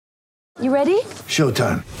You ready?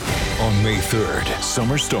 Showtime. On May 3rd,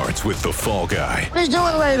 summer starts with The Fall Guy. Let's do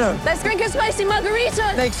it later. Let's drink a spicy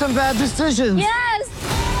margarita. Make some bad decisions. Yes.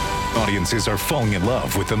 Audiences are falling in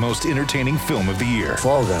love with the most entertaining film of the year.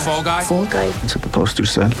 Fall Guy. Fall Guy? Fall Guy. That's what the poster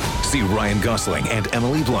said. See Ryan Gosling and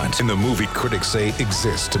Emily Blunt in the movie critics say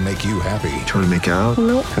exists to make you happy. Trying to make it out?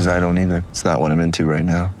 Nope. Because I don't either. It's not what I'm into right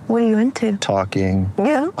now. What are you into? Talking.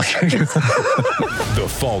 Yeah. The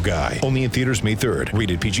Fall Guy. Only in theaters May 3rd.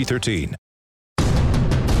 Rated PG-13.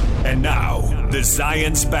 And now, the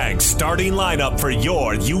Zions Bank starting lineup for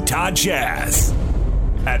your Utah Jazz.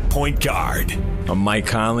 At point guard, I'm Mike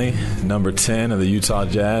Conley, number 10 of the Utah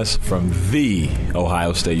Jazz from the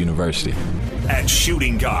Ohio State University. At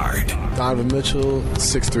shooting guard, Donovan Mitchell,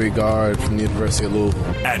 6'3" guard from the University of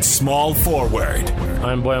Louisville. at small forward,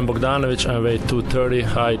 I'm Bojan Bogdanovic. I weigh 230,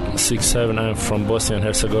 height 6'7". I'm from Bosnia and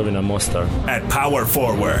Herzegovina, Mostar. at power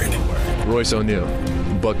forward, Royce O'Neal,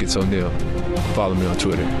 Buckets O'Neal. Follow me on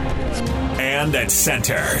Twitter. and at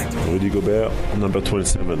center. Rudy Gobert, number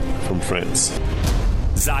 27 from France.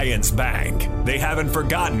 Zions Bank. They haven't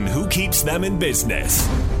forgotten who keeps them in business.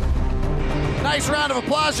 Nice round of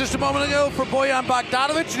applause just a moment ago for Bojan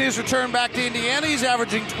Bogdanovic and his return back to Indiana. He's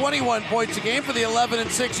averaging 21 points a game for the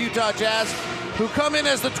 11-6 Utah Jazz, who come in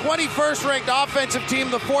as the 21st ranked offensive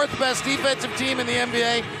team, the 4th best defensive team in the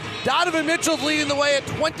NBA. Donovan Mitchell's leading the way at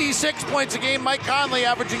 26 points a game. Mike Conley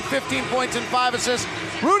averaging 15 points and 5 assists.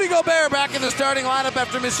 Rudy Gobert back in the starting lineup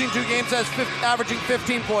after missing 2 games, averaging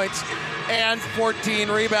 15 points and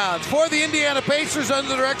 14 rebounds. For the Indiana Pacers, under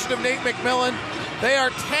the direction of Nate McMillan, they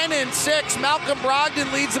are 10-6. Malcolm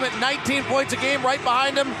Brogdon leads them at 19 points a game. Right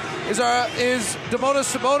behind him is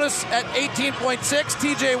Domantas Sabonis at 18.6,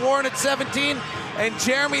 T.J. Warren at 17, and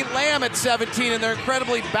Jeremy Lamb at 17 in their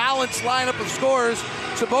incredibly balanced lineup of scorers.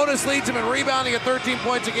 Sabonis leads them in rebounding at 13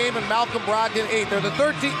 points a game, and Malcolm Brogdon 8. They're the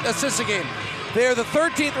 13th assists a game. They are the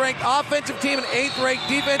 13th ranked offensive team and 8th ranked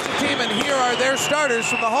defensive team, and here are their starters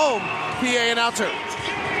from the home PA announcer.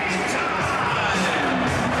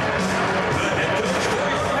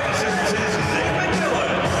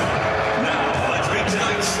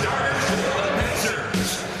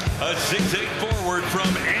 A 6'8" forward from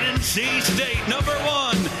NC State, number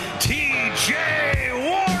 1, T.J.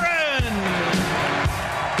 Warren.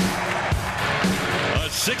 A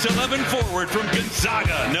 6'11" forward from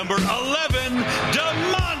Gonzaga, number 11,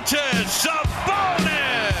 Domantas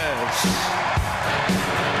Sabonis.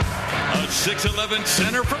 A 6'11"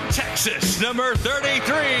 center from Texas, number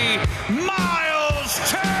 33, Miles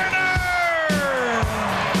Turner.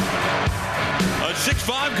 A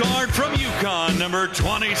 6'5" guard from UConn, number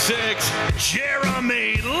 26,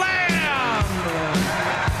 Jeremy Lamb.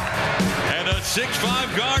 And a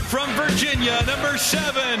 6'5" guard from Virginia, number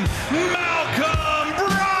 7, Malcolm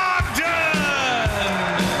Brogdon.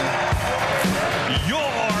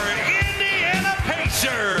 Your Indiana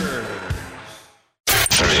Pacers.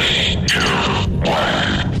 3, 2,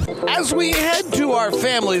 1. As we head to our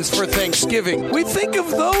families for Thanksgiving, we think of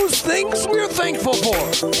those things we're thankful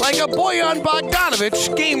for, like a Bojan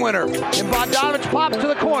Bogdanovic game winner. And Bogdanovic pops to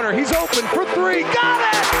the corner. He's open for 3.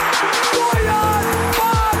 Got it! Bojan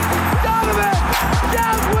Bogdanovic!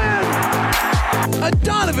 Jazz win! A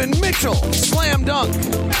Donovan Mitchell slam dunk.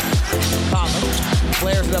 Conley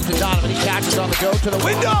flares it up to Donovan. He catches on the go to the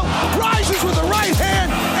window, rises with the right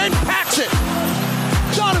hand, and packs it.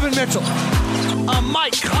 Donovan Mitchell. A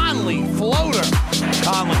Mike Conley floater.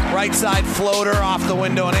 Conley, right side floater off the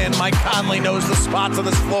window and in. Mike Conley knows the spots on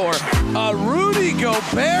this floor. A Rudy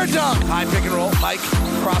Gobert dunk. High pick and roll. Mike,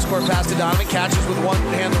 cross-court pass to Donovan. Catches with one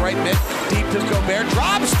hand the right mid. Deep to Gobert.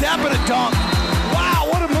 Drop step and a dunk. Wow,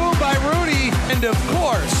 what a move by Rudy. And of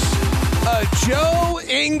course, a Joe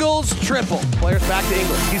Ingles triple. Players back to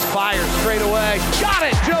Ingles. He's fired straight away. Got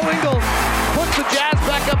it! Joe Ingles puts the Jazz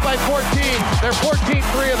back up by 14. Their 14th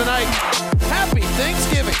three of the night. Happy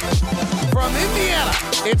Thanksgiving. From Indiana,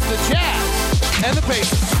 it's the Jazz and the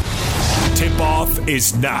Pacers. Tip-off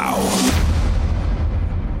is now.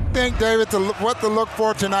 I think, David, what to look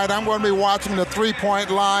for tonight, I'm going to be watching the three-point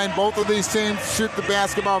line. Both of these teams shoot the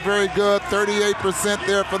basketball very good. 38%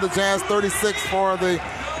 there for the Jazz, 36%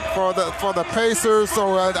 for the Pacers.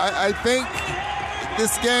 So I think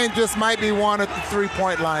this game just might be won at the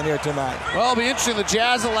three-point line here tonight. Well, it'll be interesting. The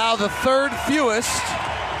Jazz allow the 3rd fewest,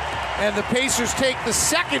 and the Pacers take the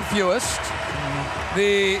 2nd fewest.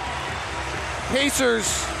 The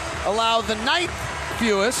Pacers allow the 9th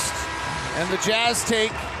fewest, and the Jazz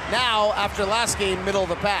take now, after last game, middle of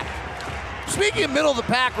the pack. Speaking of middle of the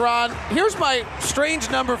pack, Ron, here's my strange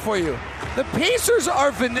number for you. The Pacers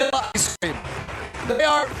are vanilla ice cream. They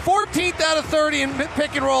are 14th out of 30 in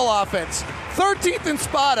pick and roll offense, 13th in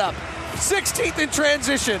spot up, 16th in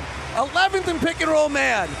transition, 11th in pick and roll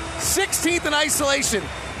man, 16th in isolation.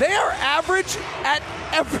 They are average at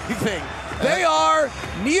everything. They are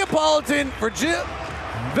Neapolitan,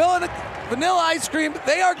 vanilla ice cream.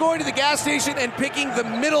 They are going to the gas station and picking the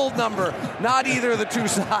middle number, not either of the two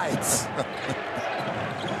sides.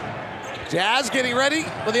 Jazz getting ready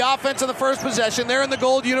with the offense on the first possession. They're in the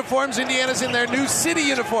gold uniforms. Indiana's in their new city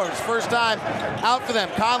uniforms. First time out for them.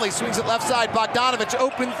 Conley swings it left side. Bogdanovich,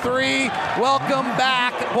 open three. Welcome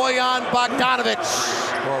back, Bojan Bogdanovich.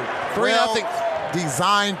 3-0.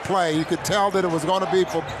 Designed play. You could tell that it was going to be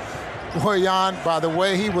for Bojan by the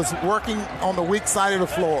way he was working on the weak side of the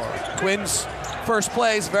floor. Quinn's first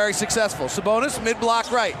play is very successful. Sabonis,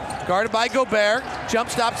 mid-block right. Guarded by Gobert. Jump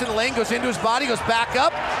stops in the lane, goes into his body, goes back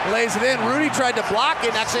up, lays it in. Rudy tried to block it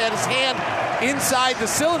and actually had his hand inside the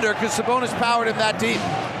cylinder because Sabonis powered him that deep.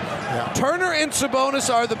 Yeah. Turner and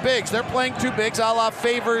Sabonis are the bigs. They're playing two bigs, a la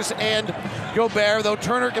Favors and Gobert, though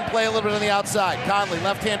Turner can play a little bit on the outside. Conley,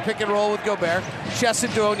 left-hand pick and roll with Gobert. Chest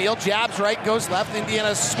into O'Neal. Jabs right, goes left.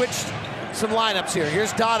 Indiana switched some lineups here.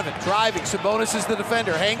 Here's Donovan driving. Sabonis is the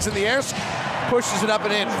defender. Hangs in the air, pushes it up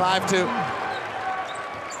and in. 5-2.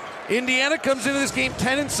 Indiana comes into this game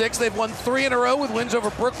 10-6. They've won 3 in a row with wins over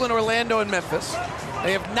Brooklyn, Orlando, and Memphis.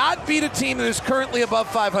 They have not beat a team that is currently above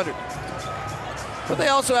 500. But they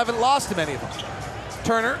also haven't lost to many of them.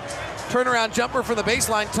 Turner, turnaround jumper from the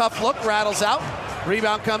baseline. Tough look, rattles out.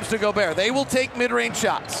 Rebound comes to Gobert. They will take mid-range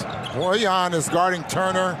shots. Bojan is guarding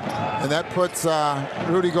Turner, and that puts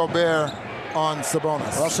Rudy Gobert on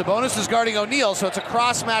Sabonis. Well, Sabonis is guarding O'Neal, so it's a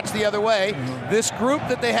cross match the other way. Mm-hmm. This group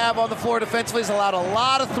that they have on the floor defensively has allowed a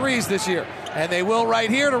lot of threes this year. And they will right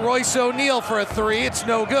here to Royce O'Neal for a three. It's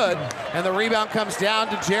no good. And the rebound comes down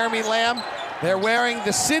to Jeremy Lamb. They're wearing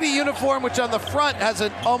the city uniform, which on the front has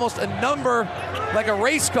almost a number, like a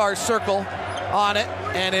race car circle on it.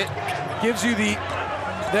 And it gives you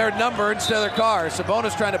their number instead of their car.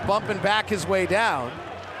 Sabonis trying to bump and back his way down.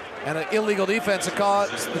 And an illegal defense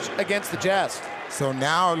against the Jazz. So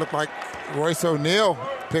now it looked like Royce O'Neal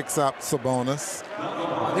picks up Sabonis.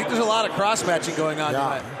 I think there's a lot of cross-matching going on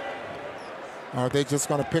tonight. Are they just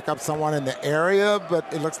going to pick up someone in the area?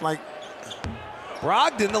 But it looks like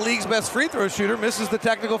Brogdon, the league's best free throw shooter, misses the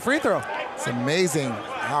technical free throw. It's amazing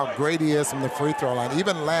how great he is from the free throw line.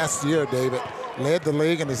 Even last year, David led the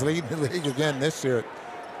league and is leading the league again this year.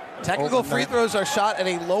 Technical free throws are shot at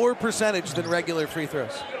a lower percentage than regular free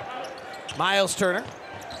throws. Miles Turner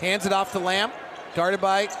hands it off to Lamb, guarded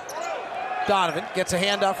by Donovan. Gets a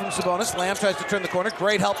handoff from Sabonis. Lamb tries to turn the corner.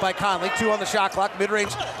 Great help by Conley. 2 on the shot clock.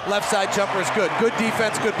 Mid-range left side jumper is good. Good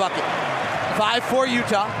defense, good bucket. 5-4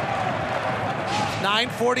 Utah.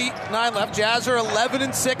 9:49 left. Jazz are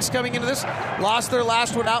 11-6 coming into this. Lost their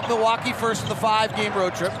last one out in Milwaukee, first of the 5-game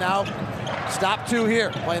road trip. Now stop 2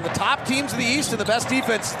 here. Playing the top teams of the East and the best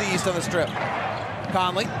defense of the East on this trip.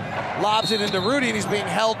 Conley lobs it into Rudy, and he's being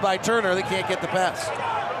held by Turner. They can't get the pass.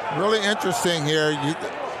 Really interesting here.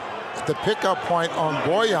 The pickup point on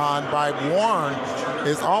Bojan by Warren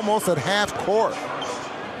is almost at half court.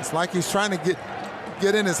 It's like he's trying to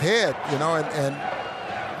get in his head, and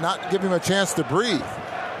not give him a chance to breathe.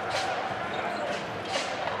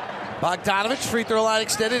 Bogdanovich, free throw line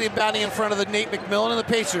extended, inbounding in front of the Nate McMillan and the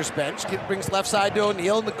Pacers bench. Brings left side to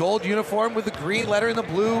O'Neal in the gold uniform with the green letter and the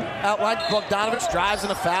blue outline. Bogdanovich drives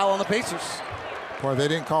and a foul on the Pacers. Boy, they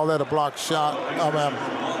didn't call that a block shot.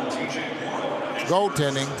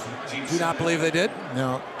 Goaltending. Do not believe they did.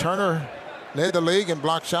 No, Turner led the league in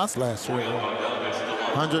block shots last year.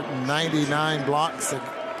 199 blocks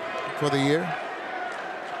for the year.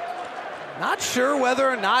 Not sure whether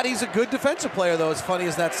or not he's a good defensive player, though, as funny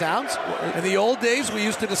as that sounds. In the old days, we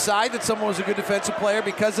used to decide that someone was a good defensive player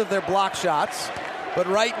because of their block shots. But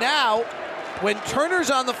right now, when Turner's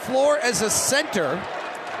on the floor as a center,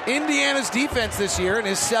 Indiana's defense this year in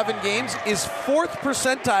his 7 games is 4th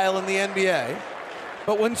percentile in the NBA.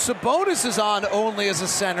 But when Sabonis is on only as a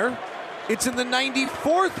center, it's in the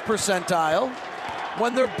 94th percentile.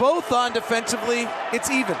 When they're both on defensively, it's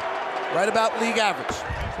even, right about league average.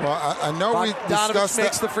 Well, I know we discussed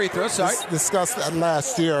makes the free throw. Sorry, discussed that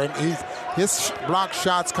last year, and his block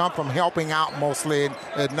shots come from helping out mostly,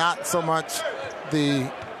 and not so much the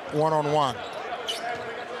one-on-one.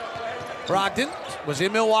 Brogdon was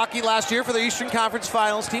in Milwaukee last year for the Eastern Conference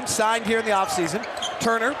Finals team, signed here in the offseason.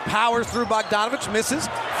 Turner powers through Bogdanovich, misses.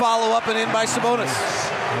 Follow up and in by Sabonis.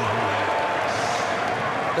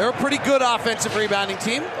 They're a pretty good offensive rebounding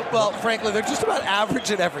team. Well, frankly, they're just about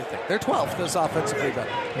average at everything. They're 12th this offensive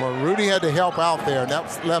rebounding. Well, Rudy had to help out there, and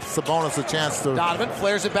that left Sabonis a chance to... Donovan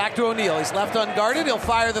flares it back to O'Neal. He's left unguarded. He'll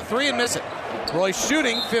fire the 3 and miss it. Royce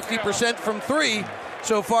shooting 50% from 3.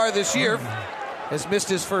 so far this year. Has missed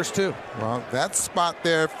his first 2. Well, that spot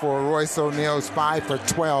there for Royce O'Neal is 5 for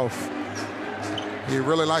 12. He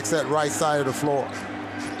really likes that right side of the floor.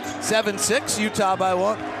 7-6, Utah by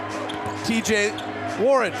 1. TJ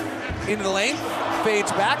Warren into the lane,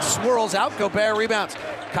 fades back, swirls out, Gobert rebounds.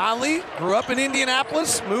 Conley grew up in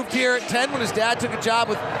Indianapolis, moved here at 10 when his dad took a job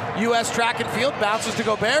with U.S. Track and Field, bounces to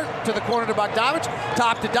Gobert, to the corner to Bogdanovich,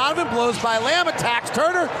 top to Donovan, blows by Lamb, attacks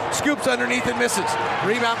Turner, scoops underneath and misses.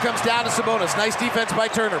 Rebound comes down to Sabonis. Nice defense by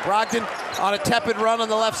Turner. Brogdon on a tepid run on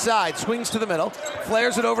the left side, swings to the middle,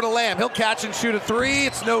 flares it over to Lamb. He'll catch and shoot a 3.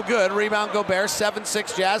 It's no good. Rebound Gobert,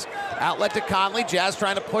 7-6 Jazz. Outlet to Conley. Jazz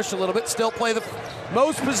trying to push a little bit, still play the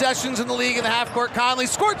most possessions in the league in the half court. Conley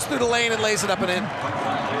squirts through the lane and lays it up and in.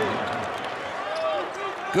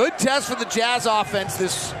 Good test for the Jazz offense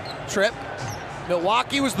this trip.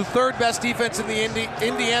 Milwaukee was the 3rd best defense in the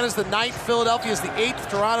Indiana's the 9th. Philadelphia's the 8th.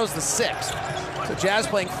 Toronto's the 6th. So Jazz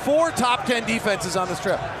playing 4 top 10 defenses on this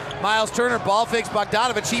trip. Miles Turner ball fakes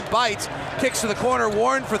Bogdanovich. He bites. Kicks to the corner.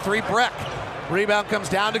 Warren for 3. Breck. Rebound comes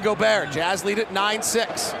down to Gobert. Jazz lead at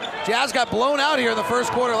 9-6. Jazz got blown out here in the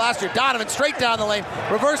first quarter last year. Donovan straight down the lane.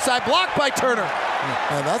 Reverse side blocked by Turner.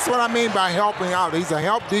 And that's what I mean by helping out. He's a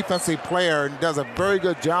help defensive player and does a very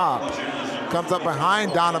good job. Comes up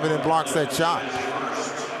behind Donovan and blocks that shot.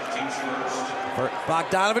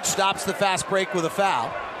 Bogdanovich stops the fast break with a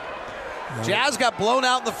foul. Jazz got blown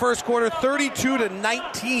out in the first quarter,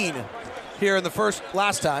 32-19 here in the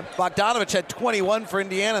last time. Bogdanovich had 21 for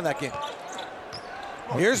Indiana in that game.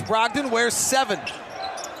 Here's Brogdon, wears 7.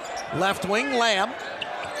 Left wing, Lamb.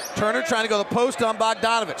 Turner trying to go the post on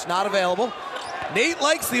Bogdanovich, not available. Nate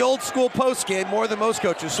likes the old school post game more than most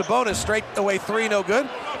coaches. Sabonis straight away 3, no good.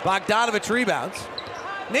 Bogdanovich rebounds.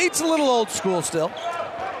 Nate's a little old school still.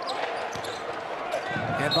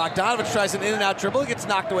 And Bogdanovich tries an in and out dribble. He gets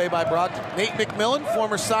knocked away by Brogdon. Nate McMillan,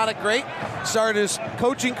 former Sonic great, started his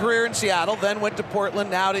coaching career in Seattle, then went to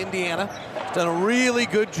Portland, now to Indiana. Done a really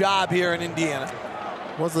good job here in Indiana.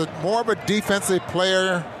 Was it more of a defensive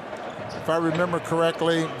player, if I remember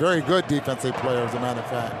correctly? Very good defensive player, as a matter of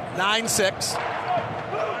fact. 9-6.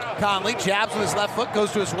 Conley jabs with his left foot,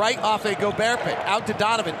 goes to his right off a Gobert pick. Out to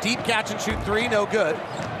Donovan. Deep catch and shoot 3, no good.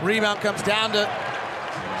 Rebound comes down to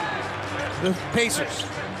the Pacers.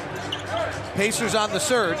 Pacers on the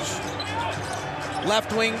surge.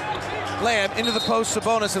 Left wing Lamb into the post,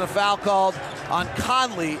 Sabonis, and a foul called on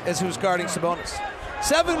Conley as he was guarding Sabonis.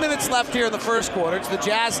 7 minutes left here in the first quarter. It's the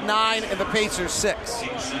Jazz 9 and the Pacers 6.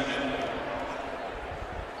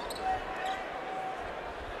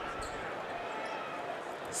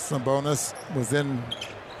 Sabonis was in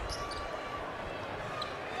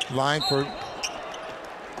line for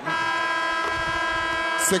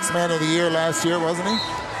 6th man of the year last year, wasn't he?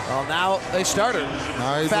 Well, now they starter.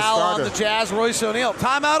 Now he's foul a starter. on the Jazz, Royce O'Neal.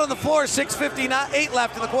 Timeout on the floor, 6:58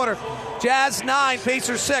 left in the quarter. Jazz 9,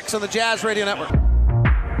 Pacers 6 on the Jazz Radio Network.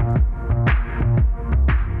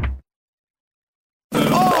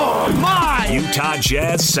 Oh, my! Utah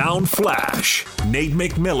Jazz Sound Flash. Nate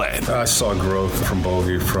McMillan. I saw growth from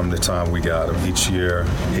Bogey from the time we got him. Each year,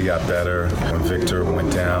 he got better. When Victor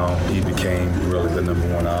went down, he became really the number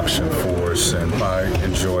 1 option for us, and I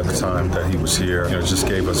enjoyed the time that he was here. It just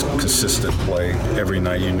gave us consistent play. Every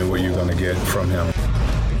night you knew what you were going to get from him.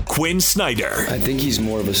 Quinn Snyder. I think he's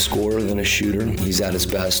more of a scorer than a shooter. He's at his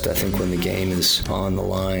best, I think, when the game is on the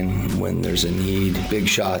line, when there's a need. Big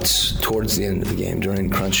shots towards the end of the game, during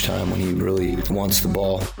crunch time, when he really wants the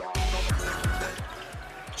ball.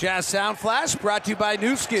 Jazz Sound Flash brought to you by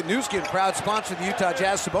Nu Skin. Nu Skin, proud sponsor of the Utah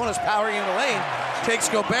Jazz. Sabonis powering in the lane. Takes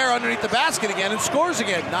Gobert underneath the basket again and scores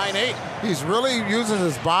again, 9-8. He's really using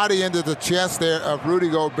his body into the chest there of Rudy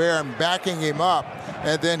Gobert and backing him up.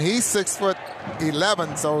 And then he's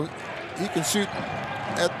 6'11", so he can shoot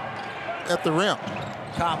at the rim.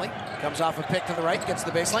 Conley comes off a pick to the right, gets the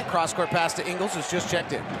baseline. Cross-court pass to Ingles, who's just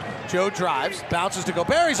checked in. Joe drives, bounces to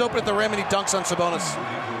Gobert. He's open at the rim, and he dunks on Sabonis.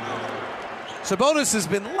 Sabonis has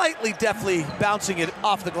been lightly, deftly bouncing it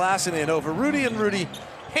off the glass and in over Rudy, and Rudy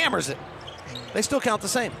hammers it. They still count the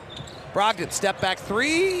same. Brogdon, step back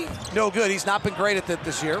 3, no good. He's not been great at that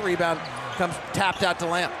this year. Rebound comes tapped out to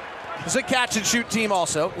Lamb. It's a catch-and-shoot team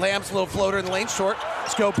also. Lamb's little floater in the lane, short.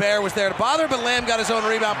 Gobert was there to bother, but Lamb got his own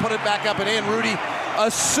rebound, put it back up and in. Rudy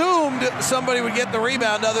assumed somebody would get the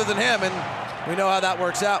rebound other than him, and we know how that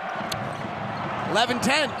works out.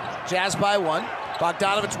 11-10, Jazz by 1.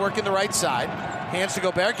 Bogdanovich working the right side. Hands to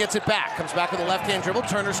Gobert, gets it back. Comes back with a left-hand dribble.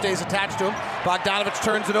 Turner stays attached to him. Bogdanovich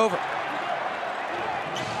turns it over.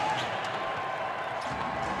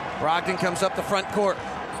 Brogdon comes up the front court.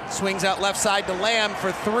 Swings out left side to Lamb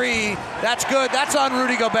for 3. That's good. That's on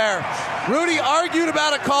Rudy Gobert. Rudy argued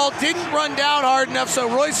about a call, didn't run down hard enough, so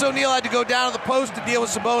Royce O'Neal had to go down to the post to deal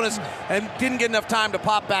with Sabonis and didn't get enough time to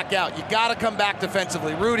pop back out. You got to come back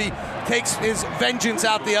defensively. Rudy takes his vengeance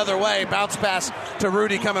out the other way. Bounce pass to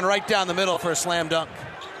Rudy coming right down the middle for a slam dunk.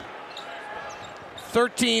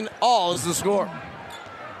 13-all is the score.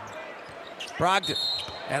 Brogdon.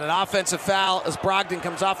 And an offensive foul as Brogdon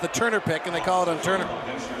comes off the Turner pick, and they call it on Turner.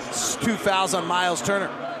 It's 2 fouls on Miles Turner.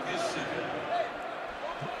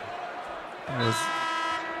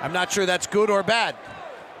 I'm not sure that's good or bad.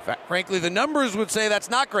 Frankly, the numbers would say that's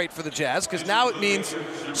not great for the Jazz, because now it means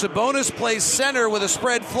Sabonis plays center with a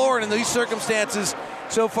spread floor, and in these circumstances,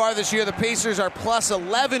 so far this year, the Pacers are plus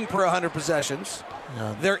 11 per 100 possessions.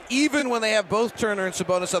 Yeah. They're even when they have both Turner and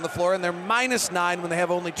Sabonis on the floor, and they're minus 9 when they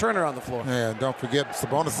have only Turner on the floor. Yeah, don't forget,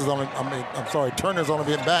 Turner's only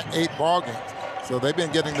been back 8 ball games. So they've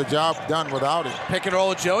been getting the job done without him. Pick and roll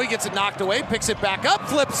with Joe. He gets it knocked away, picks it back up,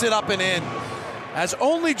 flips it up and in. As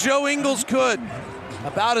only Joe Ingles could.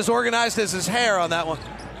 About as organized as his hair on that one.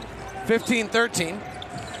 15-13.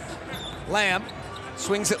 Lamb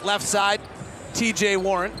swings it left side. T.J.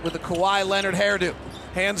 Warren with a Kawhi Leonard hairdo.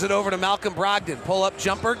 Hands it over to Malcolm Brogdon. Pull-up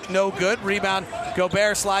jumper, no good. Rebound.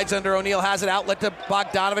 Gobert slides under O'Neal, has it outlet to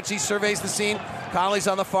Bogdanovich. He surveys the scene. Conley's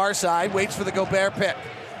on the far side, waits for the Gobert pick.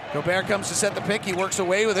 Gobert comes to set the pick. He works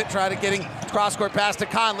away with it, trying to getting cross-court pass to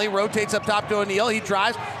Conley. Rotates up top to O'Neal. He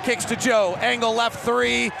drives, kicks to Joe. Angle left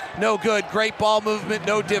 3, no good. Great ball movement,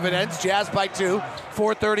 no dividends. Jazz by 2.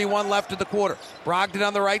 4:31 left of the quarter. Brogdon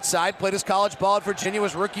on the right side. Played his college ball at Virginia.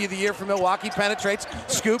 Was Rookie of the Year for Milwaukee. Penetrates.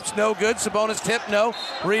 Scoops, no good. Sabonis tip, no.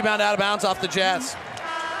 Rebound out of bounds off the Jazz.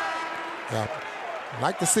 Yeah. I'd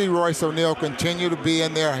like to see Royce O'Neal continue to be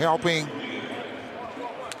in there helping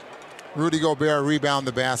Rudy Gobert rebound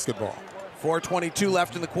the basketball. 4:22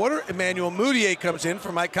 left in the quarter. Emmanuel Mudiay comes in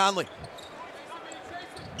for Mike Conley.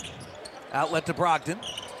 Outlet to Brogdon.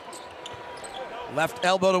 Left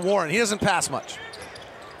elbow to Warren. He doesn't pass much.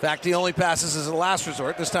 In fact, he only passes as a last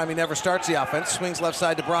resort. This time he never starts the offense. Swings left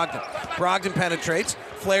side to Brogdon. Brogdon penetrates.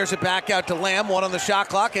 Flares it back out to Lamb. 1 on the shot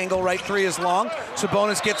clock. Angle right 3 is long.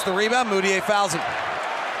 Sabonis gets the rebound. Mudiay fouls him.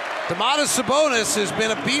 Domantas Sabonis has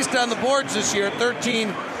been a beast on the boards this year.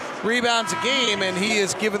 13 rebounds a game, and he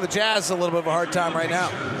is giving the Jazz a little bit of a hard time right now.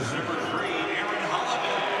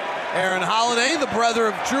 Aaron Holiday, the brother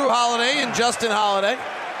of Drew Holiday and Justin Holiday,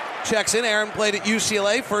 checks in. Aaron played at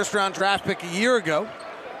UCLA, first-round draft pick a year ago.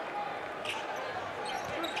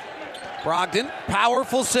 Brogdon,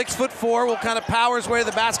 powerful 6'4", will kind of power his way to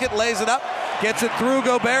the basket, lays it up, gets it through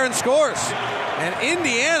Gobert and scores. And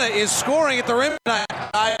Indiana is scoring at the rim tonight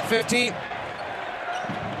at 15.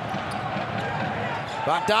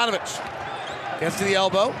 Bogdanovich gets to the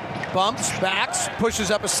elbow, bumps, backs,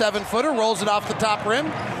 pushes up a 7-footer, rolls it off the top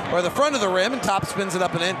rim, or the front of the rim, and top spins it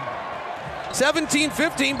up and in.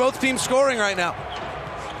 17-15, both teams scoring right now.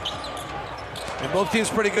 And both teams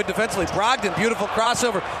pretty good defensively. Brogdon, beautiful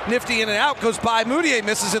crossover, nifty in and out, goes by Mudiay,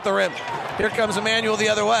 misses at the rim. Here comes Emmanuel the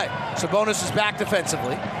other way. Sabonis is back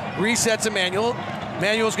defensively, resets Emmanuel.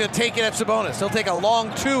 Emmanuel's going to take it at Sabonis. He'll take a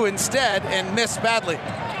long 2 instead and miss badly.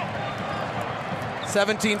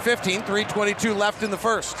 17-15, 3:22 left in the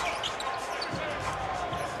first.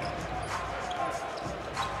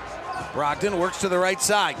 Brogdon works to the right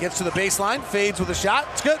side, gets to the baseline, fades with a shot.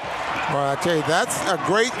 It's good. Well, I tell you, that's a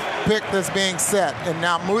great pick that's being set. And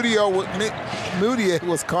now Mudiay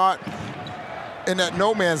was caught in that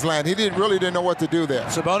no man's land. He really didn't know what to do there.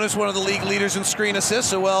 Sabonis, one of the league leaders in screen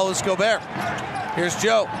assists, so well as Gobert. Here's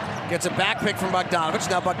Joe. Gets a back pick from Bogdanovich.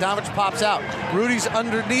 Now Bogdanovich pops out. Rudy's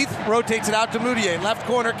underneath, rotates it out to Mudiay. Left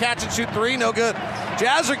corner, catch and shoot 3, no good.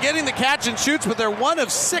 Jazz are getting the catch and shoots, but they're 1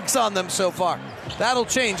 of 6 on them so far. That'll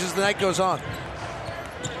change as the night goes on.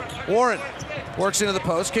 Warren works into the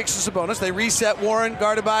post, kicks to Sabonis. They reset Warren,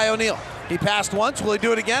 guarded by O'Neal. He passed once. Will he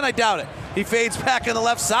do it again? I doubt it. He fades back on the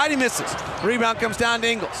left side. He misses. Rebound comes down to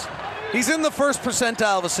Ingles. He's in the first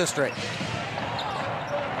percentile of assist rate.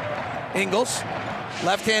 Ingles.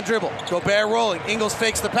 Left-hand dribble. Gobert rolling. Ingles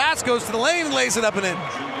fakes the pass, goes to the lane, and lays it up and in.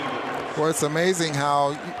 Well, it's amazing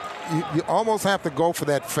how you almost have to go for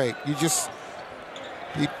that fake.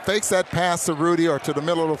 He fakes that pass to Rudy or to the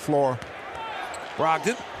middle of the floor.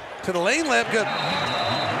 Brogdon to the lane, layup good.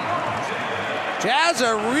 Jazz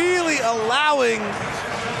are really allowing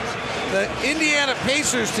the Indiana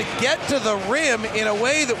Pacers to get to the rim in a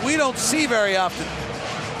way that we don't see very often.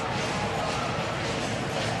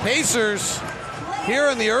 Pacers here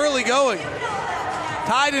in the early going,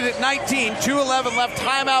 tied it at 19, 2:11 left,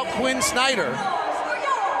 timeout Quinn Snyder.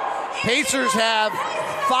 Pacers have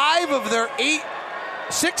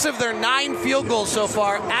 6 of their 9 field goals so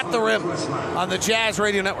far at the rim on the Jazz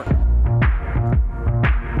Radio Network.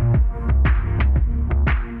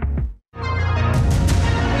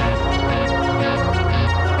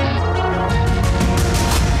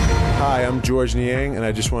 George Niang, and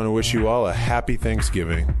I just want to wish you all a happy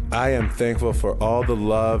Thanksgiving. I am thankful for all the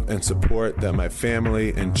love and support that my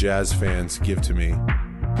family and Jazz fans give to me.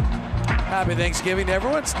 Happy Thanksgiving to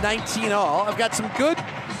everyone. It's 19 all. I've got some good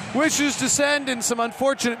wishes to send and some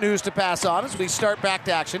unfortunate news to pass on as we start back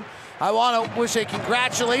to action. I want to wish a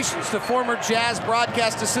congratulations to former Jazz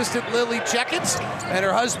broadcast assistant Lily Checketts and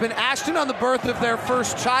her husband Ashton on the birth of their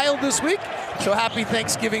first child this week. So happy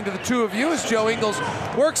Thanksgiving to the two of you as Joe Ingles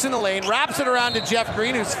works in the lane, wraps it around to Jeff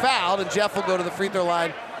Green, who's fouled, and Jeff will go to the free throw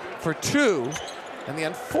line for two. And the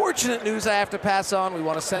unfortunate news I have to pass on, we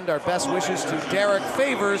want to send our best wishes to Derek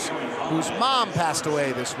Favors, whose mom passed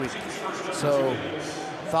away this week. So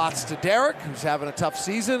thoughts to Derek, who's having a tough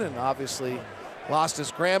season and obviously lost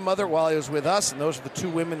his grandmother while he was with us, and those are the two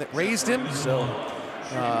women that raised him. So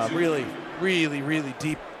really, really, really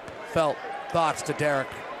deep felt thoughts to Derek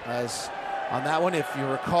as on that one. If you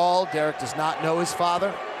recall, Derek does not know his father.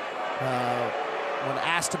 When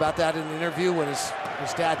asked about that in an interview, when his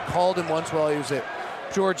dad called him once while he was at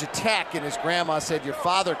Georgia Tech, and his grandma said, "Your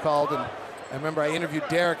father called," and I remember I interviewed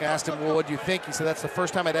Derek, asked him, "Well, what do you think?" He said, "That's the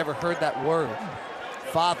first time I'd ever heard that word,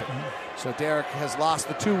 father." So Derek has lost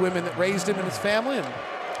the two women that raised him and his family, and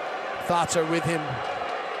thoughts are with him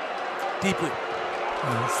deeply.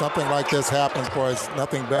 Something like this happens, boys.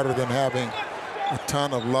 Nothing better than having a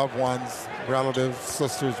ton of loved ones, relatives,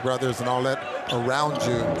 sisters, brothers, and all that around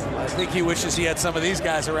you. I think he wishes he had some of these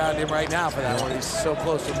guys around him right now for that one. He's so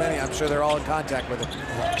close to many. I'm sure they're all in contact with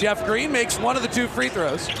him. Jeff Green makes one of the two free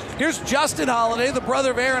throws. Here's Justin Holiday, the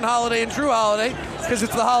brother of Aaron Holiday and Drew Holiday, because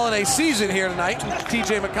it's the holiday season here tonight, and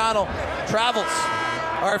TJ McConnell travels.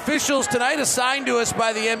 Our officials tonight assigned to us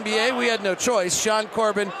by the NBA. We had no choice. Sean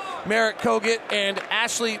Corbin, Merritt Kogut, and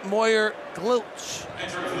Ashley Moyer-Glilch.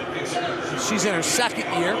 She's in her second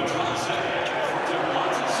year.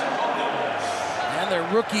 And their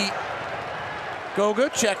rookie Goga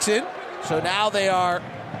checks in. So now they are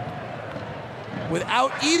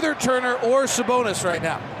without either Turner or Sabonis right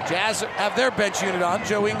now. Jazz have their bench unit on.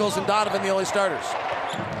 Joe Ingles and Donovan the only starters.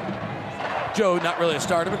 Joe, not really a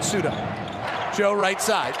starter, but pseudo. Joe right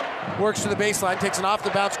side. Works to the baseline, takes an off the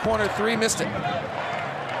bounce corner three, missed it.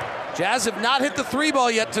 Jazz have not hit the three ball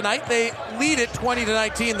yet tonight. They lead it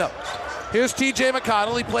 20-19 though. Here's TJ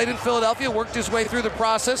McConnell. He played in Philadelphia, worked his way through the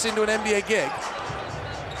process into an NBA gig.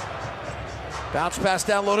 Bounce pass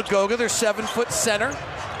down low to Goga, their 7-foot center.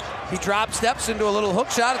 He drop steps into a little hook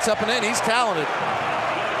shot. It's up and in. He's talented.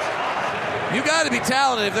 You got to be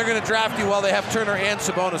talented if they're going to draft you while they have Turner and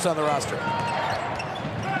Sabonis on the roster.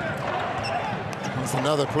 He's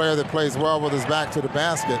another player that plays well with his back to the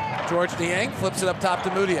basket. George Niang flips it up top to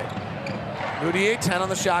Mudiay. Mudiay, 10 on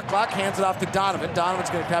the shot clock, hands it off to Donovan.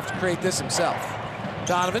 Donovan's going to have to create this himself.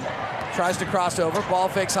 Donovan tries to cross over, ball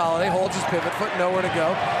fakes Holiday, holds his pivot foot, nowhere to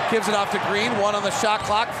go. Gives it off to Green, 1 on the shot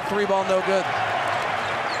clock, 3 ball no good.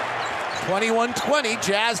 21-20,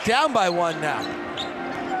 Jazz down by 1 now.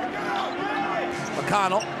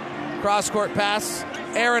 McConnell, cross-court pass.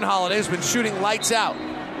 Aaron Holiday's been shooting lights out,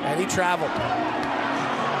 and he traveled.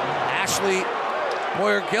 Ashley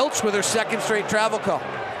Moyer-Glilch with her second straight travel call.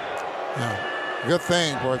 Yeah. Good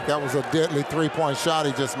thing, boy. That was a deadly three-point shot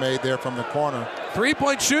he just made there from the corner.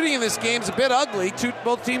 Three-point shooting in this game is a bit ugly.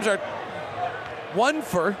 Both teams are 1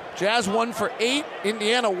 for, Jazz 1 for 8,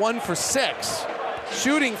 Indiana 1 for 6.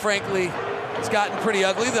 Shooting, frankly, has gotten pretty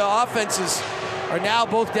ugly. The offenses are now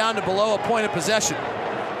both down to below a point of possession.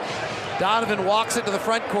 Donovan walks it to the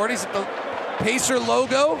front court. He's at the Pacer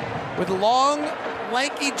logo with long,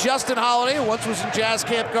 lanky Justin Holiday, who once was in Jazz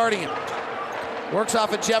camp guarding him. Works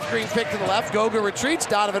off a Jeff Green pick to the left. Goga retreats.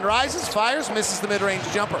 Donovan rises, fires, misses the mid-range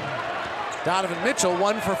jumper. Donovan Mitchell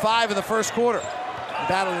 1 for 5 in the first quarter.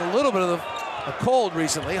 Battling a little bit of a cold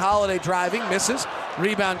recently. Holiday driving, misses.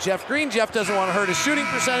 Rebound Jeff Green. Jeff doesn't want to hurt his shooting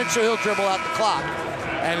percentage, so he'll dribble out the clock.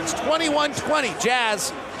 And it's 21-20.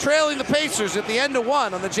 Jazz trailing the Pacers at the end of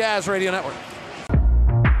 1 on the Jazz Radio Network.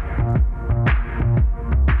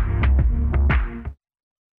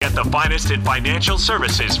 Get the finest in financial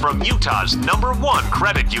services from Utah's #1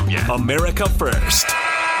 credit union. America First.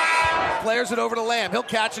 Flares it over to Lamb. He'll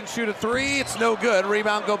catch and shoot a 3. It's no good.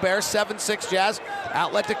 Rebound Gobert. 7-6 Jazz.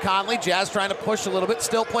 Outlet to Conley. Jazz trying to push a little bit.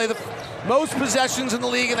 Still play the most possessions in the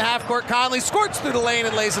league in the half court. Conley squirts through the lane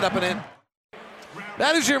and lays it up and in.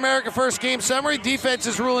 That is your America First game summary. Defense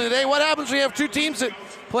is ruling today. What happens when you have two teams that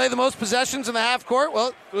play the most possessions in the half court?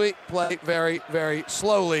 Well, we play very, very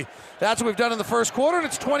slowly. That's what we've done in the first quarter, and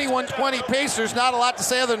it's 21-20 Pacers. Not a lot to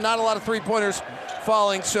say other than not a lot of three-pointers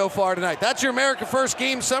falling so far tonight. That's your America First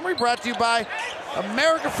game summary brought to you by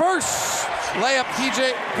America First. Layup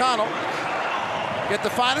TJ McConnell. Get the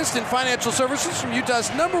finest in financial services from Utah's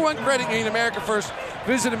 #1 credit union, America First.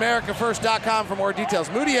 Visit AmericaFirst.com for more details.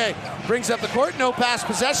 Mudiay brings up the court, no pass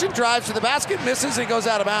possession, drives to the basket, misses, and goes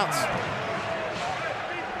out of bounds.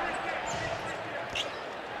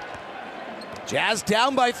 Jazz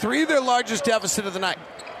down by 3, their largest deficit of the night.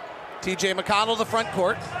 T.J. McConnell, the front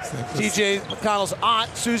court. T.J. McConnell's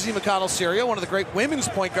aunt, Susie McConnell-Serio, one of the great women's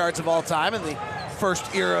point guards of all time in the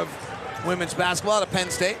first era of women's basketball out of Penn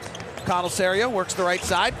State. McConnell-Serio works the right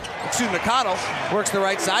side. McConnell works the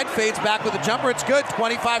right side, fades back with a jumper. It's good.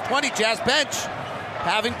 25-20. Jazz bench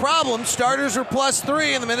having problems. Starters are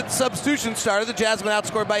 +3, and the minute the substitution started, the Jazz have been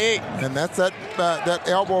outscored by 8. And that's that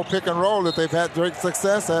elbow pick and roll that they've had great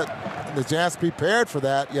success at. The Jazz prepared for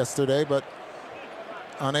that yesterday, but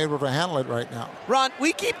unable to handle it right now. Ron,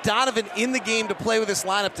 we keep Donovan in the game to play with this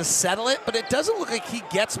lineup to settle it, but it doesn't look like he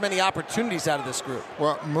gets many opportunities out of this group.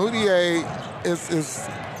 Well, Mudiay is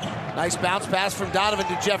nice bounce pass from Donovan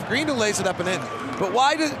to Jeff Green, who lays it up and in. But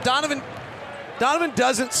why does Donovan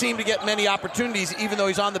doesn't seem to get many opportunities, even though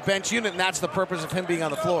he's on the bench unit, and that's the purpose of him being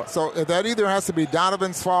on the floor. So that either has to be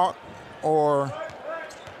Donovan's fault or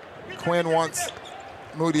Quinn wants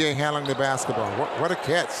Mudiay handling the basketball. What a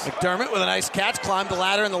catch. McDermott with a nice catch, climbed the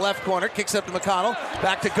ladder in the left corner, kicks up to McConnell,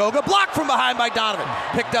 back to Goga, blocked from behind by Donovan,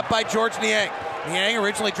 picked up by George Niang. Niang,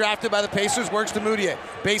 originally drafted by the Pacers, works to Mudiay.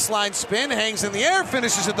 Baseline spin, hangs in the air,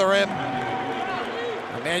 finishes at the rim.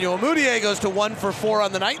 Emmanuel Mudiay goes to 1 for 4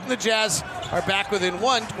 on the night, and the Jazz are back within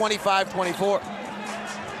 1, 25-24.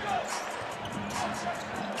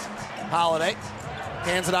 Holiday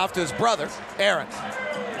hands it off to his brother, Aaron.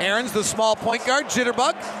 Aaron's the small point guard,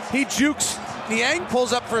 jitterbug. He jukes Niang,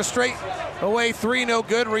 pulls up for a straight away 3, no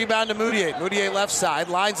good. Rebound to Mudiay. Mudiay left side,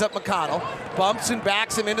 lines up McConnell, bumps and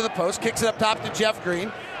backs him into the post, kicks it up top to Jeff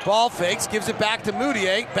Green. Ball fakes, gives it back to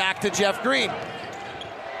Mudiay, back to Jeff Green.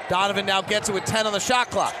 Donovan now gets it with 10 on the shot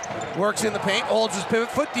clock. Works in the paint, holds his pivot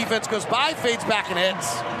foot, defense goes by, fades back and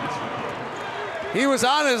hits. He was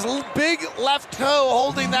on his big left toe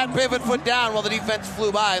holding that pivot foot down while the defense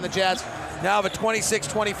flew by, and the Jazz now have a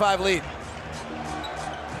 26-25 lead.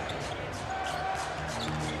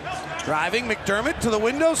 Driving, McDermott to the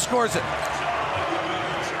window, scores it.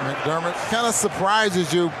 McDermott kind of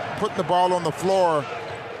surprises you, putting the ball on the floor.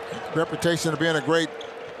 Reputation of being a great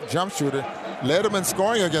jump shooter. Led him in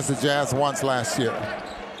scoring against the Jazz once last year.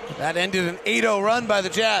 That ended an 8-0 run by the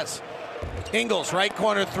Jazz. Ingles, right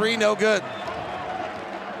corner 3, no good.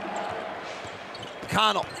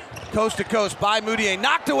 McConnell, coast to coast by Mudiay,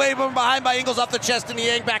 knocked away from behind by Ingles, off the chest of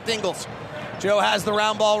Niang, back to Ingles. Joe has the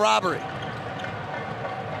round ball robbery.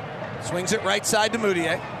 Swings it right side to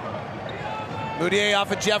Mudiay. Mudiay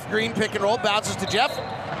off of Jeff Green, pick and roll, bounces to Jeff.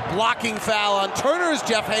 Blocking foul on Turner as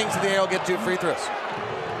Jeff hangs in the air, will get 2 free throws.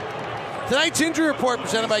 Tonight's injury report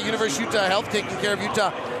presented by University of Utah Health, taking care of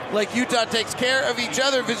Utah like Utah takes care of each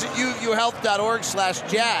other. Visit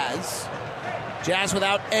uvuhealth.org/Jazz. Jazz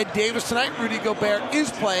without Ed Davis tonight. Rudy Gobert is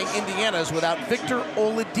playing. Indiana's without Victor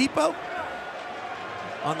Oladipo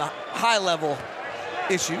on the high-level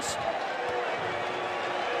issues.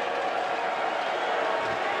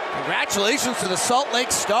 Congratulations to the Salt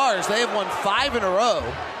Lake Stars. They have won 5 in a row.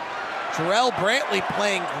 Jarrell Brantley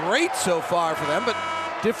playing great so far for them, but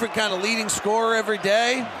different kind of leading scorer every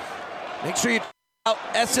day. Make sure you check out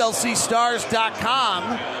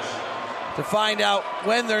slcstars.com to find out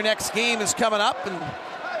when their next game is coming up and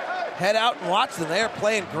head out and watch them. They are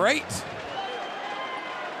playing great.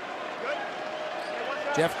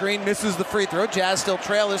 Jeff Green misses the free throw. Jazz still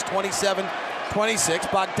trail is 27-26.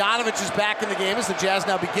 Bogdanovich is back in the game as the Jazz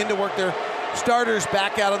now begin to work their starters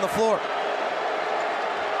back out on the floor.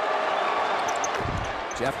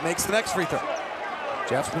 Jeff makes the next free throw.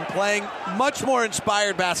 Jeff's been playing much more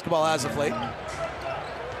inspired basketball as of late.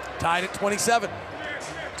 Tied at 27.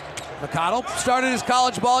 McConnell started his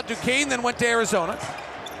college ball at Duquesne, then went to Arizona.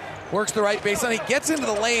 Works the right baseline. He gets into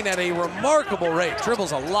the lane at a remarkable rate.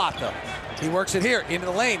 Dribbles a lot, though. He works it here, into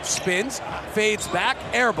the lane. Spins, fades back,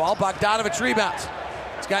 air ball. Bogdanovich rebounds.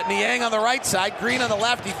 He's got Niang on the right side, Green on the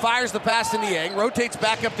left. He fires the pass to Niang, rotates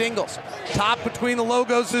back up to Ingles. Top between the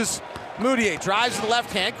logos is Mudiay. Drives to the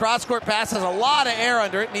left hand, cross-court pass, has a lot of air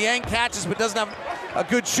under it. Niang catches but doesn't have a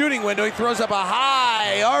good shooting window. He throws up a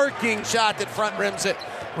high, arcing shot that front rims it.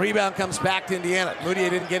 Rebound comes back to Indiana. Mudiay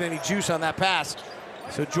didn't get any juice on that pass,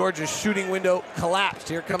 so Georgia's shooting window collapsed.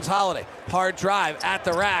 Here comes Holiday. Hard drive at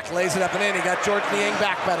the rack, lays it up and in. He got George Niang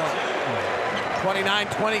backpedaling.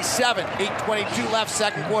 29-27, 8:22 left,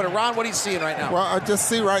 second quarter. Ron, what are you seeing right now? Well, I just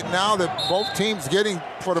see right now that both teams getting,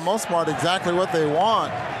 for the most part, exactly what they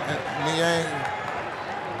want. And Niang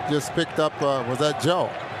just picked up, was that Joe?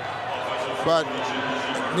 But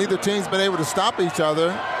neither team's been able to stop each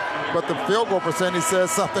other, but the field goal percentage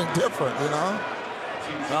says something different, you know?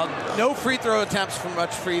 Well, no free throw attempts from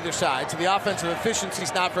much for either side, so the offensive efficiency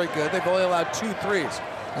is not very good. They've only allowed 2 threes.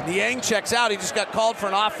 And Niang checks out. He just got called for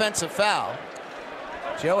an offensive foul.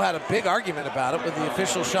 Joe had a big argument about it with the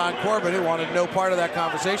official Sean Corbett, who wanted no part of that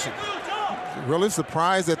conversation. Really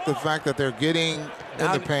surprised at the fact that they're getting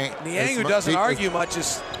in the paint. Niang, who doesn't argue much,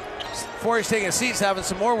 is, before he's taking a seat, is having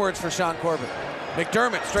some more words for Sean Corbett.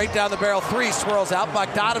 McDermott, straight down the barrel, 3, swirls out.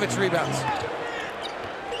 Bogdanovich rebounds.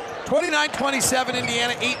 29-27,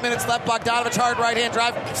 Indiana, 8 minutes left. Bogdanovich, hard right-hand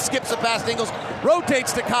drive, skips it past Ingles,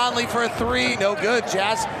 rotates to Conley for a 3, no good.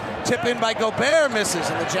 Jazz tip in by Gobert, misses,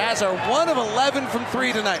 and the Jazz are 1 of 11 from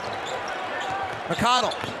 3 tonight.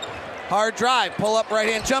 McConnell, hard drive, pull-up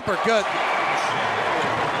right-hand jumper, good.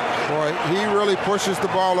 Boy, he really pushes the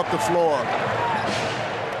ball up the floor.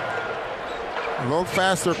 A little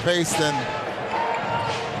faster pace than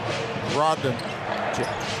Brogdon.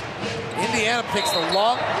 Indiana takes the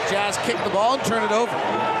long, Jazz kick the ball and turn it over.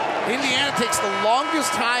 Indiana takes the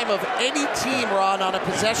longest time of any team, Ron, on a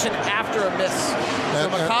possession after a miss. So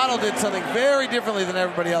McConnell did something very differently than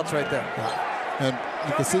everybody else right there. And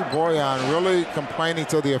you can see Bojan really complaining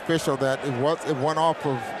to the official that it went off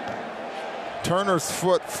of Turner's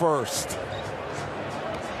foot first.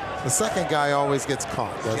 The second guy always gets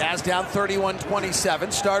caught. Jazz down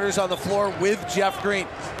 31-27. Starters on the floor with Jeff Green.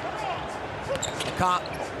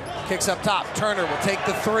 Kicks up top. Turner will take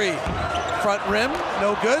the 3. Front rim,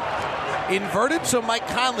 no good. Inverted, so Mike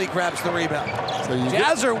Conley grabs the rebound. So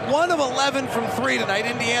Jazz are 1 of 11 from 3 tonight.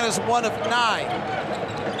 Indiana's 1 of 9.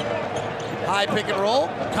 High pick and roll.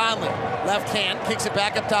 Conley, left hand, kicks it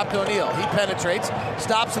back up top to O'Neal. He penetrates,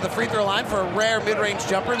 stops at the free throw line for a rare mid-range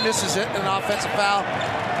jumper, misses it, and an offensive foul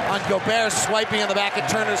on Gobert, swiping on the back of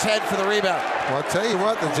Turner's head for the rebound. Well, I'll tell you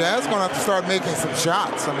what, the Jazz going to have to start making some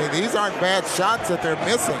shots. I mean, these aren't bad shots that they're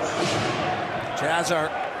missing. Jazz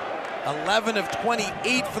are 11 of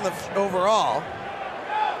 28 from the overall.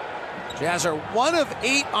 Jazz are 1 of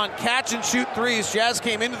 8 on catch-and-shoot threes. Jazz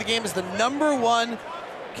came into the game as the #1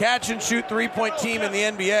 catch-and-shoot three-point team in the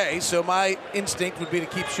NBA, so my instinct would be to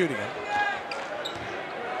keep shooting it.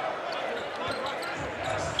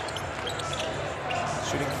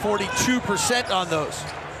 Shooting 42% on those.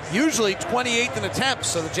 Usually 28th in attempts,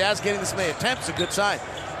 so the Jazz getting this many attempts is a good sign.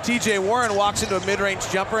 TJ Warren walks into a mid-range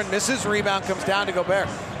jumper and misses. Rebound comes down to Gobert.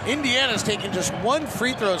 Indiana's taken just 1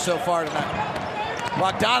 free throw so far tonight.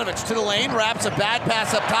 Bogdanovich to the lane, wraps a bad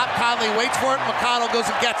pass up top. Conley waits for it. McConnell goes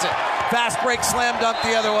and gets it. Fast break, slam dunk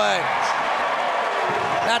the other way.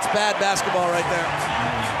 That's bad basketball right there.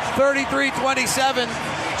 33-27.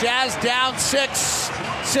 Jazz down 6.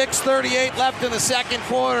 6:38 left in the second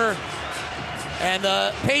quarter. And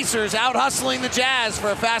the Pacers out hustling the Jazz for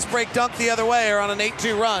a fast break dunk the other way, or on an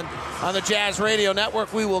 8-2 run on the Jazz Radio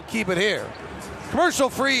Network. We will keep it here. Commercial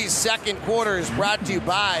free second quarter is brought to you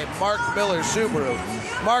by Mark Miller Subaru.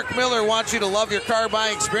 Mark Miller wants you to love your car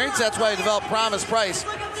buying experience. That's why he developed Promise Price.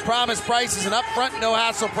 Promise Price is an upfront,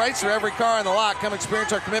 no-hassle price for every car on the lot. Come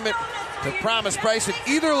experience our commitment to Promise Price at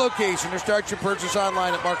either location or start your purchase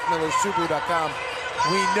online at markmillersubaru.com.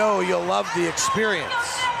 We know you'll love the experience.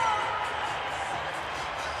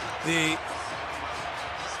 The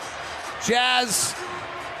Jazz,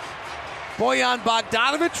 Bojan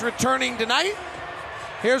Bogdanovich returning tonight.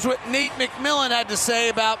 Here's what Nate McMillan had to say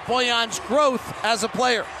about Bojan's growth as a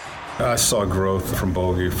player. I saw growth from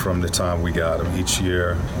Bogey from the time we got him. Each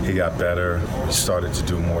year, he got better. He started to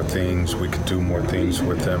do more things. We could do more things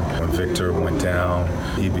with him. When Victor went down,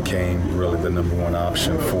 he became really the #1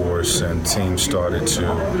 option for us, and teams started to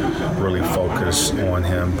really focus on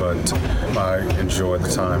him. But I enjoyed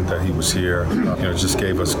the time that he was here. It just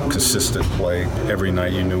gave us consistent play. Every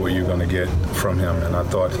night you knew what you were going to get from him, and I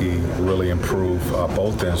thought he really improved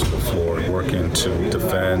both ends of the floor, working to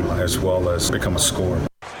defend as well as become a scorer.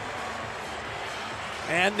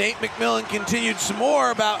 And Nate McMillan continued some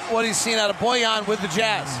more about what he's seen out of Bojan with the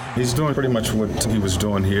Jazz. He's doing pretty much what he was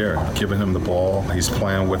doing here, giving him the ball. He's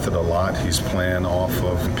playing with it a lot. He's playing off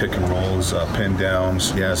of pick and rolls, pin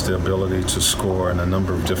downs. He has the ability to score in a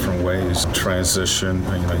number of different ways. Transition,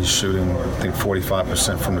 he's shooting, I think,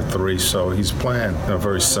 45% from the 3. So he's playing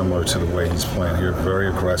very similar to the way he's playing here. Very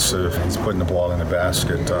aggressive. He's putting the ball in the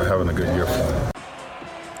basket, having a good year for him.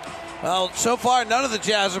 Well, so far, none of the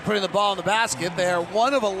Jazz are putting the ball in the basket. They are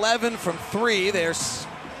 1 of 11 from 3. They're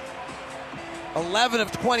 11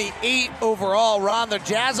 of 28 overall. Ron, the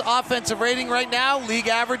Jazz offensive rating right now, league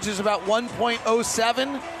average is about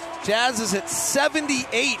 1.07. Jazz is at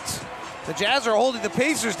 78. The Jazz are holding the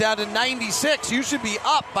Pacers down to 96. You should be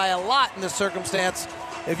up by a lot in this circumstance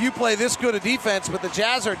if you play this good a defense, but the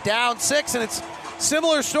Jazz are down 6, and it's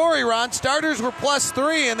similar story, Ron. Starters were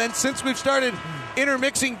 +3, and then since we've started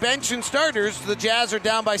intermixing bench and starters, the Jazz are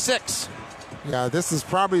down by 6. Yeah, this is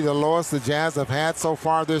probably the lowest the Jazz have had so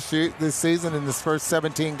far this season in this first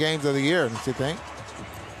 17 games of the year, don't you think?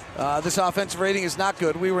 This offensive rating is not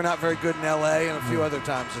good. We were not very good in L.A. and a few other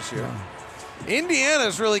times this year.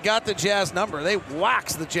 Indiana's really got the Jazz number. They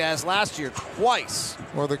waxed the Jazz last year twice.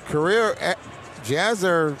 Well, the career Jazz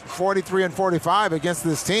are 43 and 45 against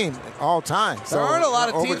this team all time. There aren't a lot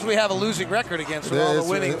of teams we have a losing record against with all the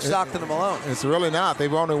winning of Stockton and Malone. It's really not.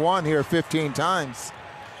 They've only won here 15 times.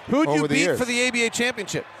 Who'd you beat for the ABA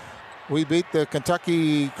championship? We beat the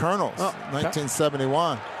Kentucky Colonels,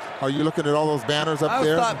 1971. Are you looking at all those banners up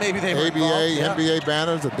there? I thought maybe they were ABA, involved, NBA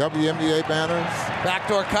banners, the WNBA banners.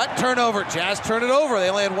 Backdoor cut, turnover. Jazz turn it over. They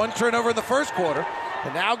only had one turnover in the first quarter,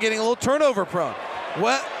 and now getting a little turnover prone.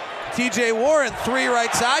 TJ Warren, 3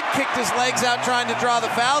 right side, kicked his legs out trying to draw the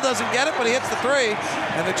foul, doesn't get it, but he hits the 3,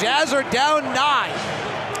 and the Jazz are down 9.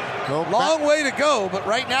 Long way to go, but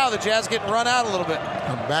right now the Jazz getting run out a little bit.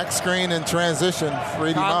 A back screen in transition,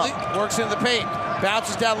 freed him Conley up. works into the paint,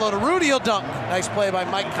 bounces down low to Rudy, he'll dunk. Nice play by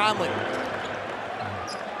Mike Conley.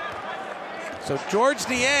 So George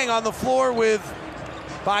Niang on the floor with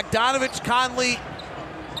Bogdanovich, Conley,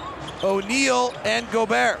 O'Neal, and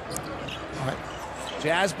Gobert.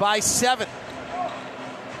 Jazz by 7.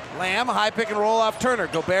 Lamb, high pick and roll off Turner.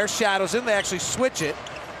 Gobert shadows him. They actually switch it.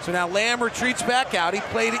 So now Lamb retreats back out. He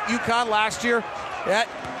played at UConn last year at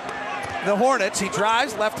the Hornets. He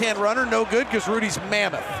drives, left-hand runner, no good because Rudy's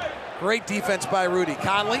mammoth. Great defense by Rudy.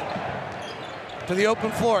 Conley to the open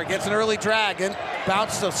floor, gets an early drag and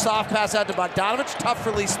bounces a soft pass out to Bogdanovich. Tough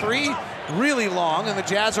release 3, really long, and the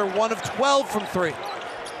Jazz are 1 of 12 from 3.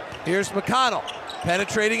 Here's McConnell,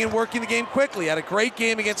 penetrating and working the game quickly. Had a great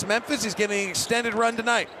game against Memphis. He's getting an extended run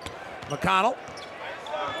tonight. McConnell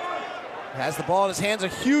has the ball in his hands a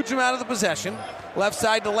huge amount of the possession. Left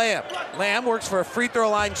side to Lamb. Lamb works for a free throw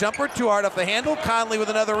line jumper, too hard off the handle. Conley with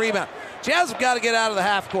another rebound. Jazz have got to get out of the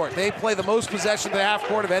half court. They play the most possession to the half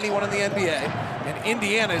court of anyone in the NBA, and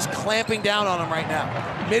Indiana is clamping down on them right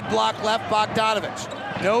now. Mid-block left,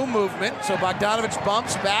 Bogdanovich. No movement, so Bogdanovich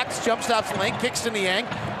bumps, backs, jump stops lane, kicks to Niang.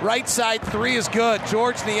 Right side 3 is good.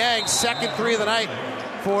 George Niang, second 3 of the night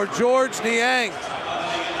for George Niang.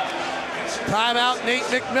 Timeout, Nate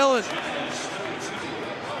McMillan.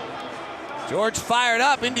 George fired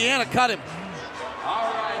up. Indiana cut him.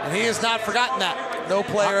 And he has not forgotten that. No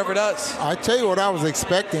player ever does. I tell you what I was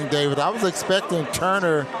expecting, David. I was expecting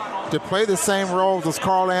Turner to play the same roles as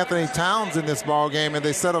Karl Anthony Towns in this ball game, and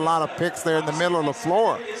they set a lot of picks there in the middle of the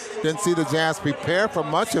floor. Didn't see the Jazz prepare for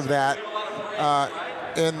much of that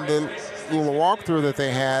in the little walkthrough that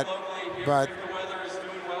they had, but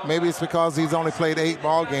maybe it's because he's only played 8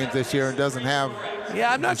 ball games this year and doesn't have.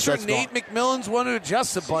 Yeah, I'm not sure Nate McMillan's one to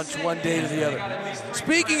adjust a bunch one day to the other.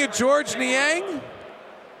 Speaking of George Niang,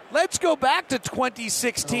 let's go back to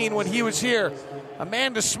 2016 when he was here.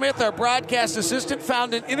 Amanda Smith, our broadcast assistant,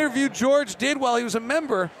 found an interview George did while he was a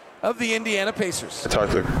member of the Indiana Pacers. I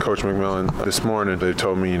talked to Coach McMillan this morning. They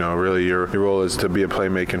told me, really your role is to be a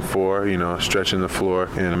playmaking 4, stretching the floor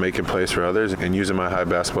and making plays for others and using my high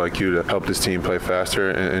basketball IQ to help this team play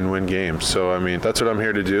faster and win games. So, that's what I'm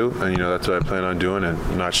here to do, and, that's what I plan on doing, and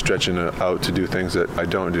not stretching it out to do things that I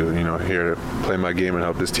don't do, here to play my game and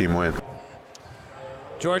help this team win.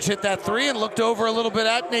 George hit that 3 and looked over a little bit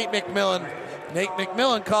at Nate McMillan. Nate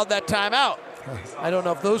McMillan called that timeout. I don't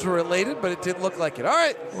know if those were related, but it did look like it. All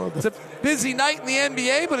right, it's a busy night in the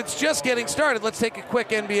NBA, but it's just getting started. Let's take a quick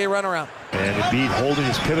NBA runaround. And Embiid holding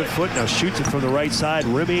his pivot foot, now shoots it from the right side,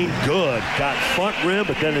 rimming good. Got front rim,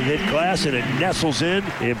 but then it hit glass and it nestles in.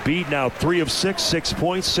 Embiid now 3 of 6, 6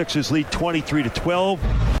 points. Sixers lead 23-12.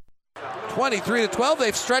 23-12.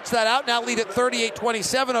 They've stretched that out. Now lead at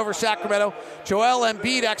 38-27 over Sacramento. Joel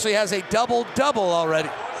Embiid actually has a double-double already.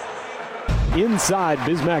 Inside,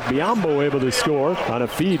 Bismack Biyombo able to score on a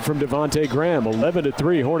feed from Devontae Graham.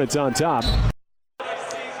 11-3, Hornets on top.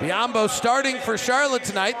 Biyombo starting for Charlotte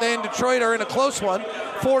tonight. They in Detroit are in a close one,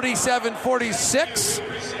 47-46.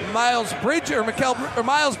 Miles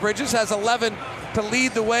Bridges has 11 to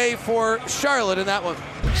lead the way for Charlotte in that one.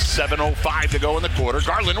 7:05 to go in the quarter.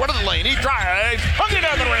 Garland, what of the lane? He drives, hung it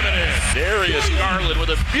down the rim and in. Darius Garland with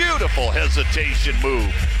a beautiful hesitation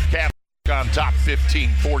move. Cap on top,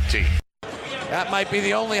 15-14. That might be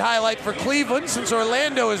the only highlight for Cleveland since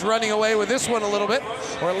Orlando is running away with this one a little bit.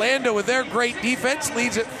 Orlando with their great defense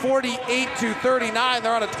leads at 48-39.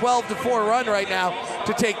 They're on a 12-4 run right now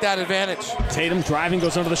to take that advantage. Tatum driving,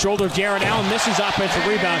 goes under the shoulder of Jarrett Allen, misses offensive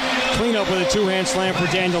rebound. Clean up with a 2-hand slam for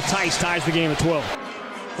Daniel Tice, ties the game at 12.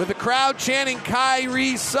 with the crowd chanting,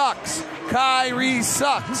 Kyrie sucks, Kyrie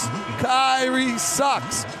sucks, Kyrie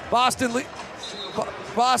sucks. Boston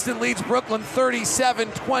leads Brooklyn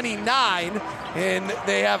 37-29, and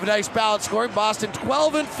they have a nice balanced scoring. Boston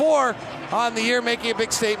 12-4 on the year, making a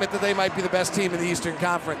big statement that they might be the best team in the Eastern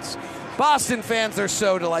Conference. Boston fans are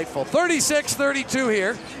so delightful. 36-32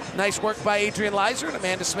 here. Nice work by Adrian Leiser and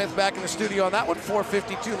Amanda Smith back in the studio on that one.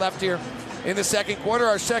 4:52 left here in the second quarter.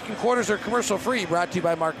 Our second quarters are commercial free, brought to you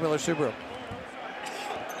by Mark Miller Subaru.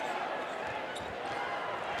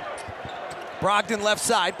 Brogdon left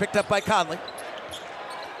side, picked up by Conley.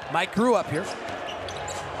 Mike Grew up here.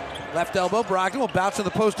 Left elbow, Brogdon will bounce to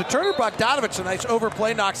the post to Turner. Bogdanovich, a nice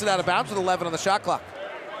overplay, knocks it out of bounds with 11 on the shot clock.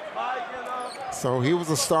 So he was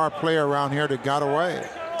a star player around here that got away.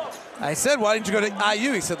 I said, why didn't you go to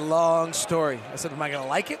IU? He said, long story. I said, am I going to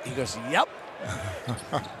like it? He goes, yep.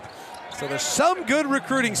 So there's some good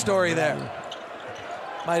recruiting story there.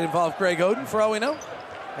 Might involve Greg Oden, for all we know.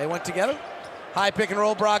 They went together. High pick and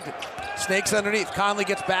roll, Brogdon. Snakes underneath. Conley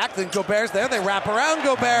gets back, then Gobert's there. They wrap around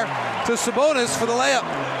Gobert to Sabonis for the layup.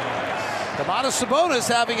 Domantas Sabonis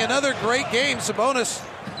having another great game. Sabonis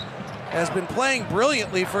has been playing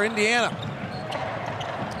brilliantly for Indiana.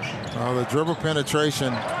 Oh, the dribble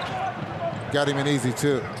penetration got him an easy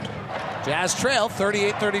two. Jazz trail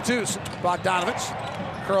 38-32.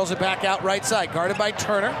 Bogdanovich curls it back out right side, guarded by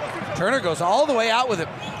Turner. Turner goes all the way out with him.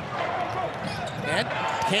 And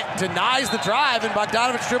denies the drive, and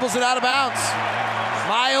Bogdanovich dribbles it out of bounds.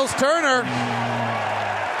 Miles Turner.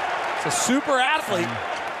 It's a super athlete.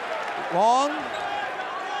 Long.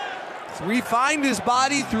 Refined his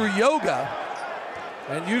body through yoga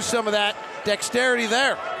and used some of that dexterity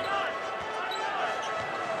there.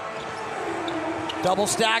 Double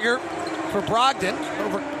stagger for Brogdon,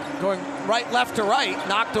 going right, left to right,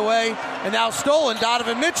 knocked away, and now stolen.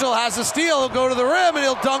 Donovan Mitchell has a steal. He'll go to the rim, and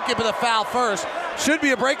he'll dunk it with a foul first. Should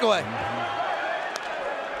be a breakaway.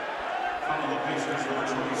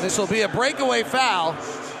 This will be a breakaway foul.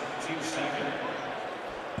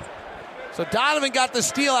 So Donovan got the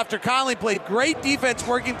steal after Conley played great defense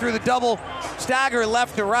working through the double stagger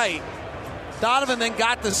left to right. Donovan then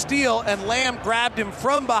got the steal, and Lamb grabbed him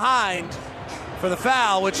from behind for the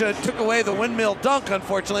foul, which took away the windmill dunk,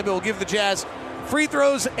 unfortunately, but we'll give the Jazz free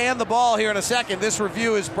throws and the ball here in a second. This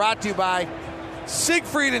review is brought to you by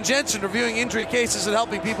Siegfried and Jensen, reviewing injury cases and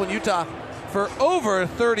helping people in Utah for over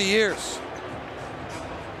 30 years.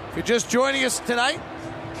 If you're just joining us tonight,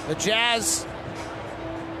 the Jazz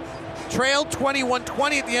trailed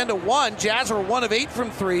 21-20 at the end of one. Jazz were 1 of 8 from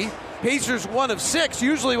 3. Pacers 1 of 6.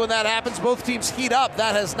 Usually when that happens, both teams heat up.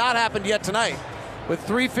 That has not happened yet tonight. With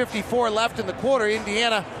 3:54 left in the quarter,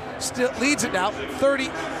 Indiana still leads it now,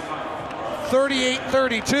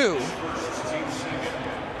 38-32.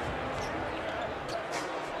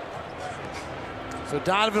 So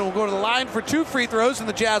Donovan will go to the line for 2 free throws, and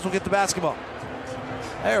the Jazz will get the basketball.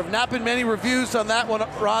 There have not been many reviews on that one,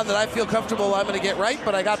 Ron, that I feel comfortable I'm going to get right,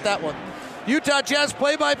 but I got that one. Utah Jazz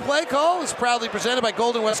play-by-play call is proudly presented by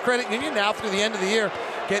Golden West Credit Union. Now through the end of the year,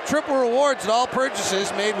 get triple rewards at all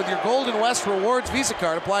purchases made with your Golden West Rewards Visa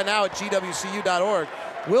card. Apply now at gwcu.org.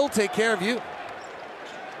 We'll take care of you.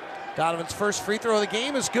 Donovan's first free throw of the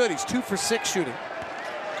game is good. He's 2 for 6 shooting.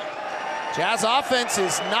 Jazz offense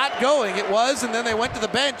is not going. It was, and then they went to the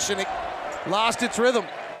bench, and it lost its rhythm.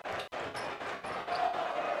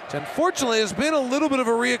 Which unfortunately has been a little bit of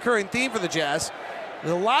a reoccurring theme for the Jazz.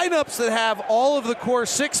 The lineups that have all of the core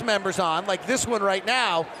 6 members on, like this one right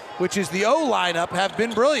now, which is the O lineup, have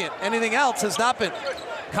been brilliant. Anything else has not been.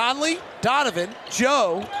 Conley, Donovan,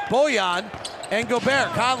 Joe, Bojan, and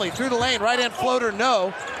Gobert. Conley through the lane, right-hand floater,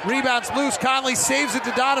 no. Rebounds loose, Conley saves it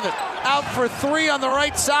to Donovan. Out for 3 on the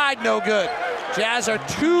right side, no good. Jazz are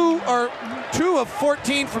 2 of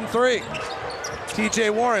 14 from 3. TJ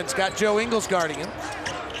Warren's got Joe Ingles guarding him.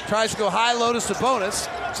 Tries to go high-low to Sabonis.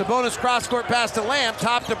 Sabonis cross-court pass to Lamb,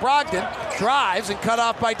 top to Brogdon, drives and cut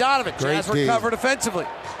off by Donovan. Jazz recovered offensively.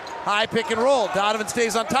 High pick and roll. Donovan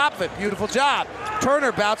stays on top of it. Beautiful job.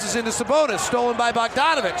 Turner bounces into Sabonis, stolen by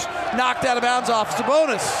Bogdanovich. Knocked out of bounds off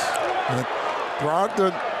Sabonis.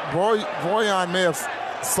 Brogdon, Bojan may have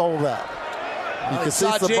sold that. I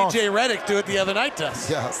saw J.J. Redick do it the other night to us.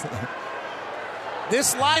 Yes.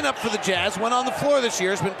 This lineup for the Jazz, when on the floor this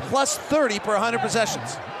year, has been plus 30 per 100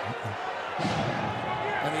 possessions.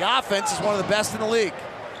 And the offense is one of the best in the league.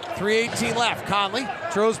 3:18 left. Conley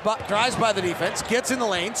drives by the defense, gets in the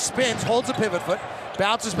lane, spins, holds a pivot foot,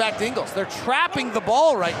 bounces back to Ingles. They're trapping the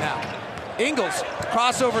ball right now. Ingles,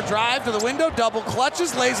 crossover drive to the window, double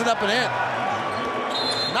clutches, lays it up and in.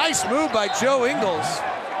 Nice move by Joe Ingles.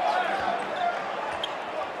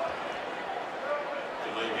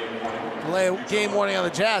 Delay game warning on the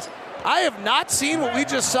Jazz. I have not seen what we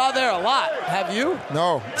just saw there a lot. Have you?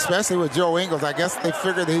 No, especially with Joe Ingles. I guess they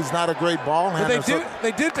figured that he's not a great ball handler. But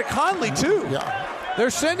they did to Conley, too. Yeah. They're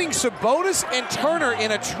sending Sabonis and Turner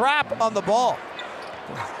in a trap on the ball.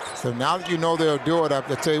 So now that you know they'll do it, I have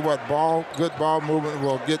to tell you what, good ball movement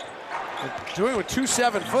will get. Doing with 2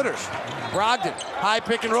 7-footers. Brogdon, high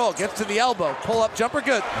pick and roll, gets to the elbow, pull up jumper,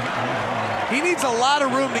 good. He needs a lot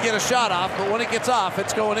of room to get a shot off, but when it gets off,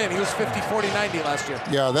 it's going in. He was 50, 40, 90 last year.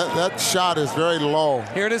 Yeah, that shot is very low.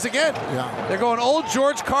 Here it is again. Yeah. They're going old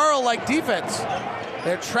George Karl-like defense.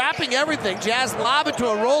 They're trapping everything. Jazz lob it to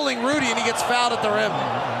a rolling Rudy, and he gets fouled at the rim.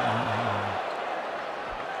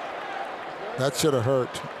 That should have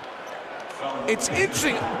hurt. It's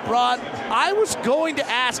interesting, Rod. I was going to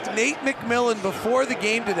ask Nate McMillan before the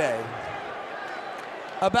game today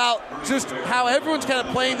about just how everyone's kind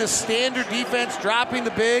of playing the standard defense, dropping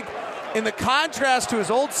the big, in the contrast to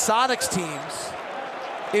his old Sonics teams,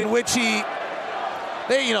 in which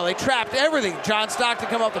they trapped everything. John Stockton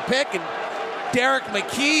come up the pick, and Derek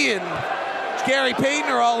McKee and Gary Payton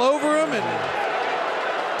are all over him, and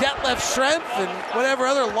Detlef Schrempf and whatever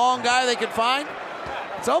other long guy they could find.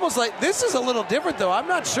 It's almost like this is a little different, though. I'm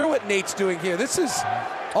not sure what Nate's doing here. This is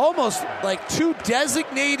almost like 2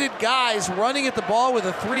 designated guys running at the ball with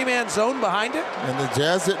a 3-man zone behind it. And the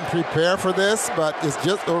Jazz didn't prepare for this, but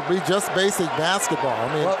it'll be just basic basketball.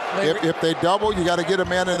 I mean, if they double, you got to get a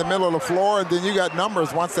man in the middle of the floor, and then you got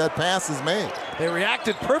numbers once that pass is made. They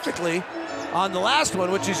reacted perfectly on the last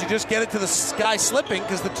one, which is you just get it to the guy slipping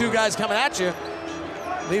because the 2 guys coming at you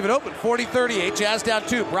leave it open. 40-38, Jazz down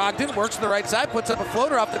 2. Brogdon works to the right side, puts up a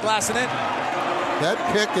floater off the glass and in. That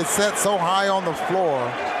pick is set so high on the floor.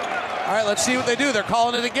 All right, let's see what they do. They're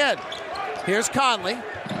calling it again. Here's Conley.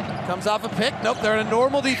 Comes off a pick. Nope, they're in a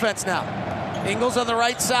normal defense now. Ingles on the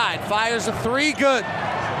right side. Fires a 3, good.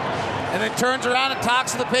 And then turns around and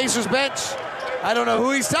talks to the Pacers bench. I don't know who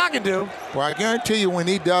he's talking to. Well, I guarantee you when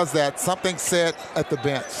he does that, something's said at the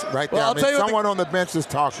bench right there. Well, someone on the bench is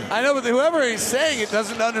talking. I know, but whoever he's saying it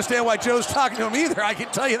doesn't understand why Joe's talking to him either. I can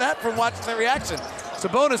tell you that from watching the reaction.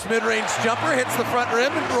 Sabonis mid-range jumper, hits the front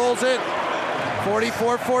rim and rolls in.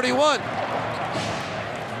 44-41.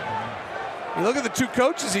 You look at the 2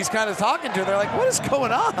 coaches he's kind of talking to, they're like, what is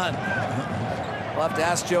going on? We'll have to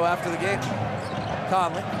ask Joe after the game.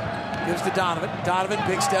 Conley gives to Donovan. Donovan,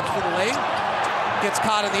 big steps to the lane. Gets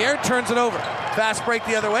caught in the air, turns it over. Fast break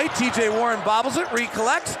the other way. TJ Warren bobbles it,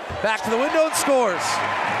 recollects, back to the window and scores.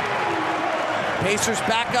 Pacers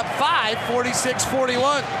back up 5,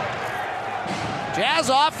 46-41.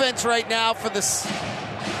 Jazz offense right now for this,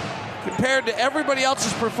 compared to everybody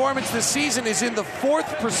else's performance this season, is in the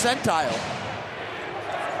 4th percentile.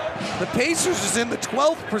 The Pacers is in the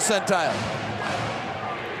 12th percentile.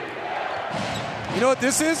 You know what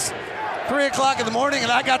this is? 3 o'clock in the morning,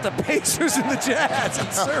 and I got the Pacers and the Jazz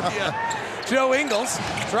in Serbia. Joe Ingles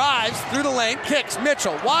drives through the lane, kicks.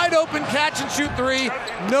 Mitchell, wide open, catch and shoot 3,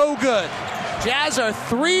 no good. Jazz are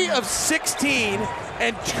 3 of 16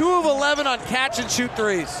 and 2 of 11 on catch and shoot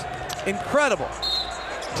 3s. Incredible.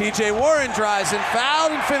 TJ Warren drives and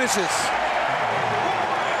fouled and finishes.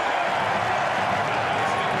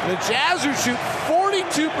 The Jazz, who shoot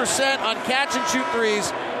 42% on catch and shoot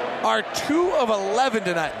 3s, are 2 of 11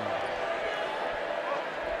 tonight.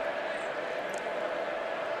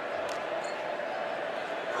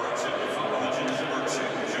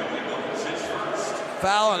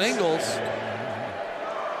 Foul on Ingles.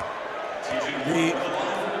 The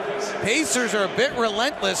Pacers are a bit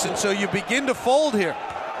relentless, and so you begin to fold here.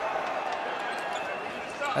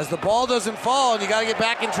 As the ball doesn't fall, and you got to get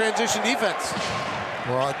back in transition defense.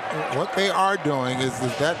 Well, what they are doing is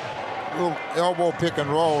that little elbow pick and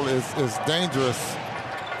roll is dangerous.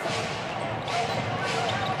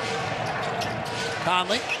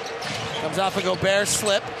 Conley comes off a Gobert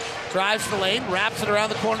slip, drives the lane, wraps it around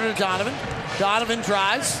the corner to Donovan. Donovan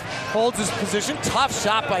drives, holds his position. Tough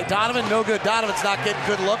shot by Donovan, no good. Donovan's not getting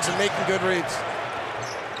good looks and making good reads.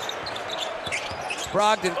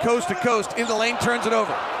 Brogdon coast to coast, in the lane, turns it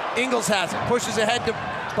over. Ingles has it, pushes ahead to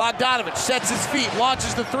Bogdanovich, sets his feet,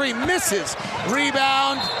 launches the 3, misses.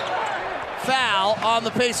 Rebound, foul on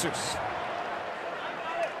the Pacers.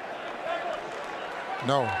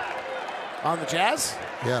 No. On the Jazz?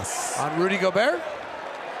 Yes. On Rudy Gobert?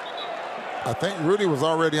 I think Rudy was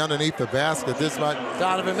already underneath the basket. This might.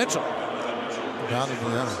 Donovan Mitchell.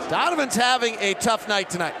 Donovan, yeah. Donovan's having a tough night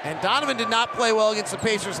tonight. And Donovan did not play well against the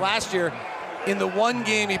Pacers last year. In the one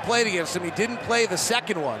game he played against them, he didn't play the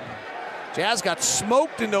second one. Jazz got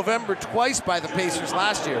smoked in November twice by the Pacers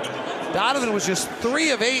last year. Donovan was just 3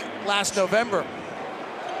 of 8 last November.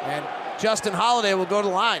 And Justin Holiday will go to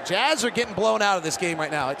the line. Jazz are getting blown out of this game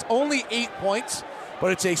right now. It's only 8 points,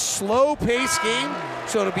 but it's a slow-paced game,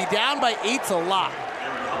 so to be down by 8's a lot.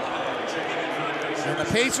 And the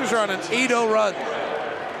Pacers are on an 8-0 run.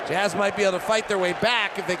 Jazz might be able to fight their way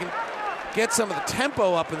back if they can get some of the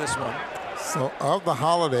tempo up in this one. So of the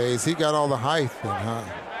Holidays, he got all the height then, huh?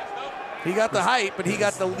 He got the height, but he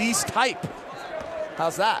got the least hype.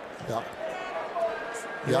 How's that? Yeah.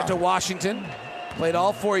 He went to Washington, played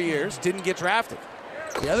all 4 years, didn't get drafted.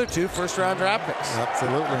 The other 2 first-round draft picks.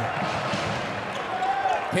 Absolutely.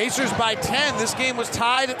 Pacers by 10. This game was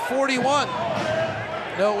tied at 41.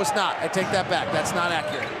 No, it was not. I take that back. That's not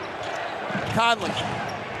accurate. Conley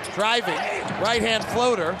driving, right-hand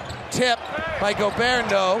floater, tip by Gobert,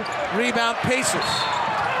 no. Rebound Pacers.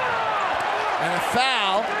 And a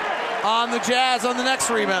foul on the Jazz on the next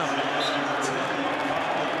rebound.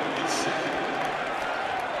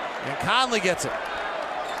 And Conley gets it.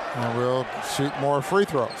 And we'll shoot more free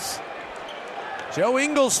throws. Joe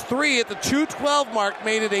Ingles' 3 at the 2:12 mark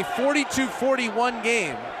made it a 42-41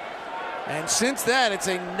 game. And since then, it's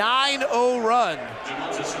a 9-0 run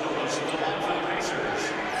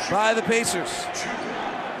by the Pacers.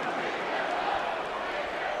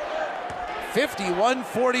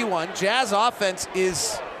 51-41. Jazz offense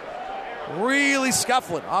is really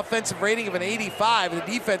scuffling. Offensive rating of an 85. The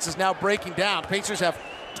defense is now breaking down. Pacers have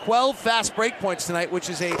 12 fast break points tonight, which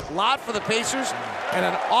is a lot for the Pacers and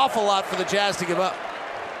an awful lot for the Jazz to give up.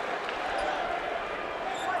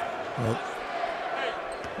 Well,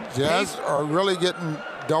 Jazz are really getting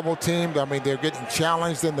double teamed. I mean, they're getting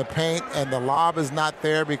challenged in the paint, and the lob is not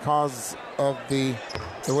there because of the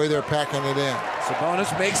way they're packing it in.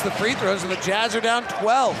 Sabonis makes the free throws, and the Jazz are down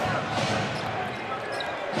 12.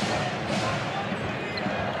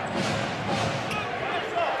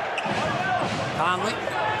 Conley,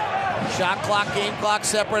 shot clock, game clock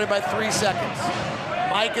separated by 3 seconds.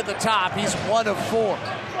 Mike at the top, he's 1 of 4.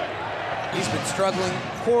 He's been struggling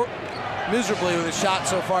miserably with his shot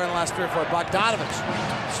so far in the last 3 or 4.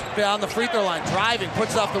 Bogdanovich down the free throw line, driving,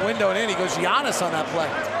 puts it off the window and in. He goes Giannis on that play.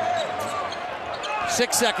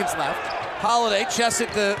 6 seconds left. Holiday chests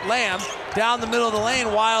it to Lamb, down the middle of the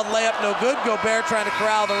lane, wild layup, no good. Gobert trying to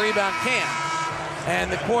corral the rebound, can't.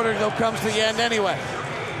 And the quarter though comes to the end anyway.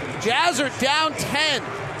 Jazz are down 10.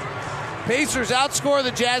 Pacers outscore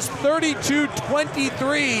the Jazz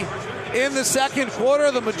 32-23 in the second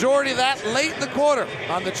quarter. The majority of that late in the quarter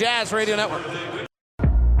on the Jazz Radio Network.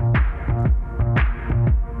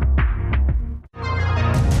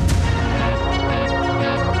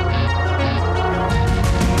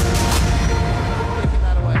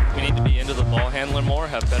 We need to be into the ball handler more,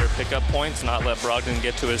 have better pickup points, not let Brogdon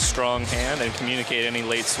get to his strong hand, and communicate any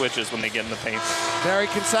late switches when they get in the paint. Very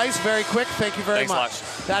concise, very quick. Thank you very much.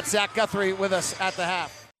 Thanks That's Zach Guthrie with us at the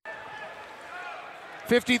half.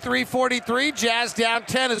 53-43, Jazz down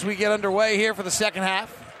 10 as we get underway here for the second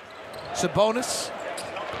half. Sabonis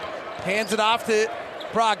hands it off to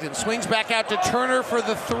Brogdon. Swings back out to Turner for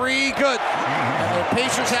the 3. Good. And the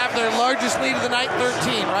Pacers have their largest lead of the night,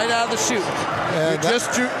 13, right out of the chute. You're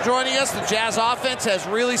just joining us. The Jazz offense has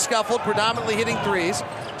really scuffled, predominantly hitting threes.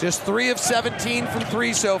 Just 3 of 17 from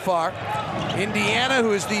 3 so far. Indiana,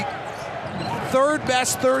 who is the third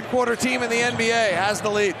best third quarter team in the NBA, has the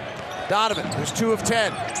lead. Donovan, who's 2 of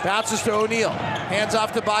 10, bounces to O'Neal, hands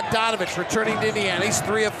off to Bogdanovich, returning to Indiana. He's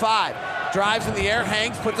 3 of 5, drives in the air,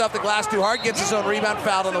 hangs, puts off the glass too hard, gets his own rebound,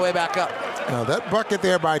 fouled on the way back up. Now that bucket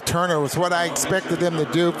there by Turner was what I expected them to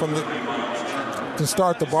do to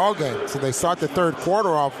start the ball game. So they start the third quarter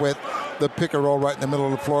off with the pick and roll right in the middle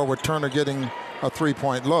of the floor with Turner getting a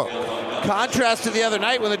 3-point look. Contrast to the other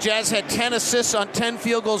night when the Jazz had 10 assists on 10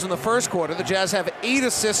 field goals in the first quarter. The Jazz have 8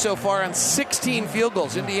 assists so far on 16 field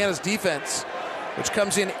goals. Indiana's defense, which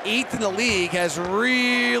comes in 8th in the league, has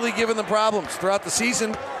really given them problems throughout the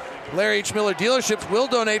season. Larry H. Miller dealerships will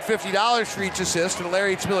donate $50 for each assist to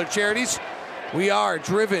Larry H. Miller Charities. We are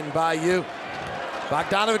driven by you.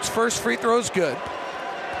 Bogdanovich's first free throw is good.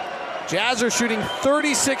 Jazz are shooting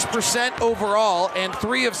 36% overall and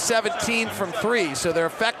 3 of 17 from 3, so their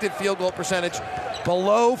effective field goal percentage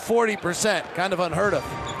below 40%, kind of unheard of.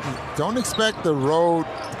 Don't expect the road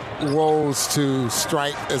woes to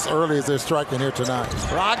strike as early as they're striking here tonight.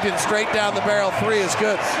 Brogdon straight down the barrel 3 is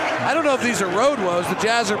good. I don't know if these are road woes. The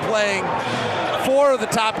Jazz are playing 4 of the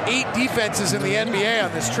top 8 defenses in the NBA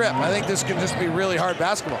on this trip. I think this can just be really hard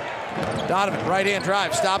basketball. Donovan, right-hand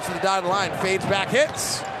drive, stops at the dotted line, fades back,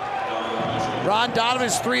 hits. Ron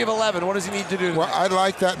Donovan's 3 of 11. What does he need to do? Well, I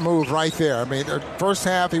like that move right there. I mean, first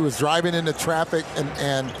half he was driving into traffic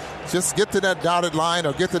and just get to that dotted line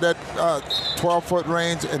or get to that 12-foot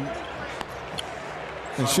range and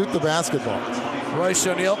and shoot the basketball. Royce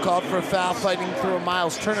O'Neal called for a foul fighting through a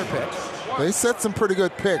Miles Turner pick. They set some pretty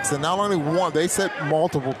good picks, and not only one, they set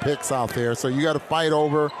multiple picks out there, so you got to fight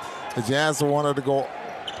over. The Jazz wanted to go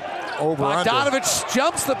over Bogdanovich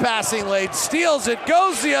jumps the passing lane, steals it,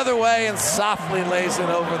 goes the other way, and softly lays it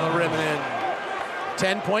over the rim and in.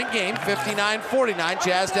 10-point game, 59-49,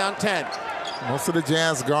 Jazz down 10. Most of the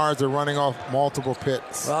Jazz guards are running off multiple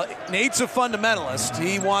picks. Well, Nate's a fundamentalist.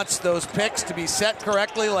 He wants those picks to be set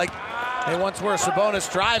correctly like they once were.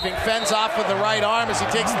 Sabonis driving, fends off with the right arm as he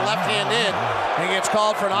takes the left hand in, and he gets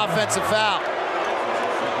called for an offensive foul.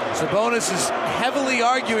 Sabonis is heavily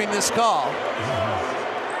arguing this call.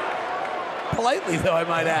 Politely, though, I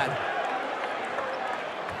might add.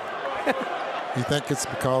 You think it's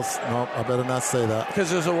because? No, I better not say that. Because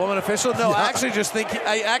there's a woman official? No, Yeah.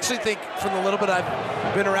 I actually think from the little bit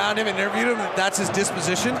I've been around him and interviewed him, that's his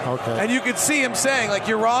disposition. Okay. And you could see him saying, like,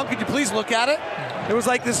 you're wrong, could you please look at it? It was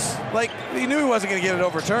like this, like, he knew he wasn't going to get it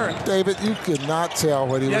overturned. David, you could not tell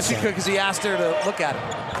what he was Yes, saying. he could, because he asked her to look at it.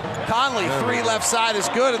 Conley, 3 left side is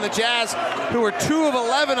good, and the Jazz, who were 2 of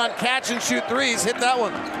 11 on catch and shoot threes, hit that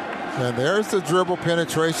one. And there's the dribble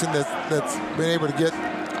penetration that's been able to get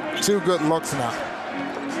 2 good looks now.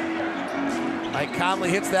 Mike Conley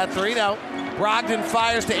hits that 3 now. Brogdon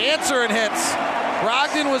fires to answer and hits.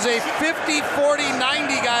 Brogdon was a 50, 40,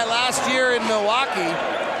 90 guy last year in Milwaukee,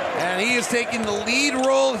 and he is taking the lead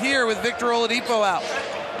role here with Victor Oladipo out.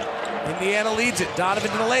 Indiana leads it.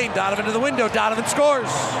 Donovan to the lane. Donovan to the window. Donovan scores.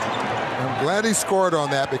 I'm glad he scored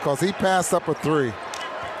on that because he passed up a 3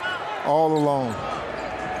 all alone.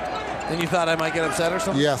 And you thought I might get upset or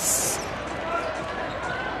something? Yes.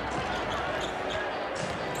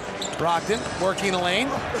 Brogdon working the lane,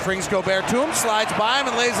 brings Gobert to him, slides by him,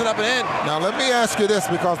 and lays it up and in. Now let me ask you this,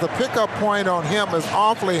 because the pickup point on him is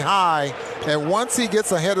awfully high, and once he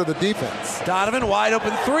gets ahead of the defense. Donovan, wide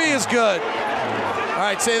open 3 is good. All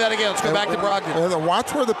right, say that again. Let's go back to Brogdon. And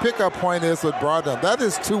watch where the pickup point is with Brogdon. That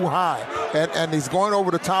is too high, and he's going over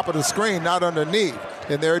the top of the screen, not underneath.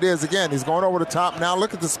 And there it is again. He's going over the top. Now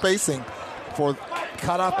look at the spacing for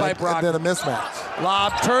cut off by Brogdon. And then a mismatch.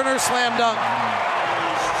 Lob, Turner, slam dunk.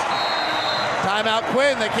 Timeout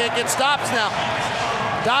Quinn. They can't get stops now.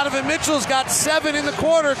 Donovan Mitchell's got 7 in the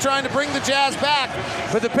quarter trying to bring the Jazz back,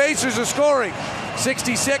 but the Pacers are scoring.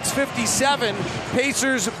 66-57.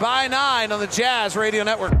 Pacers by 9 on the Jazz Radio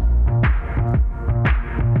Network.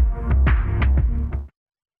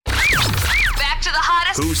 Back to the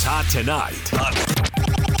hottest. Who's hot tonight?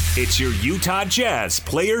 It's your Utah Jazz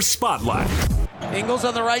Player Spotlight. Ingles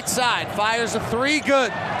on the right side. Fires a 3.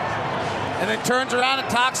 Good. And then turns around and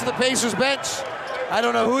talks to the Pacers bench. I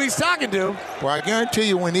don't know who he's talking to. Well, I guarantee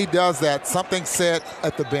you when he does that, something's said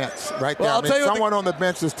at the bench right there. Well, someone on the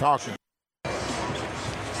bench is talking.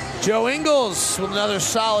 Joe Ingles with another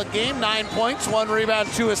solid game. 9 points, 1 rebound,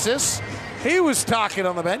 2 assists. He was talking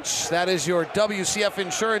on the bench. That is your WCF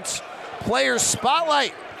Insurance Player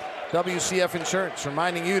Spotlight. WCF Insurance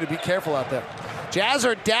reminding you to be careful out there. Jazz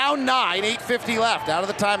are down 9, 8:50 left. Out of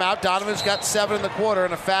the timeout, Donovan's got 7 in the quarter,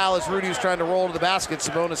 and a foul as Rudy was trying to roll to the basket.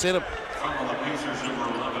 Sabonis hit him.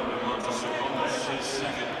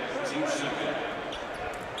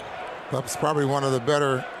 That's probably one of the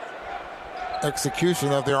better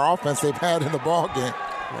execution of their offense they've had in the ball game.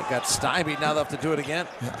 They got stymied. Now they'll have to do it again.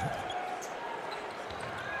 Yeah.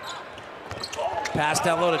 Pass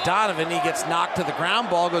down low to Donovan. He gets knocked to the ground.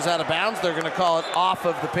 Ball goes out of bounds. They're going to call it off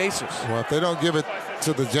of the Pacers. Well, if they don't give it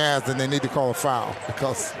to the Jazz, then they need to call a foul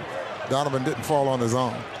because Donovan didn't fall on his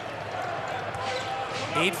own.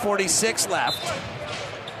 8:46 left.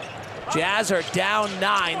 Jazz are down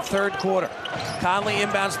 9, third quarter. Conley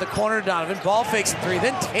inbounds the corner to Donovan. Ball fakes a 3,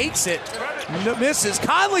 then takes it. Misses.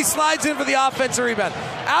 Conley slides in for the offensive rebound.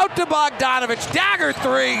 Out to Bogdanovich. Dagger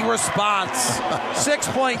 3 response.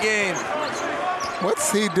 6-point game.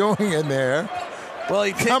 What's he doing in there? Well,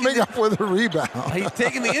 he's coming up with a rebound. He's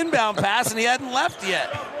taking the inbound pass, and he hadn't left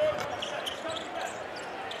yet.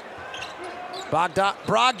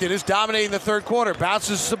 Brogdon is dominating the third quarter.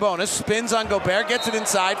 Bounces Sabonis, spins on Gobert, gets it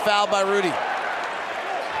inside, fouled by Rudy.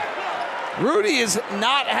 Rudy is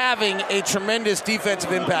not having a tremendous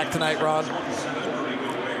defensive impact tonight, Ron.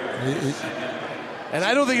 And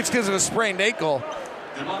I don't think it's because of a sprained ankle.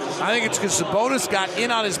 I think it's because Sabonis got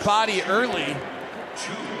in on his body early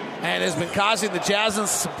and has been causing the Jazz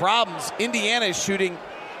some problems. Indiana is shooting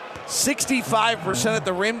 65% at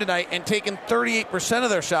the rim tonight and taking 38% of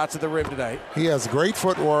their shots at the rim tonight. He has great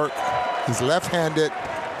footwork. He's left-handed,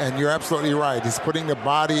 and you're absolutely right. He's putting the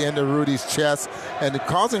body into Rudy's chest and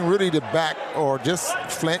causing Rudy to back or just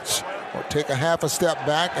flinch or take a half a step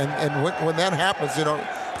back. And when that happens,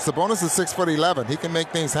 Sabonis is 6'11". He can make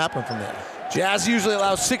things happen from there. Jazz usually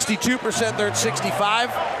allow 62%. They're at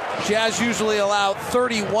 65. Jazz usually allow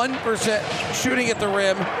 31% shooting at the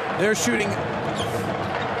rim. They're shooting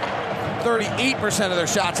 38% of their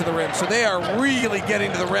shots at the rim. So they are really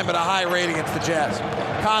getting to the rim at a high rate against the Jazz.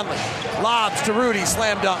 Conley lobs to Rudy,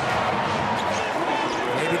 slam dunk.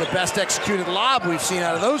 Maybe the best executed lob we've seen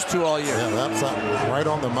out of those two all year. Yeah, that's right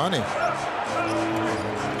on the money.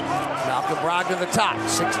 Malcolm Brogdon at the top,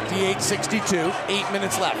 68-62, 8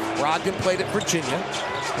 minutes left. Brogdon played at Virginia,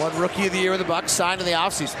 won Rookie of the Year with the Bucks, signed in the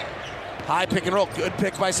offseason. High pick and roll, good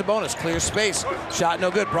pick by Sabonis, clear space, shot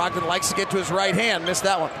no good. Brogdon likes to get to his right hand, missed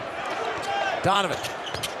that one. Donovan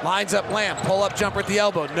lines up Lamb, pull-up jumper at the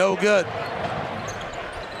elbow, no good.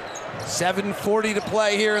 7:40 to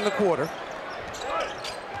play here in the quarter.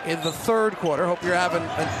 In the third quarter, hope you're having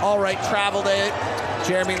an all right travel day.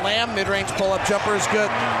 Jeremy Lamb, mid-range pull-up jumper is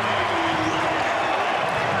good.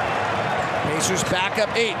 Pacers back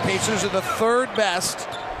up 8. Pacers are the third best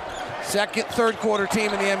third quarter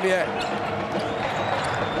team in the NBA.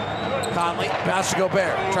 Conley, pass to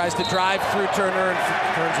Gobert, tries to drive through Turner and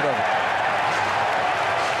turns it over.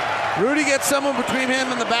 Rudy gets someone between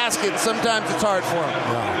him and the basket, and sometimes it's hard for him.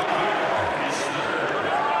 Yeah.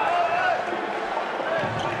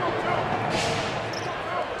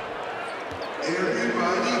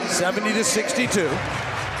 70-62.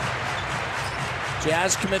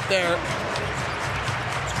 Jazz commit their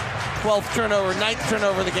 12th turnover, 9th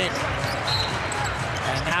turnover of the game.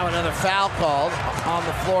 And now another foul called on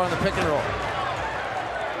the floor on the pick and roll.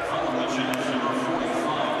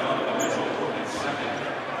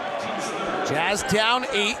 Jazz down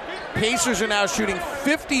 8. Pacers are now shooting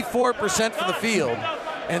 54% from the field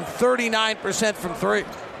and 39% from 3.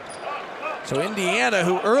 So Indiana,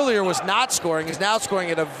 who earlier was not scoring, is now scoring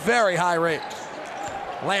at a very high rate.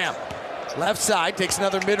 Lamb, left side, takes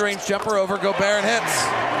another mid-range jumper over Gobert and hits.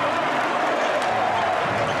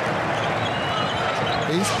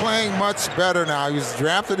 He's playing much better now. He was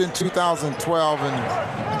drafted in 2012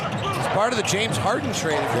 and he's part of the James Harden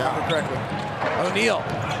trade, if you remember correctly. O'Neal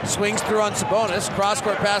swings through on Sabonis,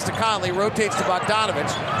 cross-court pass to Conley, rotates to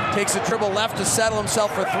Bogdanovich, takes a dribble left to settle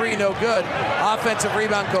himself for 3, no good. Offensive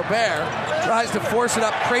rebound, Gobert tries to force it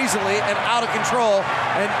up crazily and out of control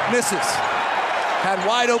and misses. Had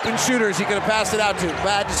wide open shooters he could have passed it out to.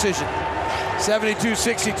 Bad decision.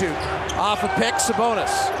 72-62. Off a pick,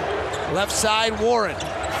 Sabonis. Left side, Warren.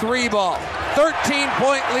 3 ball.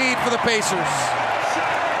 13-point lead for the Pacers.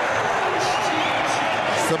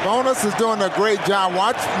 Sabonis is doing a great job.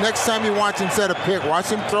 Watch next time you watch him set a pick, watch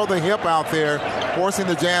him throw the hip out there, forcing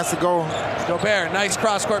the Jazz to go. Gobert, nice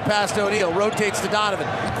cross-court pass to O'Neal, rotates to Donovan.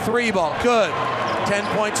 3 ball, good. 10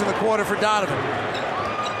 points in the quarter for Donovan.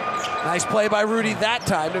 Nice play by Rudy that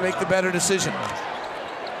time to make the better decision.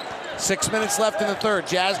 6 minutes left in the third.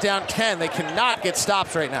 Jazz down 10. They cannot get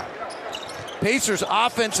stops right now. Pacers'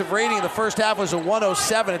 offensive rating in the first half was a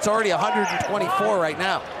 107. It's already 124 right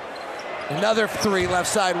now. Another 3 left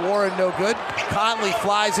side, Warren no good. Conley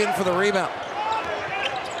flies in for the rebound.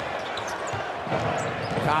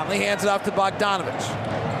 Conley hands it off to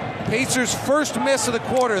Bogdanovich. Pacers' first miss of the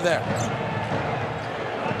quarter there.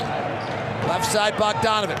 Left side,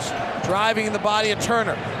 Bogdanovich. Driving in the body of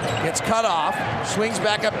Turner. Gets cut off. Swings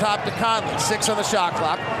back up top to Conley. 6 on the shot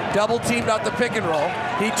clock. Double teamed out the pick and roll.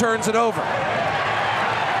 He turns it over.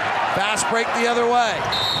 Fast break the other way.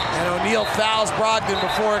 And O'Neal fouls Brogdon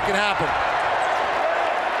before it can happen.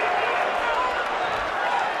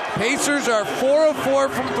 Pacers are 4 of 4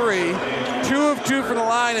 from 3, 2 of 2 from the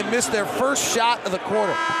line, and missed their first shot of the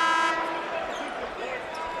quarter.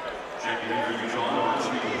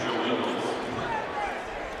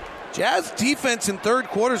 Jazz defense in third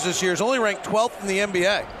quarters this year is only ranked 12th in the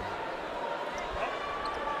NBA.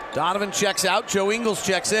 Donovan checks out, Joe Ingles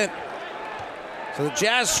checks in. So the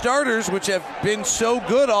Jazz starters, which have been so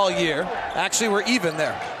good all year, actually were even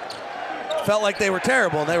there. Felt like they were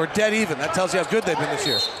terrible, and they were dead even. That tells you how good they've been this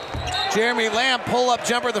year. Jeremy Lamb, pull-up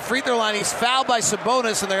jumper at the free throw line. He's fouled by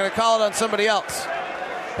Sabonis, and they're going to call it on somebody else.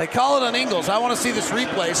 They call it on Ingles. I want to see this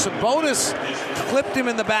replay. Sabonis clipped him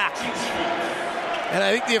in the back. And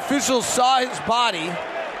I think the officials saw his body.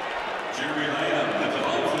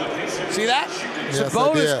 See that? Yes,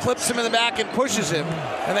 Sabonis clips him in the back and pushes him,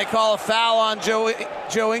 and they call a foul on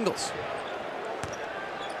Joe Ingles.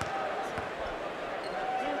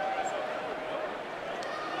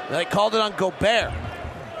 They called it on Gobert.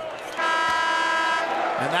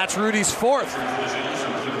 And that's Rudy's 4th.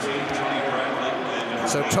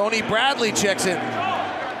 So Tony Bradley checks in.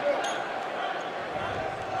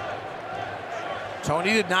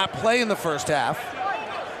 Tony did not play in the first half.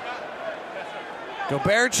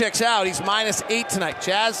 Gobert checks out. He's -8 tonight.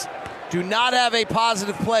 Jazz do not have a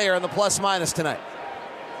positive player on the plus-minus tonight.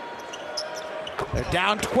 They're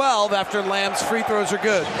down 12 after Lamb's free throws are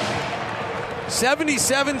good.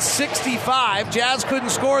 77-65. Jazz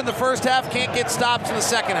couldn't score in the first half, can't get stops in the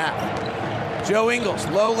second half. Joe Ingles,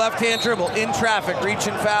 low left-hand dribble, in traffic, reach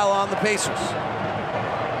and foul on the Pacers.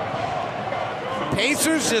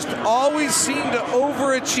 Pacers just always seem to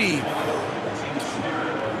overachieve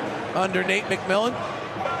under Nate McMillan.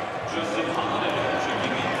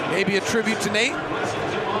 Maybe a tribute to Nate.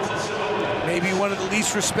 Maybe one of the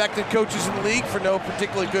least respected coaches in the league for no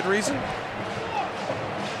particularly good reason.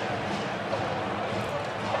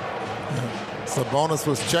 Sabonis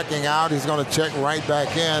was checking out. He's going to check right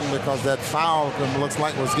back in because that foul looks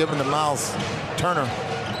like was given to Miles Turner.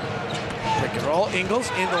 Pick and roll. Ingles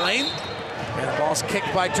in the lane. And the ball's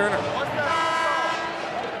kicked by Turner.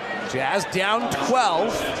 Jazz down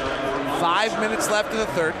 12. 5 minutes left in the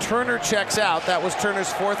third. Turner checks out. That was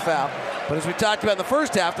Turner's 4th foul. But as we talked about in the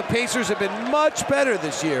first half, the Pacers have been much better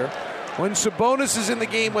this year when Sabonis is in the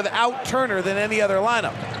game without Turner than any other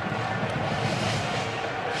lineup.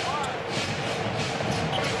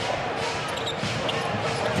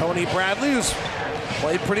 Tony Bradley, who's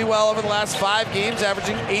played pretty well over the last 5 games,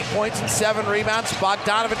 averaging 8 points and 7 rebounds.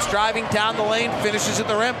 Bogdanovich driving down the lane, finishes at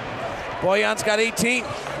the rim. Bojan's got 18.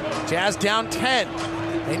 Jazz down 10.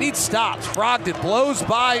 They need stops. Brogdon blows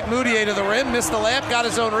by Mudiay to the rim, missed the layup, got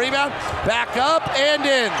his own rebound, back up and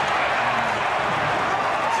in.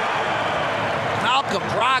 Malcolm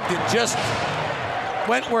Brogdon just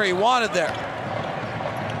went where he wanted there.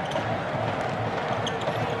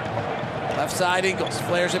 Left side, Ingles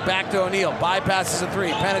flares it back to O'Neal, bypasses a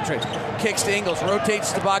 3, penetrates, kicks to Ingles,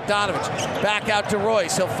 rotates to Bogdanovich, back out to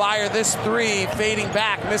Royce. He'll fire this 3, fading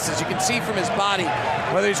back, misses. You can see from his body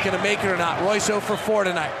whether he's going to make it or not. Royce 0 for 4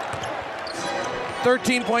 tonight.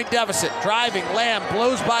 13-point deficit, driving, Lamb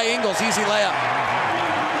blows by Ingles, easy layup.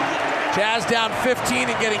 Jazz down 15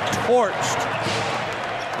 and getting torched.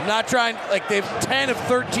 I'm not trying, like they've 10 of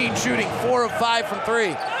 13 shooting, 4 of 5 from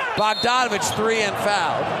 3. Bogdanovich 3 and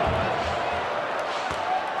fouled.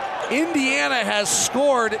 Indiana has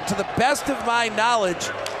scored, to the best of my knowledge,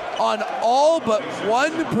 on all but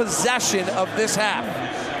 1 possession of this half.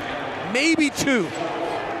 Maybe 2.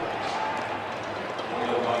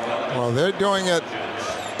 Well, they're doing it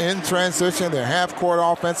in transition. Their half-court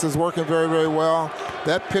offense is working very, very well.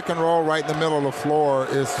 That pick and roll right in the middle of the floor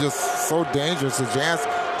is just so dangerous. The Jazz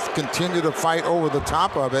continue to fight over the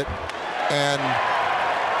top of it, and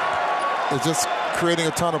it's just creating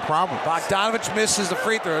a ton of problems. Bogdanovich misses the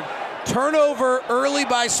free throw. Turnover early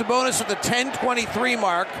by Sabonis at the 10:23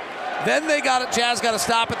 mark. Then Jazz got to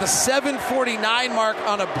stop at the 7:49 mark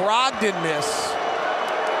on a Brogdon miss.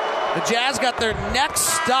 The Jazz got their next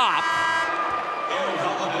stop.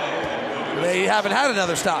 They haven't had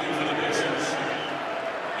another stop.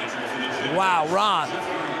 Wow, Ron.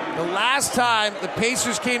 The last time the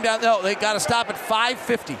Pacers came down, no, they got to stop at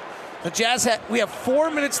 5:50. The Jazz we have 4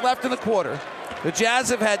 minutes left in the quarter. The Jazz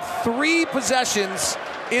have had 3 possessions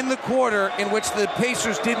in the quarter in which the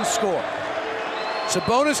Pacers didn't score.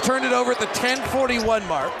 Sabonis turned it over at the 10:41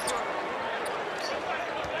 mark.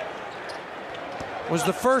 Was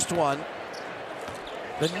the first one.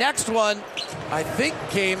 The next one, I think,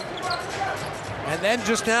 came, and then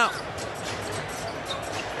just now.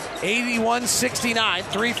 81-69,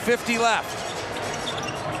 3:50 left.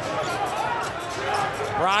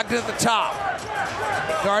 Brogdon at the top.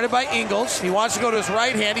 Guarded by Ingles. He wants to go to his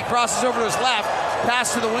right hand. He crosses over to his left.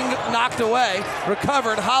 Pass to the wing, knocked away.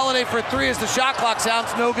 Recovered. Holiday for 3 as the shot clock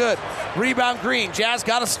sounds. No good. Rebound Green. Jazz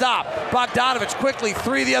got to stop. Bogdanovich quickly.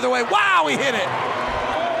 3 the other way. Wow, he hit it.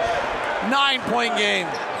 9-point game.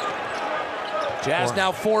 Jazz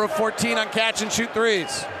now 4 of 14 on catch and shoot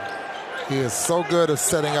threes. He is so good at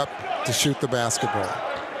setting up to shoot the basketball.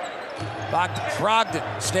 Brogdon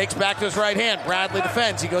snakes back to his right hand. Bradley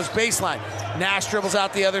defends. He goes baseline. Nash dribbles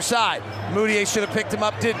out the other side. Mudiay should have picked him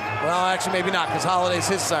up, didn't. Well, actually, maybe not, because Holiday's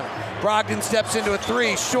his son. Brogdon steps into a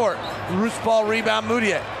 3, short. Loose ball rebound,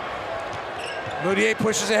 Mudiay. Mudiay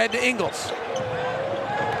pushes ahead to Ingles.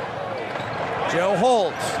 Joe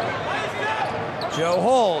holds. Joe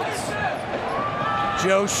holds.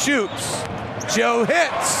 Joe shoots. Joe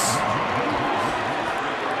hits.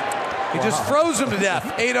 He just froze him to death.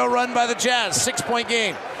 8-0 run by the Jazz. 6-point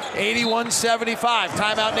game. 81-75.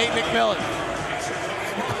 Timeout Nate McMillan.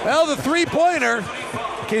 Well, the three-pointer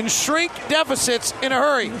can shrink deficits in a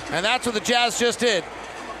hurry. And that's what the Jazz just did.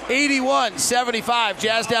 81-75.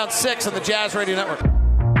 Jazz down 6 on the Jazz Radio Network.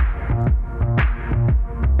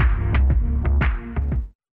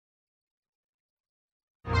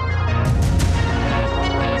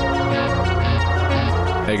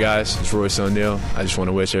 guys. It's Royce O'Neal. I just want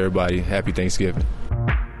to wish everybody happy Thanksgiving.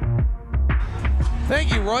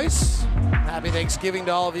 Thank you, Royce. Happy Thanksgiving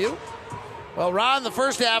to all of you. Well, Ron, the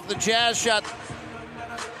first half, the Jazz shot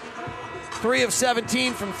 3 of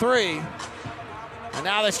 17 from 3. And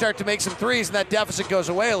now they start to make some threes, and that deficit goes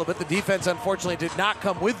away a little bit. The defense, unfortunately, did not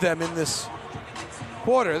come with them in this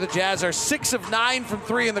quarter. The Jazz are 6 of 9 from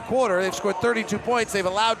 3 in the quarter. They've scored 32 points. They've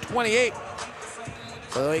allowed 28.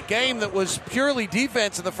 So a game that was purely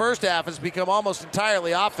defense in the first half has become almost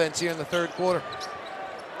entirely offense here in the third quarter.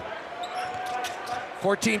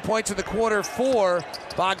 14 points in the quarter for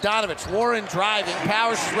Bogdanovich. Warren driving,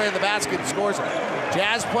 powers his way to the basket and scores it.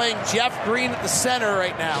 Jazz playing Jeff Green at the center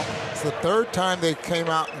right now. It's the third time they came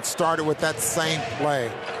out and started with that same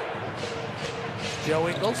play. Joe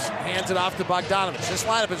Ingles hands it off to Bogdanovich. This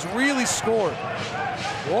lineup has really scored.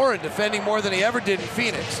 Warren defending more than he ever did in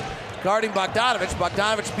Phoenix. Guarding Bogdanovich.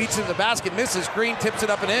 Bogdanovich beats him to the basket, misses. Green tips it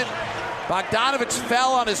up and in. Bogdanovich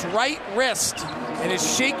fell on his right wrist and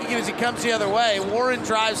is shaking it as he comes the other way. Warren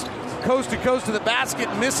drives coast to coast to the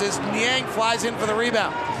basket, misses. Niang flies in for the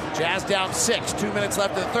rebound. Jazz down 6, 2 minutes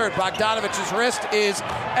left in the third. Bogdanovich's wrist is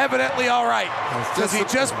evidently all right because he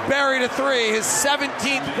just buried a 3, his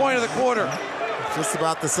 17th point of the quarter. Just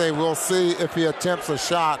about to say, we'll see if he attempts a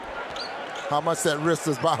shot, how much that wrist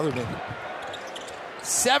is bothering him.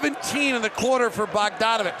 17 in the quarter for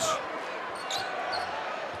Bogdanovich.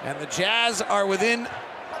 And the Jazz are within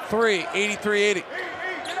 3, 83-80.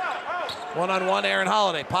 One-on-one, Aaron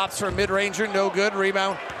Holiday. Pops for a mid-ranger, no good.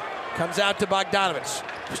 Rebound comes out to Bogdanovich.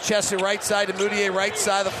 Chesser right side to Moutier right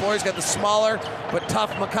side of the floor. He's got the smaller but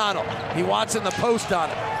tough McConnell. He wants in the post on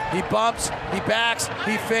it. He bumps, he backs,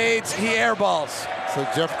 he fades, he airballs. So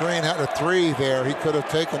Jeff Green had a 3 there. He could have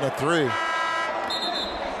taken a 3.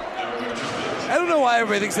 I don't know why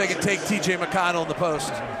everybody thinks they can take T.J. McConnell in the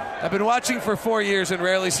post. I've been watching for 4 years and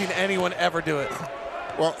rarely seen anyone ever do it.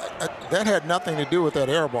 Well, that had nothing to do with that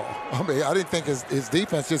air ball. I mean, I didn't think his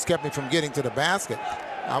defense just kept me from getting to the basket.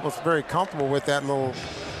 I was very comfortable with that little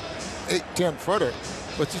 8-10 footer,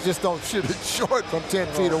 but you just don't shoot it short from 10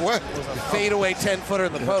 feet away. It was a fadeaway 10-footer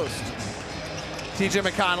in the post. T.J.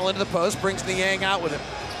 McConnell into the post, brings Niang out with him.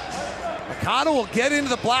 McConnell will get into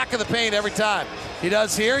the black of the paint every time. He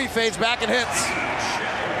does here, he fades back and hits.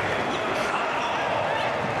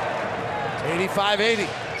 85-80.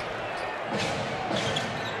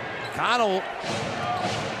 McConnell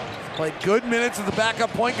played good minutes as the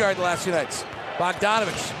backup point guard the last few nights.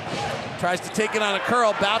 Bogdanovich tries to take it on a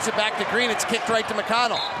curl, bounce it back to Green. It's kicked right to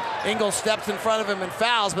McConnell. Ingles steps in front of him and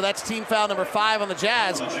fouls, but that's team foul number 5 on the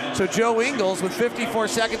Jazz. So Joe Ingles, with 54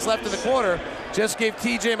 seconds left in the quarter, just gave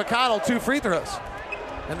T.J. McConnell 2 free throws.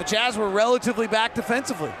 And the Jazz were relatively back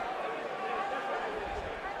defensively.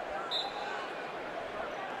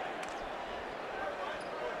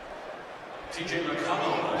 T.J.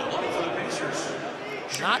 McConnell, the line for the Pacers.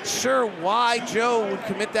 Not sure why Joe would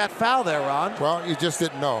commit that foul there, Ron. Well, you just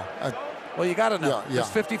didn't know. Well, you got to know. Yeah. There's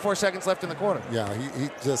 54 seconds left in the quarter. Yeah, he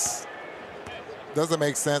just doesn't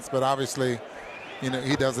make sense, but obviously,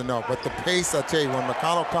 he doesn't know. But the pace, I tell you, when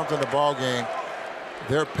McConnell comes in the ball game,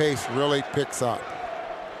 their pace really picks up.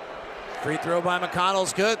 Free throw by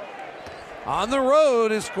McConnell's good. On the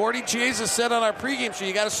road, as Gordy Chiesa said on our pregame show,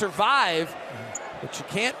 you got to survive, but you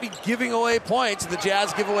can't be giving away points. The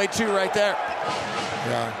Jazz give away 2 right there.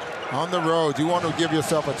 Yeah, on the road, you want to give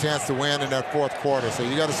yourself a chance to win in that fourth quarter, so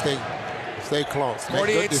you got to stay close.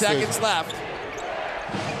 48 seconds left.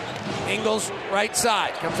 Ingles right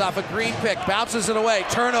side, comes off a Green pick, bounces it away.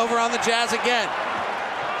 Turnover on the Jazz again.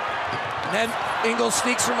 And then Ingles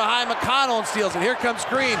sneaks from behind McConnell and steals it. Here comes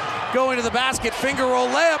Green, going to the basket, finger roll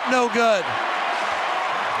layup, no good.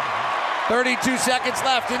 32 seconds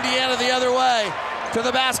left, Indiana the other way. To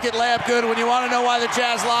the basket, layup good. When you want to know why the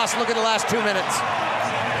Jazz lost, look at the last 2 minutes.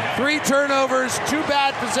 3 turnovers, 2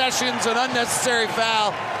 bad possessions, an unnecessary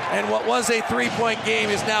foul, and what was a 3-point game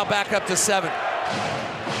is now back up to 7.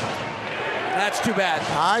 That's too bad.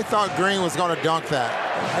 I thought Green was going to dunk that.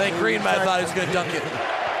 I think Green might have thought he was going to dunk it.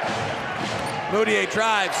 Moutier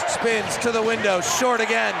drives, spins to the window, short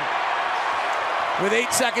again. With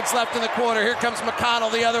 8 seconds left in the quarter, here comes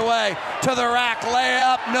McConnell the other way. To the rack,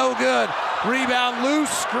 layup, no good. Rebound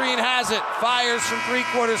loose, Green has it. Fires from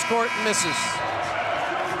 3/4 court and misses.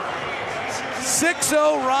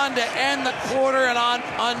 6-0 run to end the quarter and on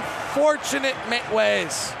unfortunate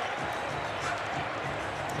ways.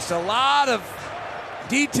 Just a lot of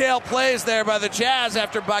detailed plays there by the Jazz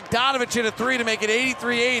after Bogdanovich hit a 3 to make it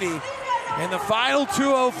 83-80. In the final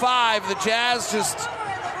 2:05, the Jazz just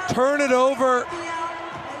turn it over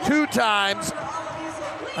 2 times.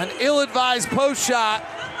 An ill-advised post shot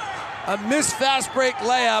a missed fast break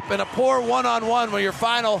layup and a poor one-on-one with your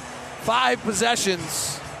final 5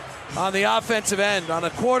 possessions on the offensive end on a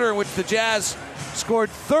quarter in which the Jazz scored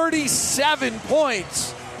 37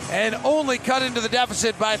 points and only cut into the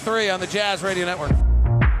deficit by 3 on the Jazz Radio Network.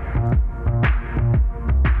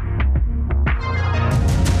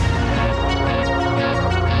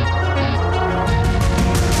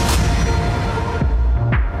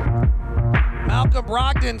 Malcolm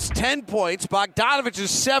Brogdon's 10 points, Bogdanovic's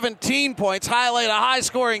 17 points highlight a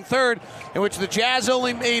high-scoring third in which the Jazz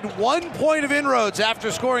only made 1 point of inroads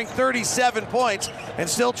after scoring 37 points and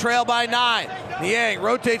still trail by 9. Niang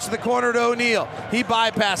rotates to the corner to O'Neal. He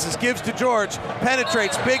bypasses, gives to George,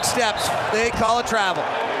 penetrates, big steps. They call it travel.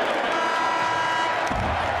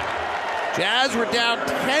 Jazz were down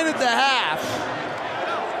 10 at the half.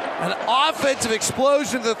 An offensive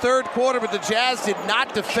explosion in the third quarter, but the Jazz did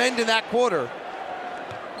not defend in that quarter.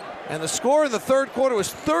 And the score in the third quarter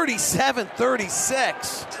was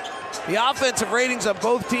 37-36. The offensive ratings on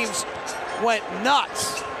both teams went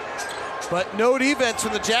nuts. But no defense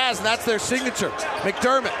from the Jazz, and that's their signature.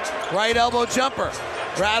 McDermott, right elbow jumper.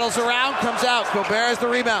 Rattles around, comes out. Gobert has the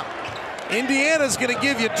rebound. Indiana's going to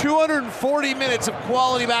give you 240 minutes of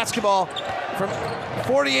quality basketball from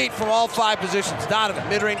 48 from all 5 positions. Donovan,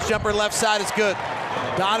 mid-range jumper left side is good.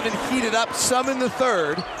 Donovan heated up some in the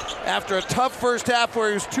third. After a tough first half where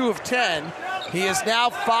he was 2 of 10, he is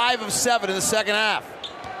now 5 of 7 in the second half.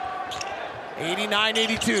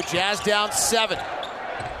 89-82, Jazz down 7.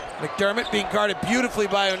 McDermott being guarded beautifully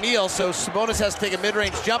by O'Neal, so Sabonis has to take a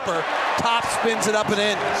mid-range jumper. Top spins it up and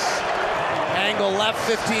in. Angle left,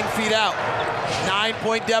 15 feet out.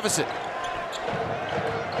 9-point deficit.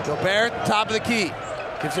 Gobert, top of the key.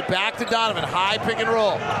 Gives it back to Donovan. High pick and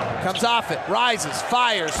roll. Comes off it. Rises.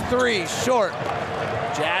 Fires. 3. Short.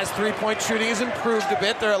 Jazz three-point shooting has improved a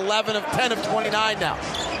bit. They're 11 of 10 of 29 now.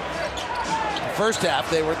 First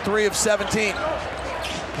half, they were 3 of 17.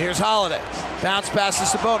 Here's Holiday. Bounce pass to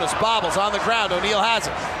Sabonis. Bobbles on the ground. O'Neal has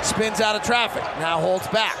it. Spins out of traffic. Now holds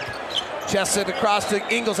back. Chests it across to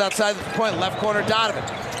Ingles outside the point. Left corner, Donovan.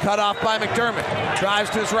 Cut off by McDermott. Drives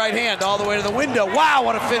to his right hand all the way to the window. Wow,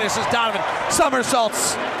 what a finish as Donovan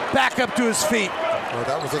somersaults back up to his feet. Well,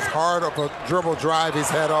 that was as hard of a dribble drive he's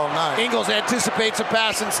had all night. Ingles anticipates a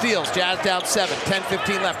pass and steals. Jazz down 7.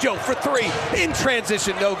 10-15 left. Joe for 3. In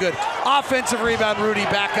transition, no good. Offensive rebound, Rudy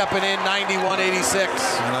back up and in, 91-86.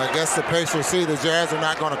 And I guess the Pacers see the Jazz are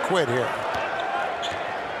not going to quit here.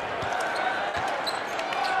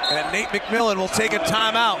 And Nate McMillan will take a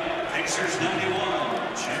timeout.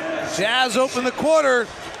 Jazz open the quarter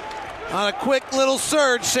on a quick little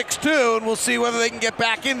surge, 6-2, and we'll see whether they can get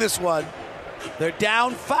back in this one. They're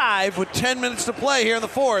down 5 with 10 minutes to play here in the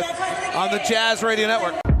fourth on the Jazz Radio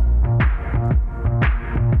Network.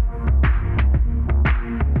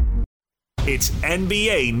 It's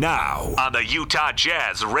NBA Now on the Utah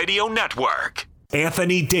Jazz Radio Network.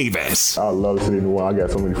 Anthony Davis. I love the city of New Orleans. I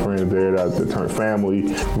got so many friends there that turn family.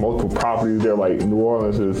 Multiple properties there. Like, New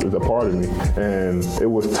Orleans is a part of me. And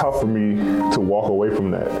it was tough for me to walk away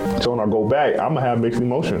from that. So when I go back, I'm going to have mixed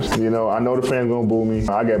emotions. You know, I know the fans going to boo me.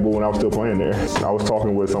 I got booed when I was still playing there. I was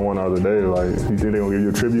talking with someone the other day, like, you think they're going to give you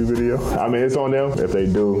a tribute video? I mean, it's on them. If they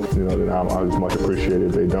do, you know, then I just much appreciate it.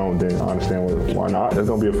 If they don't, then I understand why not. It's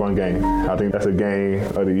going to be a fun game. I think that's a game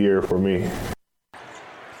of the year for me.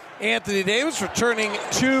 Anthony Davis returning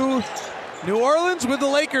to New Orleans with the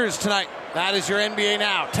Lakers tonight. That is your NBA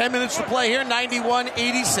Now. 10 minutes to play here,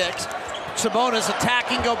 91-86. Sabonis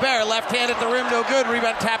attacking Gobert. Left hand at the rim, no good.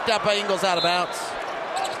 Rebound tapped out by Ingles, out of bounds.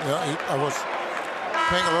 Yeah, I was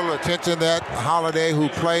paying a little attention that Holiday, who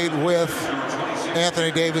played with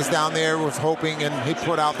Anthony Davis down there, was hoping, and he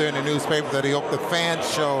put out there in the newspaper that he hoped the fans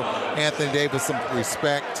show Anthony Davis some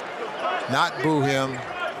respect, not boo him,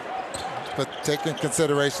 but take in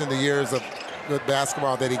consideration the years of good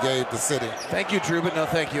basketball that he gave the city. Thank you, Drew, but no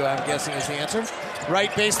thank you, I'm guessing is the answer. Right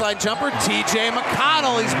baseline jumper, T.J.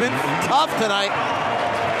 McConnell. He's been tough tonight.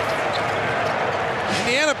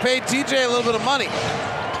 Indiana paid T.J. a little bit of money.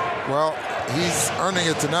 Well, he's earning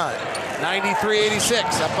it tonight.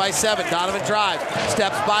 93-86, up by 7. Donovan drives,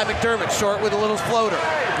 steps by McDermott, short with a little floater.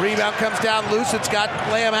 Rebound comes down loose. It's got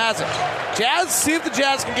Lamb has it. Jazz, see if the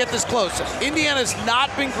Jazz can get this close. Indiana's not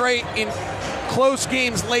been great in close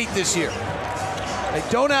games late this year. They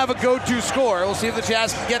don't have a go-to scorer. We'll see if the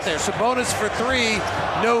Jazz can get there. Sabonis for 3,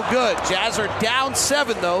 no good. Jazz are down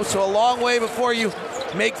 7, though, so a long way before you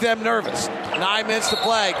make them nervous. 9 minutes to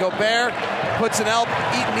play. Gobert puts an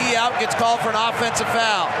knee out, gets called for an offensive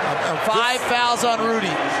foul. 5 fouls on Rudy.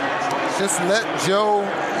 Just let Joe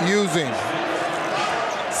use him.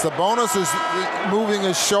 Sabonis is moving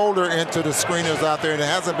his shoulder into the screeners out there, and it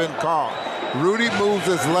hasn't been called. Rudy moves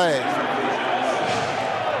his leg.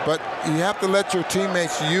 But you have to let your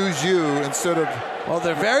teammates use you instead of... Well,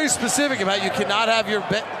 they're very specific about you cannot have your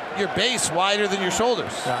base wider than your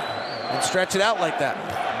shoulders. And stretch it out like that.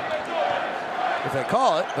 If they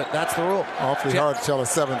call it, but that's the rule. Awfully hard to tell a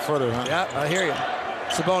 7-footer, huh? Yeah, I hear you.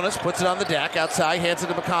 Sabonis puts it on the deck outside, hands it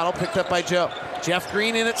to McConnell, picked up by Joe. Jeff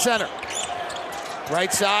Green in at center.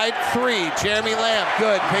 Right side, 3. Jeremy Lamb,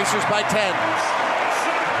 good. Pacers by 10.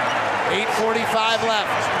 8:45 left.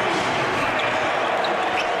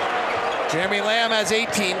 Jeremy Lamb has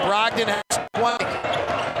 18. Brogdon has 20.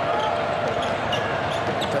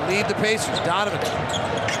 To lead the Pacers, Donovan.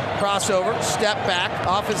 Crossover, step back,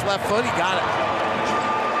 off his left foot, he got it.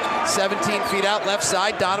 17 feet out, left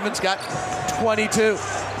side. Donovan's got 22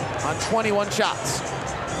 on 21 shots.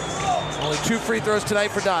 Only 2 free throws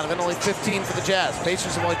tonight for Donovan, only 15 for the Jazz.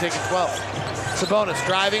 Pacers have only taken 12. Sabonis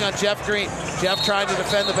driving on Jeff Green. Jeff trying to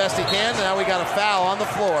defend the best he can. Now we got a foul on the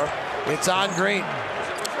floor. It's on Green.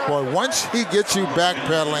 Boy, once he gets you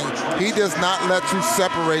backpedaling, he does not let you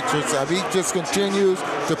separate yourself. He just continues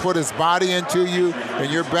to put his body into you,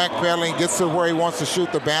 and your backpedaling gets to where he wants to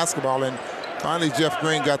shoot the basketball. And finally, Jeff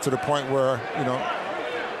Green got to the point where,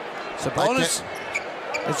 Sabonis,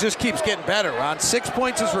 it just keeps getting better. Ron, 6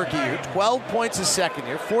 points his rookie year, 12 points his second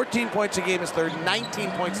year, 14 points a game his third,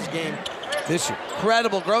 19 points his game this year.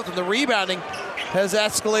 Incredible growth, and the rebounding has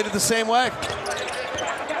escalated the same way.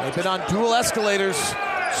 They've been on dual escalators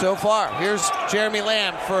so far. Here's Jeremy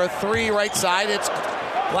Lamb for a 3 right side. It's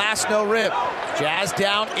glass, no rim. Jazz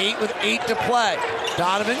down 8 with 8 to play.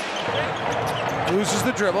 Donovan loses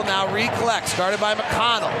the dribble, now recollects, guarded by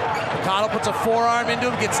McConnell. McConnell puts a forearm into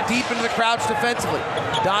him, gets deep into the crouch defensively.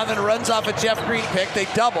 Donovan runs off a Jeff Green pick. They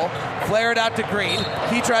double, flare it out to Green.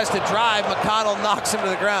 He tries to drive. McConnell knocks him to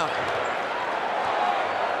the ground.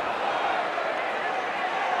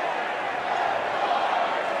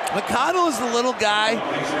 McConnell is the little guy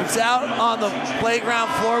that's out on the playground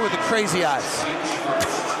floor with the crazy eyes.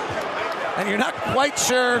 And you're not quite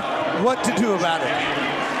sure what to do about it.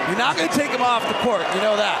 You're not going to take him off the court, you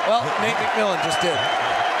know that. Well, Nate McMillan just did.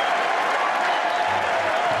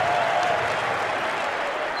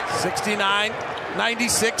 69,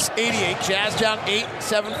 96, 88. Jazz down 8,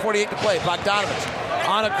 7:48 to play. Bogdanovich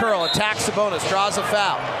on a curl, attacks Sabonis, draws a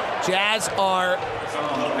foul. Jazz are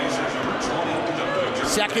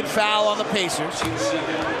second foul on the Pacers.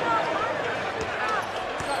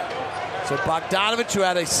 So Bogdanovich, who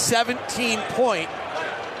had a 17-point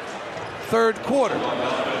third quarter.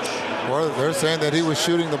 Well, they're saying that he was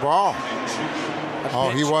shooting the ball. Oh,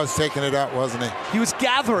 he was taking it out, wasn't he? He was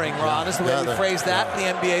gathering, Ron, is the way we phrase that in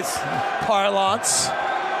the NBA's parlance.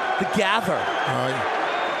 The gather.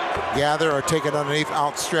 Gather or take it underneath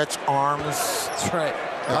outstretched arms. That's right.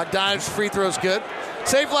 Bogdanovich's free throw's good.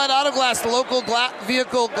 Safelite Auto Glass, the local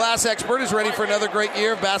vehicle glass expert, is ready for another great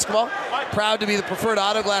year of basketball. Proud to be the preferred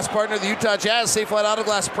auto glass partner of the Utah Jazz. Safelite Auto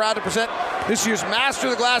Glass proud to present this year's Master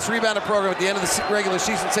of the Glass Rebounder program. At the end of the regular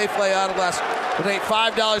season, Safelite Auto Glass will donate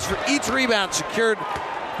 $5 for each rebound secured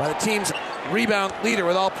by the team's rebound leader,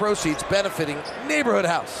 with all proceeds benefiting Neighborhood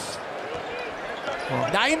House.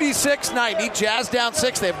 96-90, Jazz down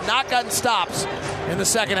 6. They have not gotten stops in the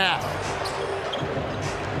second half.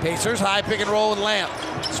 Pacers, high pick and roll with Lamb.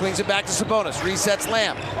 Swings it back to Sabonis. Resets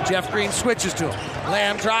Lamb. Jeff Green switches to him.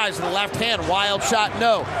 Lamb drives with the left hand. Wild shot,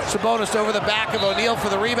 no. Sabonis over the back of O'Neal for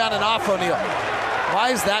the rebound and off O'Neal. Why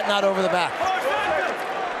is that not over the back?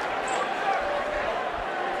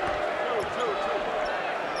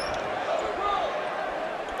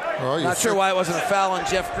 Not sure why it wasn't a foul on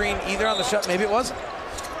Jeff Green either on the shot. Maybe it wasn't.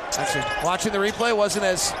 Actually, watching the replay, wasn't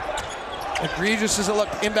as egregious as it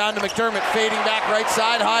looked. Inbound to McDermott, fading back right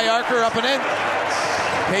side, high arcer up and in.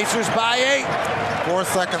 Pacers by 8. 4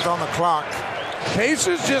 seconds on the clock.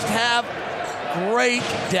 Pacers just have great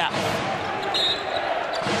depth.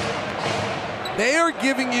 They are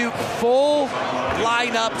giving you full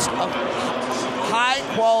lineups of high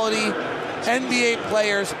quality NBA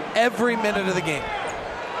players every minute of the game.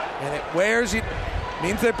 And it wears you,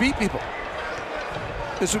 means they beat people.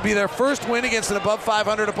 This would be their first win against an above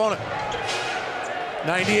 500 opponent.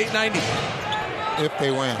 98-90. If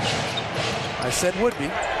they win. I said would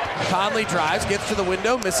be. Conley drives, gets to the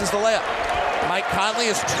window, misses the layup. Mike Conley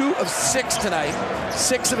is 2 of 6 tonight.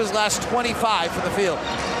 6 of his last 25 from the field.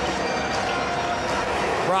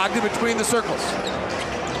 Brogdon between the circles.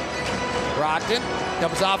 Brogdon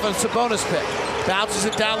comes off a Sabonis pick. Bounces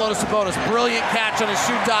it down low to Sabonis. Brilliant catch on his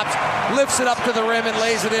shoe tops. Lifts it up to the rim and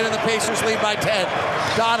lays it in, and the Pacers lead by 10.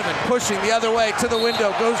 Donovan pushing the other way to the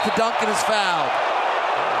window. Goes to dunk and is fouled.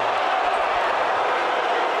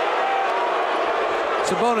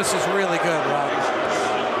 Sabonis is really good, Rob.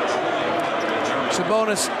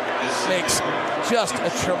 Sabonis makes just a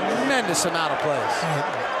tremendous amount of plays.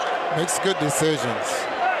 Makes good decisions.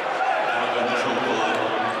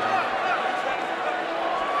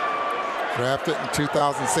 Drafted in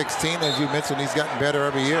 2016, as you mentioned, he's gotten better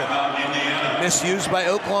every year. Misused by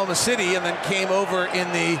Oklahoma City and then came over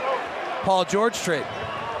in the Paul George trade.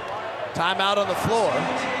 Timeout on the floor.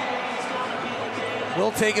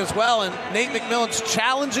 Will take as well, and Nate McMillan's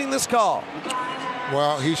challenging this call.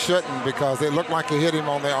 Well, he shouldn't, because it looked like he hit him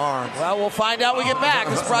on the arm. Well, we'll find out when we get back.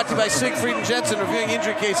 This is brought to you by Siegfried and Jensen, reviewing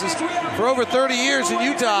injury cases for over 30 years in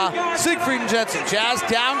Utah. Siegfried and Jensen. Jazz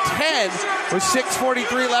down 10 with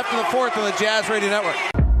 6:43 left in the fourth on the Jazz Radio Network.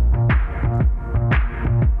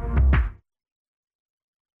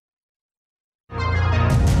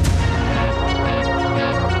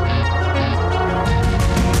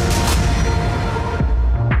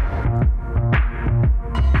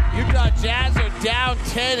 Down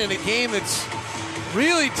 10 in a game that's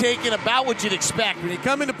really taken about what you'd expect. When you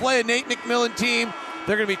come in to play a Nate McMillan team,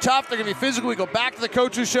 they're going to be tough, they're going to be physical. We go back to the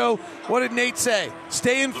coach's show. What did Nate say?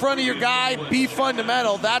 Stay in front of your guy, be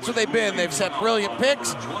fundamental. That's what they've been. They've set brilliant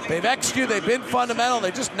picks, they've executed, they've been fundamental. They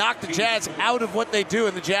just knocked the Jazz out of what they do,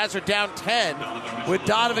 and the Jazz are down 10 with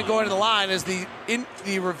Donovan going to the line as the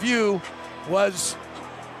review was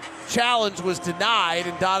challenge was denied,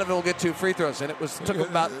 and Donovan will get 2 free throws, and took him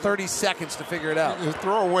about 30 seconds to figure it out. You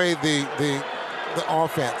throw away the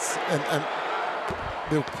offense and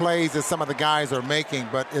the plays that some of the guys are making,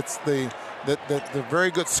 but it's the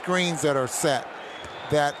very good screens that are set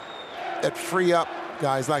that free up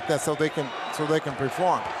guys like that so they can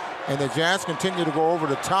perform. And the Jazz continue to go over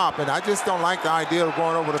the top, and I just don't like the idea of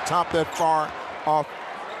going over the top that far off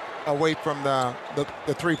away from the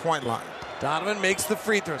 3-point line. Donovan makes the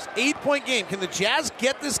free throws. 8-point game. Can the Jazz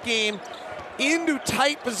get this game into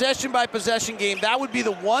tight possession-by-possession game? That would be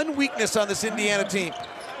the one weakness on this Indiana team.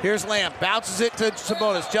 Here's Lamb. Bounces it to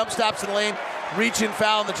Sabonis. Jump stops in the lane. Reach-in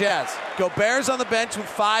foul on the Jazz. Gobert's on the bench with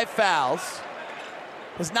 5 fouls.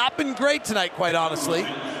 Has not been great tonight, quite honestly.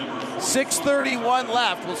 6:31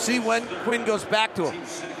 left. We'll see when Quinn goes back to him.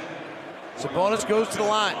 Sabonis goes to the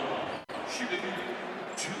line.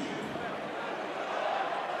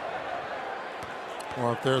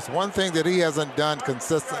 Well, if there's one thing that he hasn't done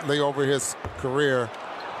consistently over his career,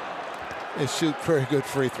 is shoot very good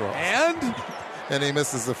free throws. And he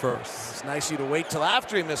misses the first. It's nice of you to wait till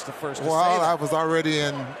after he missed the first. Well, I was already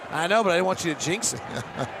in. I know, but I didn't want you to jinx it.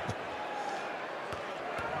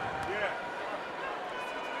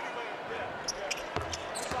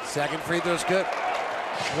 Second free throw's good.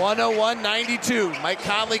 101-92. Mike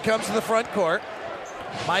Conley comes to the front court.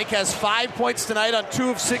 Mike has 5 points tonight on 2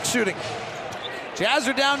 of 6 shooting. Jazz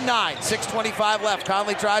are down 9, 6:25 left.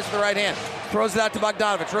 Conley tries with the right hand, throws it out to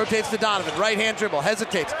Bogdanovich, rotates to Donovan, right hand dribble,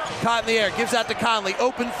 hesitates, caught in the air, gives out to Conley,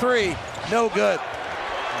 open 3, no good.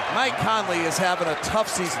 Mike Conley is having a tough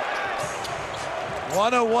season.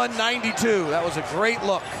 101-92, that was a great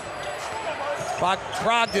look.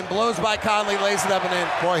 Brogdon blows by Conley, lays it up and in.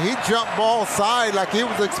 Boy, he jumped ball side like he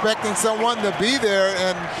was expecting someone to be there,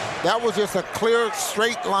 and that was just a clear,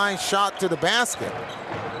 straight line shot to the basket.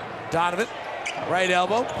 Donovan. Right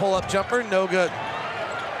elbow, pull-up jumper, no good.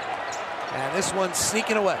 And this one's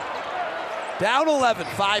sneaking away. Down 11,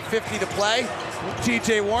 5:50 to play.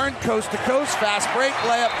 T.J. Warren, coast to coast, fast break,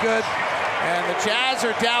 layup good. And the Jazz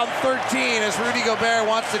are down 13 as Rudy Gobert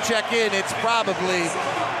wants to check in. It's probably,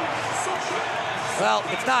 well,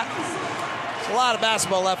 it's not. It's a lot of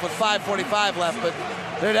basketball left with 5:45 left, but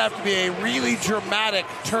there'd have to be a really dramatic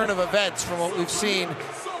turn of events from what we've seen.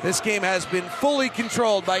 This game has been fully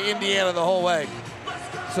controlled by Indiana the whole way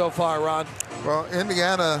so far, Ron. Well,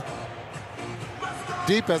 Indiana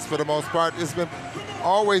defense, for the most part, has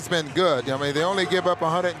always been good. I mean, they only give up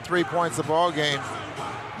 103 points a ball game.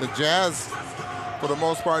 The Jazz, for the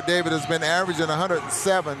most part, David, has been averaging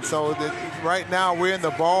 107. So right now we're in the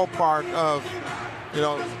ballpark of,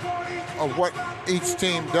 of what each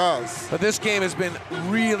team does. But this game has been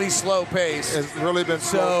really slow pace. It's really been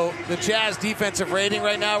slow. So the Jazz defensive rating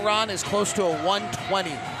right now, Ron, is close to a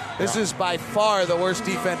 120. This is by far the worst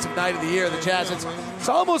defensive night of the year. The Jazz, it's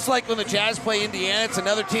almost like when the Jazz play Indiana, it's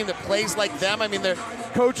another team that plays like them. I mean, their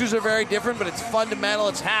coaches are very different, but it's fundamental,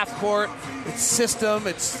 it's half court, it's system,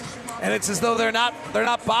 and it's as though they're not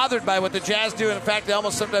bothered by what the Jazz do. And in fact, they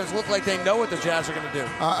almost sometimes look like they know what the Jazz are going to do.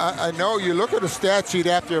 I know you look at the stat sheet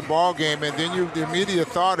after a ball game, and then the immediate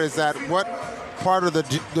thought is that what part of the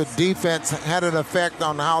defense had an effect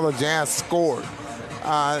on how the Jazz scored.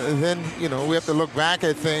 Then we have to look back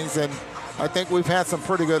at things, and I think we've had some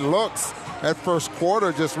pretty good looks. that first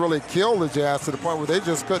quarter just really killed the Jazz to the point where they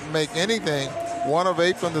just couldn't make anything. 1 of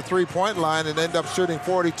 8 from the three-point line and end up shooting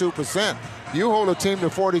 42%. You hold a team to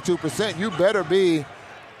 42%, you better be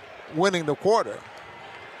winning the quarter.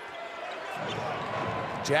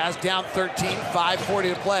 Jazz down 13,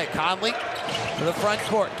 5:40 to play. Conley to the front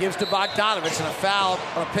court, gives to Bogdanovich, and a foul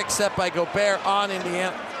on a pick set by Gobert on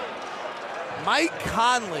Indiana. Mike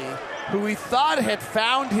Conley, who we thought had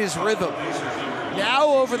found his rhythm, now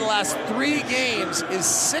over the last 3 games is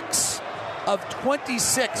 6 of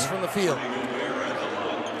 26 from the field.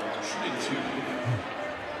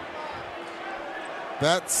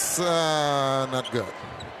 That's not good.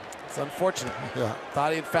 It's unfortunate. Yeah.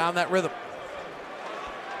 Thought he had found that rhythm.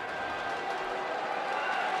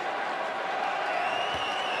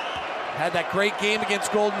 Had that great game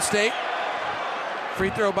against Golden State. Free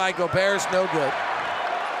throw by Gobert is no good.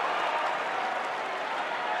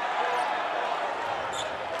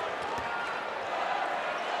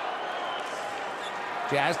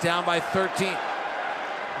 Jazz down by 13.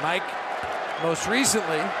 Mike, most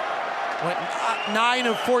recently, went 9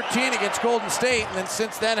 of 14 against Golden State, and then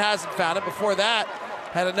since then hasn't found it. Before that,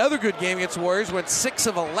 had another good game against the Warriors, went 6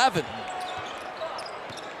 of 11.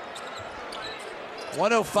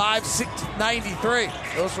 105-93.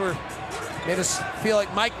 Those made us feel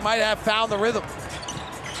like Mike might have found the rhythm.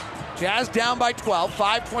 Jazz down by 12,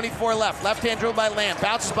 5:24 left. Left-hand dribble by Lamb,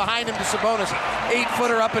 bounces behind him to Sabonis.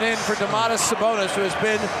 8-footer up and in for Domantas Sabonis, who has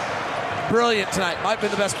been brilliant tonight. Might have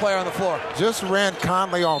been the best player on the floor. Just ran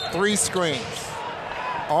Conley off 3 screens.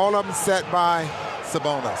 All of them set by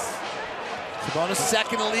Sabonis. Sabonis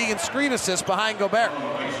second in the league in screen assists behind Gobert.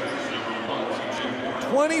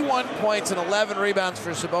 21 points and 11 rebounds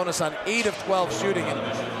for Sabonis on 8 of 12 shooting. And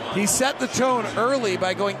he set the tone early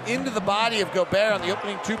by going into the body of Gobert on the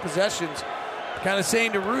opening 2 possessions, kind of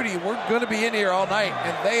saying to Rudy, we're going to be in here all night.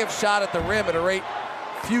 And they have shot at the rim at a rate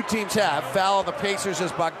few teams have. Foul on the Pacers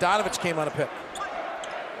as Bogdanovich came on a pick.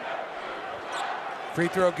 Free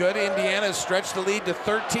throw good. Indiana has stretched the lead to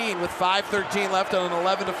 13 with 5:13 left on an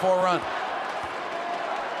 11-4 run.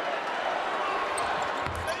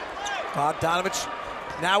 Bogdanovich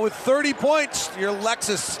now with 30 points. Your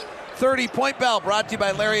Lexus 30-point bell brought to you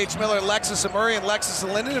by Larry H. Miller, Lexus of Murray, and Lexus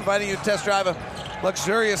of Linden, inviting you to test drive a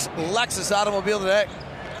luxurious Lexus automobile today.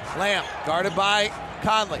 Lamb guarded by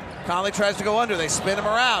Conley. Conley tries to go under. They spin him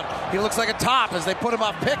around. He looks like a top as they put him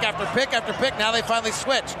off pick after pick after pick. Now they finally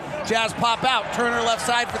switch. Jazz pop out. Turner left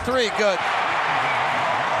side for 3. Good.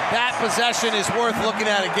 That possession is worth looking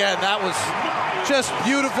at again. That was just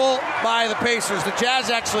beautiful by the Pacers. The Jazz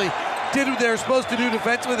actually did what they were supposed to do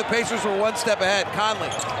defensively. The Pacers were 1 step ahead. Conley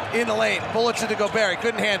in the lane. Bullets into Gobert. He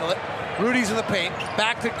couldn't handle it. Rudy's in the paint.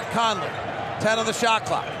 Back to Conley. 10 on the shot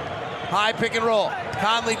clock. High pick and roll.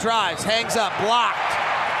 Conley drives. Hangs up. Blocked.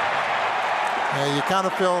 Yeah, you kind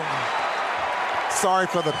of feel sorry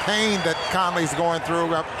for the pain that Conley's going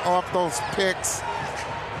through off those picks.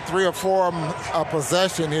 3 or 4 of them a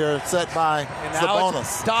possession here set by Sabonis.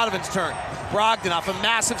 It's Donovan's turn. Brogdon off a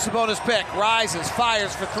massive Sabonis pick. Rises,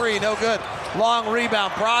 fires for 3, no good. Long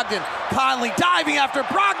rebound, Brogdon. Conley diving after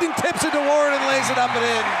Brogdon, tips it to Warren and lays it up and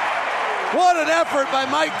in. What an effort by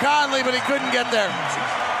Mike Conley, but he couldn't get there.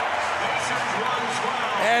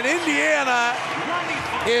 And Indiana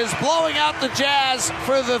is blowing out the Jazz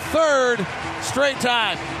for the 3rd straight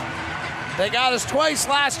time. They got us twice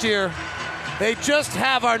last year. They just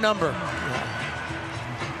have our number.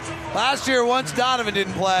 Last year, once Donovan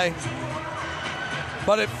didn't play.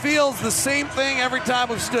 But it feels the same thing every time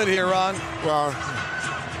we've stood here, Ron. Well,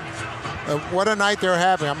 what a night they're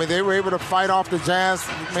having. I mean, they were able to fight off the Jazz,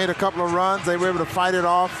 made a couple of runs. They were able to fight it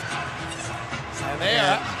off. And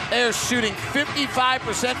they are shooting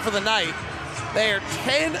 55% for the night. They are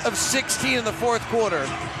 10 of 16 in the 4th quarter.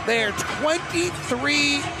 They are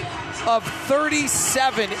 23 of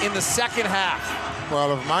 37 in the 2nd half.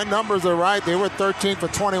 Well, if my numbers are right, they were 13 for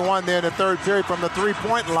 21 there in the 3rd period from the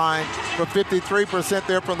 3-point line, for 53%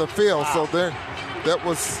 there from the field. Wow. So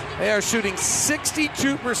they are shooting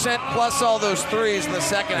 62% plus all those threes in the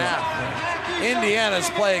 2nd half. Indiana's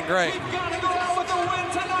playing great.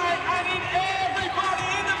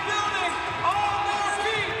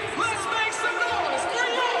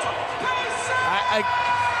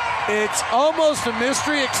 It's almost a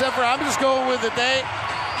mystery, except for I'm just going with it.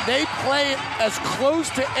 They play as close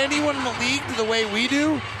to anyone in the league to the way we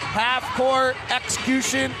do. Half-court,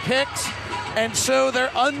 execution, picks, and so they're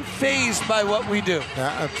unfazed by what we do.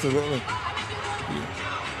 Yeah, absolutely.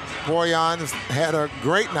 Bojan's had a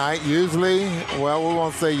great night. Usually, well, we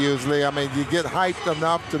won't say usually. I mean, you get hyped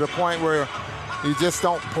enough to the point where you just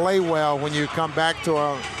don't play well when you come back to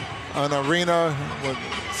an arena with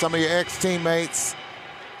some of your ex-teammates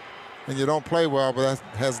and you don't play well, but that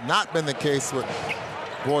has not been the case with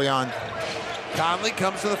Bojan. Conley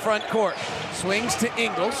comes to the front court, swings to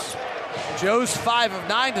Ingles. Joe's 5 of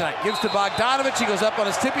 9 tonight. Gives to Bogdanovich. He goes up on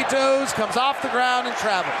his tippy toes, comes off the ground, and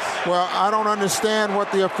travels. Well, I don't understand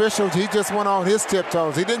what the officials, he just went on his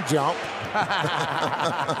tiptoes. He didn't jump.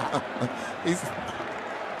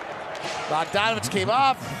 Bogdanovich came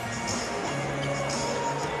off.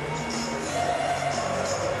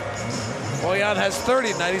 Bojan has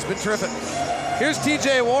 30 tonight. He's been terrific. Here's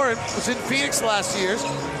TJ Warren. Was in Phoenix last year.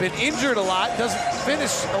 Been injured a lot. Doesn't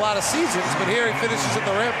finish a lot of seasons, but here he finishes at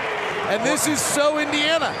the rim. And this is so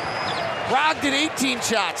Indiana. Brogdon 18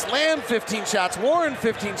 shots. Lamb 15 shots. Warren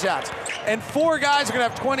 15 shots. And 4 guys are going to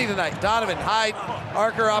have 20 tonight. Donovan, Hyde,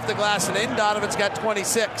 Archer off the glass and in. Donovan's got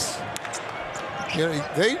 26. You know,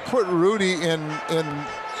 they put Rudy in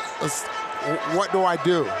what do I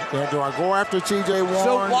do? Do I go after TJ Warren?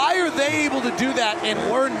 So why are they able to do that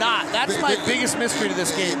and we're not? That's my biggest mystery to this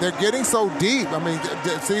game. They're getting so deep. I mean,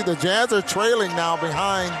 see, the Jazz are trailing now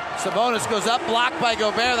behind. Sabonis goes up, blocked by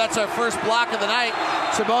Gobert. That's our first block of the night.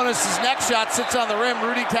 Sabonis' next shot sits on the rim.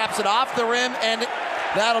 Rudy taps it off the rim, and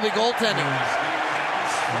that'll be goaltending.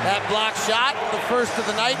 That block shot, the first of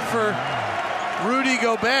the night for Rudy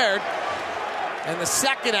Gobert, and the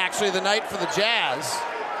second, actually, of the night for the Jazz,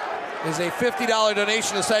 is a $50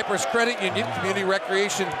 donation to Cypress Credit Union, Community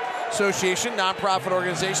Recreation Association, nonprofit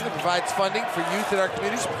organization that provides funding for youth in our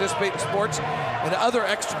communities to participate in sports and other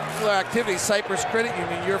extracurricular activities. Cypress Credit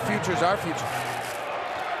Union, your future is our future.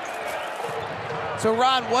 So,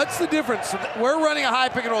 Ron, what's the difference? We're running a high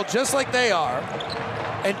pick and roll just like they are,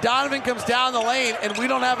 and Donovan comes down the lane, and we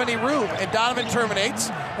don't have any room. And Donovan terminates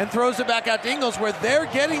and throws it back out to Ingles, where they're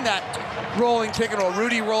getting that rolling pick and roll.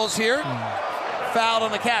 Rudy rolls here. Fouled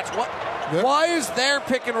on the catch. Why is their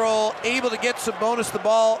pick and roll able to get Sabonis the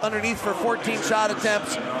ball underneath for 14 shot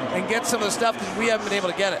attempts and get some of the stuff that we haven't been able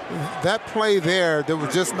to get it? That play there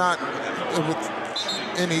was just not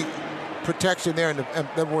any protection there,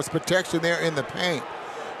 there was protection there in the paint.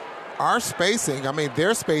 Our spacing, I mean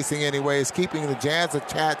their spacing anyway, is keeping the Jazz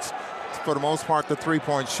attached for the most part to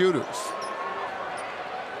three-point shooters.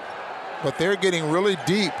 But they're getting really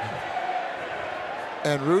deep.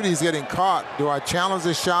 And Rudy's getting caught. Do I challenge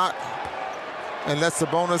the shot and let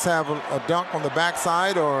Sabonis have a dunk on the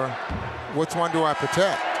backside, or which one do I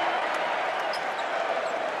protect?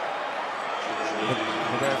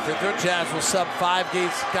 The Jazz will sub 5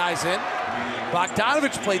 guys in.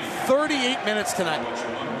 Bogdanovich played 38 minutes tonight.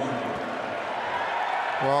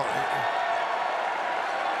 Well,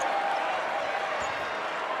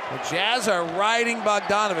 the Jazz are riding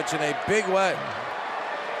Bogdanovich in a big way.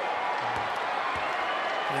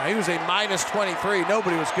 Yeah, he was a minus 23.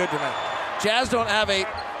 Nobody was good tonight. Jazz don't have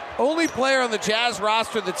only player on the Jazz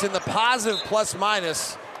roster that's in the positive plus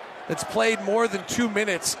minus that's played more than 2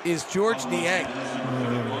 minutes is George Niang.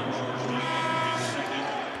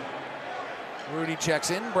 Rudy checks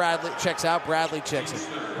in, Bradley checks out, Bradley checks in.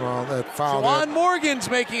 Well, that foul. Juwan Morgan's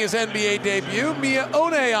making his NBA debut. Mia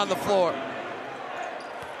One on the floor.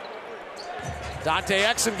 Dante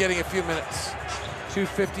Exum getting a few minutes.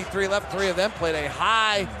 2:53 left. 3 of them played a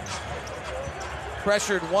high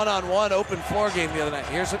pressured one-on-one open floor game the other night.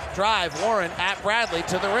 Here's a drive. Warren at Bradley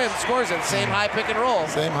to the rim. Scores it. Same high pick and roll.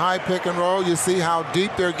 Same high pick and roll. You see how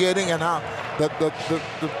deep they're getting and how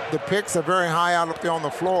the picks are very high out up there on the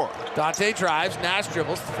floor. Dante drives. Nash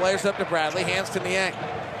dribbles. Flares up to Bradley. Hands to Niang.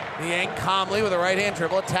 Niang calmly with a right-hand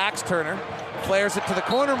dribble. Attacks Turner. Flares it to the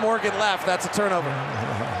corner. Morgan left. That's a turnover.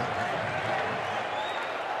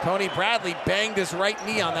 Tony Bradley banged his right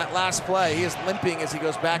knee on that last play. He is limping as he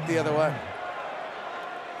goes back the other way.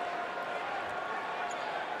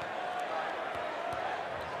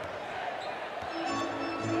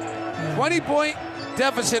 $20-point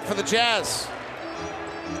deficit for the Jazz.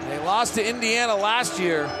 They lost to Indiana last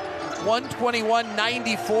year,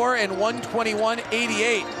 121-94 and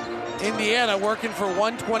 121-88. Indiana working for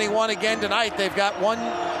 121 again tonight. They've got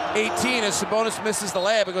 118 as Sabonis misses the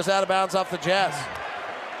layup. It goes out of bounds off the Jazz.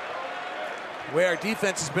 Where our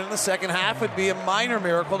defense has been in the second half, would be a minor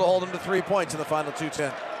miracle to hold them to 3 points in the final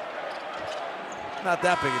 2:10. Not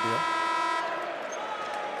that big a deal.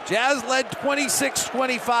 Jazz led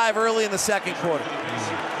 26-25 early in the second quarter.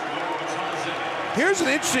 Here's an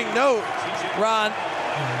interesting note, Ron.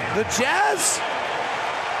 The Jazz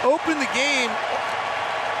opened the game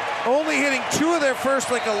only hitting 2 of their first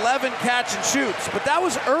 11 catch and shoots, but that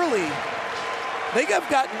was early. They have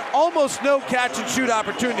gotten almost no catch and shoot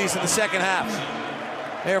opportunities in the second half.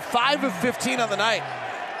 They are 5 of 15 on the night.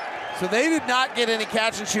 So they did not get any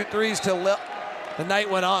catch and shoot threes till the night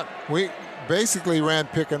went on. basically ran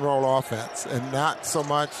pick and roll offense and not so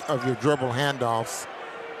much of your dribble handoffs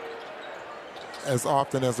as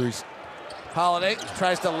often as we. Holiday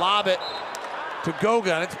tries to lob it to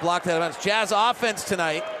Goga, and it's blocked out of bounds. Jazz offense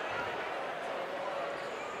tonight,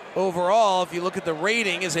 overall, if you look at the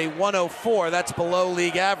rating, is a 104. That's below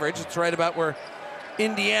league average. It's right about where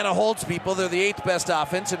Indiana holds people. They're the 8th best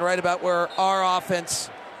offense, and right about where our offense,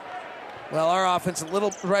 a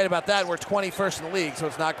little right about that. We're 21st in the league, so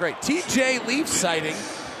it's not great. TJ Leaf sighting.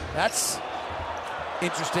 That's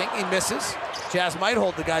interesting. He misses. Jazz might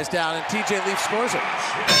hold the guys down, and TJ Leaf scores it.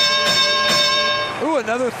 Ooh,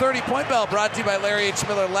 another 30-point bell brought to you by Larry H.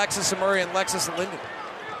 Miller, Lexus and Murray, and Lexus and Linden.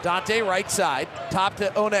 Dante, right side. Top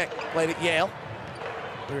to Onek. Played at Yale.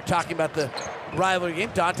 We were talking about the rivalry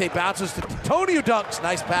game. Dante bounces to Tony, who dunks.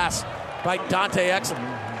 Nice pass by Dante Excellent.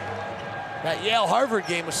 That Yale-Harvard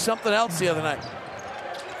game was something else the other night.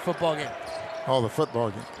 Football game. Oh, the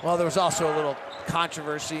football game. Well, there was also a little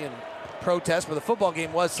controversy and protest, but the football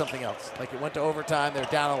game was something else. Like, it went to overtime. They were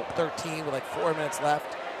down 13 with like 4 minutes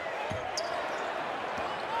left.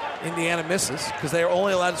 Indiana misses because they are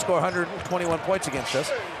only allowed to score 121 points against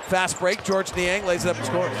us. Fast break. George Niang lays it up and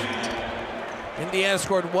scores. Indiana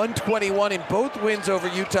scored 121 in both wins over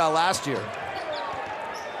Utah last year.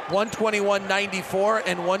 121-94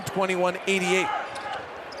 and 121-88.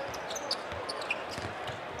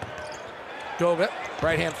 Goga,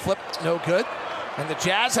 right hand flip, no good. And the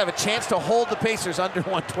Jazz have a chance to hold the Pacers under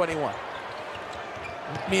 121.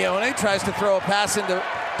 Mione tries to throw a pass into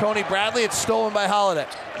Tony Bradley. It's stolen by Holiday.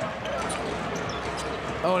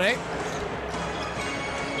 One,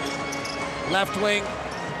 left wing,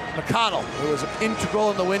 McConnell, who was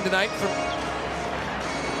integral in the win tonight from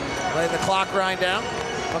letting the clock grind down.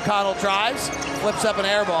 McConnell drives, flips up an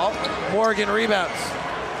air ball. Morgan rebounds.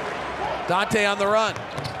 Dante on the run.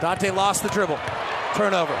 Dante lost the dribble.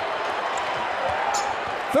 Turnover.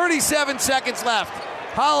 37 seconds left.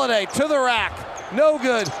 Holiday to the rack. No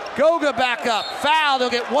good. Goga back up. Foul. They'll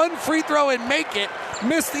get one free throw and make it.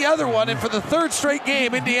 Miss the other one. And for the third straight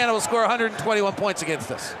game, Indiana will score 121 points against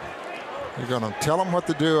us. You're going to tell them what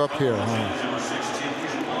to do up here,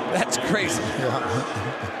 huh? That's crazy. Yeah.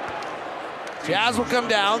 Jazz will come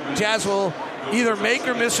down. Jazz will either make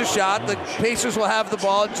or miss a shot. The Pacers will have the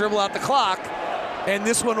ball and dribble out the clock. And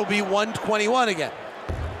this one will be 121 again.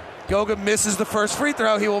 Goga misses the first free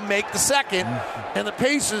throw. He will make the second. And the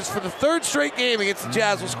Pacers, for the third straight game against the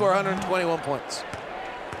Jazz, will score 121 points.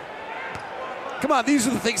 Come on, these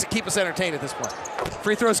are the things that keep us entertained at this point.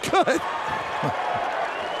 Free throw's good.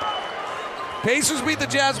 Pacers beat the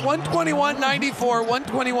Jazz 121-94,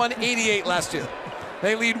 121-88 last year.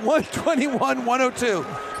 They lead 121-102.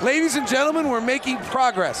 Ladies and gentlemen, we're making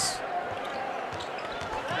progress.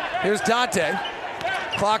 Here's Dante.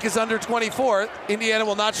 Clock is under 24. Indiana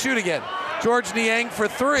will not shoot again. George Niang for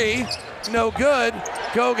three. No good.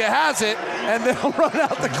 Goga has it, and they'll run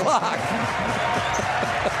out the clock.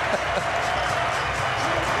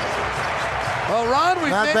 Well, Ron,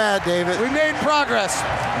 not bad, David. We made progress.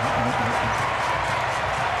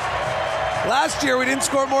 Last year, we didn't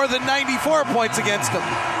score more than 94 points against them.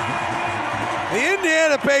 The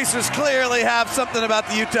Indiana Pacers clearly have something about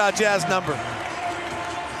the Utah Jazz number.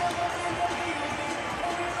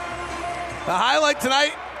 The highlight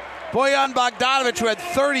tonight, Bojan Bogdanovic, who had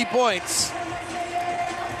 30 points.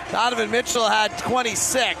 Donovan Mitchell had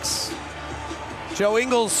 26. Joe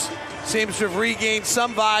Ingles seems to have regained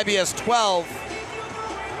some vibe. He has 12.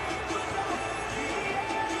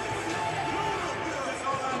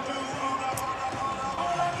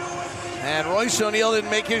 And Royce O'Neal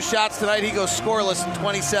didn't make his shots tonight. He goes scoreless in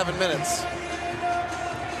 27 minutes.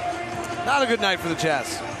 Not a good night for the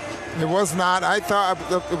Jazz. It was not. I thought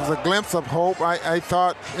it was a glimpse of hope. I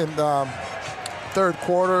thought in the third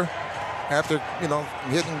quarter, after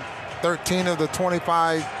hitting 13 of the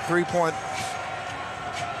 25 3-point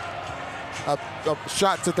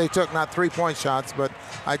shots that they took, not 3-point shots, but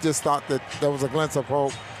I just thought that there was a glimpse of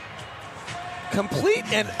hope. Complete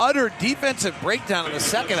and utter defensive breakdown in the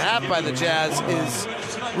second half by the Jazz is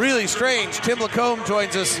really strange. Tim Lacombe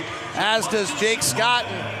joins us, as does Jake Scott.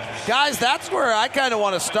 And guys, that's where I kind of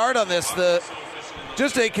want to start on this.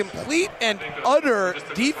 Just a complete and utter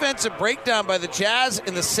defensive breakdown by the Jazz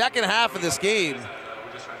in the second half of this game.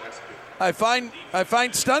 I find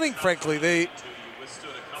stunning, frankly. The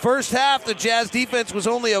first half, the Jazz defense was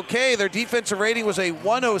only okay. Their defensive rating was a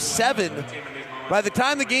 107. By the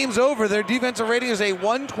time the game's over, their defensive rating is a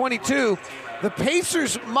 122. The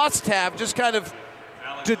Pacers must have, just kind of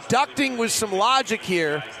deducting with some logic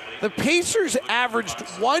here, the Pacers averaged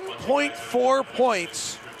 1.4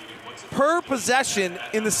 points per possession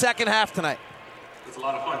in the second half tonight. It's a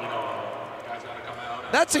lot of fun,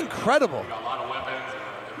 That's incredible.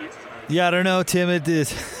 Yeah, I don't know, Tim. It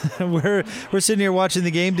is. We're sitting here watching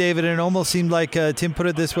the game, David, and it almost seemed like Tim put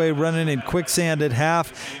it this way: running in quicksand at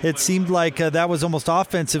half. It seemed like that was almost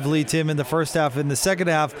offensively, Tim, in the first half. In the second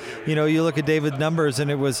half, you know, you look at David's numbers,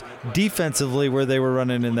 and it was defensively where they were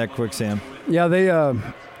running in that quicksand. Yeah, they.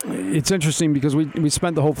 It's interesting because we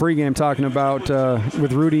spent the whole pregame talking about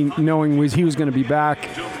with Rudy knowing he was going to be back,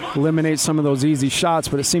 eliminate some of those easy shots,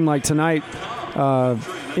 but it seemed like tonight.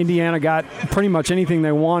 Indiana got pretty much anything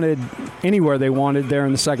they wanted, anywhere they wanted there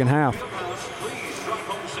in the second half.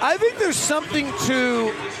 I think there's something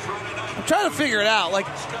to – I'm trying to figure it out. Like,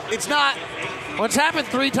 it's not – when it's happened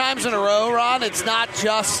 3 times in a row, Ron, it's not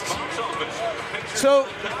just – so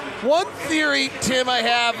one theory, Tim, I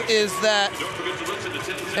have is that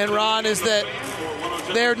 – and Ron, is that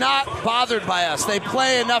they're not bothered by us. They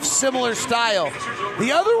play enough similar style.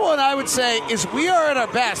 The other one I would say is we are at our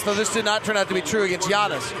best, though this did not turn out to be true against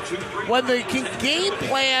Giannis, when they can game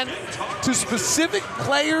plan to specific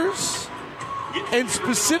players and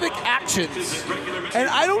specific actions. And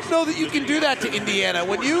I don't know that you can do that to Indiana.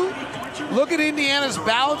 When you look at Indiana's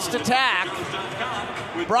balanced attack,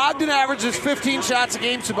 Brogdon averages 15 shots a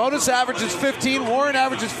game, Sabonis averages 15, Warren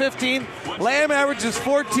averages 15, Lamb averages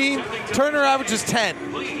 14, Turner averages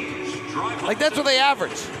 10. Like, that's what they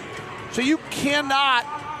average. So you cannot,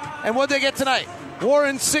 and what did they get tonight?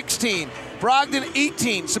 Warren 16, Brogdon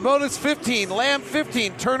 18, Sabonis 15, Lamb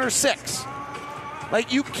 15, Turner 6.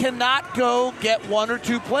 Like, you cannot go get 1 or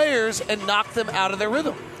 2 players and knock them out of their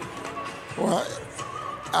rhythm. Well,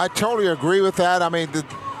 I totally agree with that. I mean,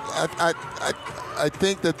 I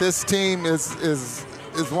think that this team is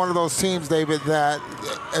one of those teams, David, that,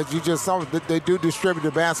 as you just saw, they do distribute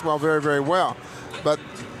the basketball very, very well. But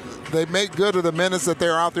they make good of the minutes that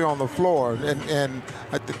they're out there on the floor. And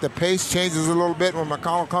I think the pace changes a little bit when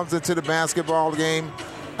McCollum comes into the basketball game.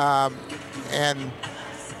 And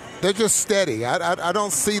they're just steady. I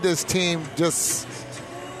don't see this team just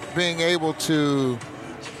being able to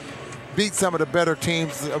beat some of the better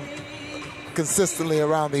teams consistently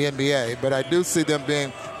around the NBA, but I do see them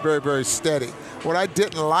being very, very steady. What I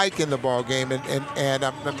didn't like in the ball game, and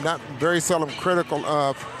I'm not very seldom critical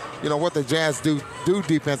of, you know, what the Jazz do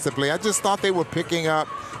defensively. I just thought they were picking up.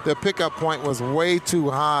 Their pickup point was way too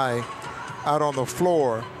high out on the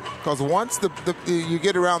floor, because once you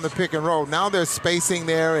get around the pick and roll, now there's spacing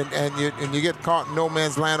there, and you get caught in no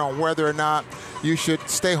man's land on whether or not you should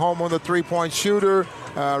stay home on the three-point shooter.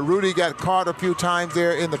 Rudy got caught a few times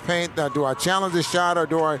there in the paint. Do I challenge the shot, or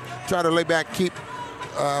do I try to lay back, keep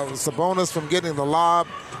Sabonis from getting the lob?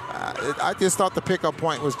 I just thought the pickup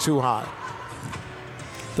point was too high.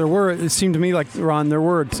 It seemed to me like, Ron, there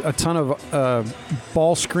were a ton of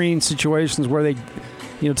ball screen situations where they,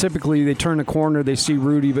 you know, typically they turn the corner, they see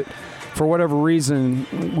Rudy, but for whatever reason,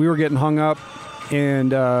 we were getting hung up,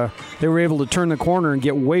 and they were able to turn the corner and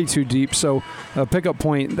get way too deep. So a pickup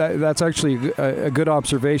point, that's actually a good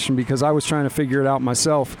observation, because I was trying to figure it out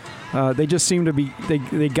myself. They just seemed to be,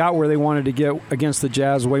 they got where they wanted to get against the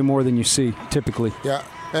Jazz way more than you see typically. Yeah,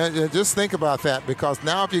 and just think about that, because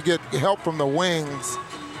now if you get help from the wings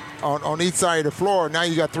on each side of the floor, now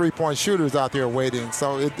you got three-point shooters out there waiting.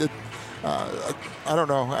 So I don't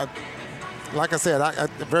know. Like I said, I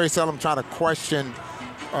very seldom try to question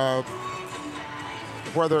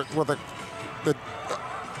whether the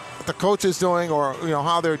coach is doing, or, you know,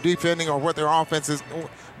 how they're defending, or what their offense is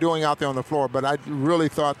doing out there on the floor. But I really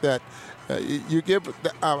thought that you give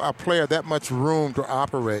a player that much room to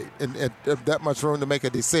operate and that much room to make a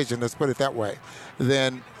decision, let's put it that way,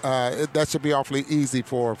 then that should be awfully easy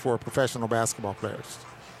for professional basketball players.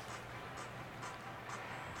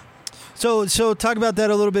 So talk about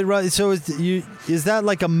that a little bit, right? So is that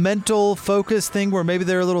like a mental focus thing where maybe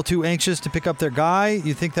they're a little too anxious to pick up their guy?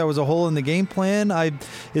 You think that was a hole in the game plan?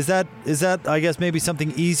 Is that I guess maybe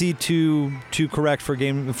something easy to correct for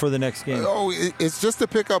the next game? Oh, it's just a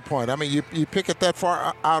pickup point. I mean, you pick it that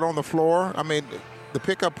far out on the floor. I mean, the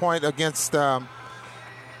pickup point against the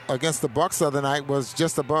Bucks the other night was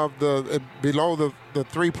just below the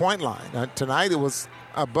 3-point line. Tonight it was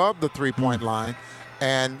above the 3-point line.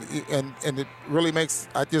 And it really makes.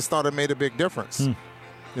 I just thought it made a big difference.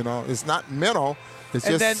 You know, it's not mental. It's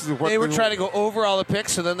and just then they were trying to go over all the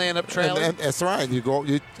picks, so then they end up trailing. And that's right.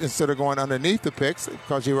 You instead of going underneath the picks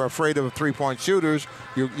because you were afraid of 3-point shooters,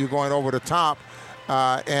 you're going over the top,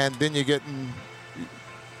 and then you're getting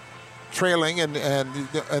trailing, and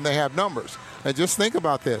they have numbers. And just think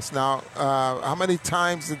about this. Now, how many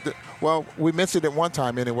times we mentioned it one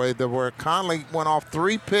time anyway, where Conley went off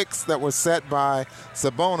 3 picks that were set by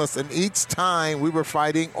Sabonis, and each time we were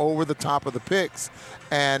fighting over the top of the picks.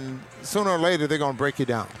 And sooner or later, they're going to break you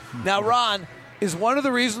down. Now, Ron, is one of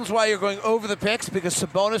the reasons why you're going over the picks because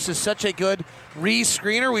Sabonis is such a good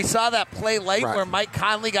re-screener. We saw that play late where Mike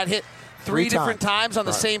Conley got hit 3 different times on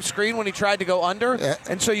the same screen when he tried to go under. Yeah.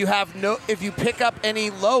 And so you have if you pick up any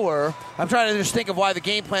lower, I'm trying to just think of why the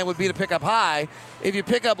game plan would be to pick up high. If you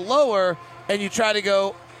pick up lower and you try to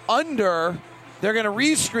go under, they're going to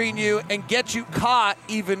re-screen you and get you caught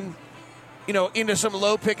even, into some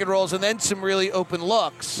low pick and rolls and then some really open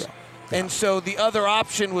looks. Yeah. And so the other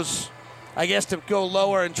option was, I guess, to go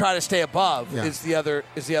lower and try to stay above is the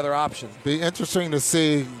other option. Be interesting to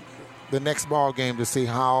see the next ball game to see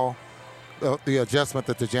how the adjustment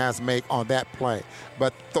that the Jazz make on that play.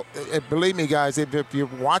 But believe me, guys, if you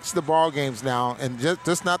watch the ball games now, and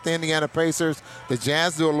just not the Indiana Pacers, the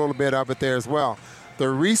Jazz do a little bit of it there as well. The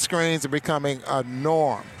rescreens are becoming a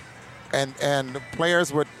norm, and the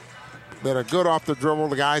players that are good off the dribble,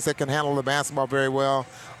 the guys that can handle the basketball very well,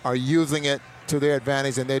 are using it to their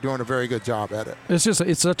advantage, and they're doing a very good job at it.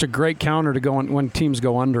 It's such a great counter to go when teams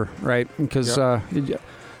go under, right? Because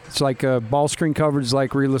it's like ball screen coverage is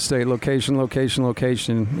like real estate, location,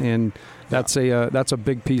 and that's a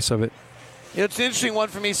big piece of it. It's an interesting one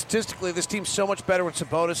for me statistically. This team's so much better when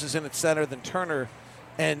Sabonis is in its center than Turner,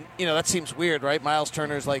 and that seems weird, right? Miles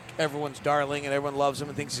Turner's like everyone's darling, and everyone loves him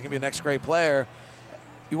and thinks he's gonna be the next great player.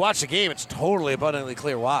 You watch the game; it's totally abundantly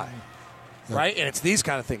clear why. Right? And it's these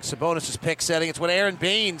kind of things. Sabonis' pick setting. It's what Aaron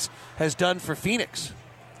Baines has done for Phoenix.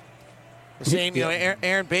 The same,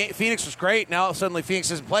 Aaron Baines, Phoenix was great. Now suddenly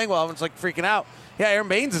Phoenix isn't playing well. Everyone's like freaking out. Yeah, Aaron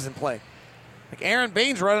Baines isn't playing. Like Aaron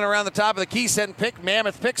Baines running around the top of the key setting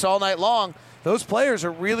mammoth picks all night long. Those players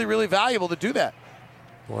are really, really valuable to do that.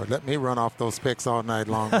 Boy, let me run off those picks all night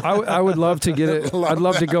long. I would love to get it. I'd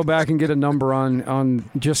love to go back and get a number on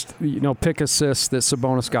just pick assists that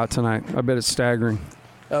Sabonis got tonight. I bet it's staggering.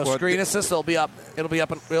 Screen assists. It'll be up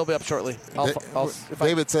shortly.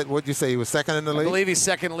 David said, "What'd you say? He was second in the league." I believe he's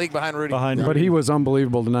second in the league behind Rudy. But he was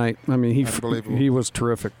unbelievable tonight. I mean, he was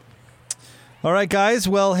terrific. All right, guys.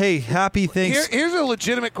 Well, hey, happy Thanksgiving. Here's a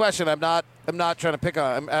legitimate question. I'm not trying to pick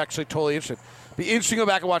on. I'm actually totally interested. Be interesting to go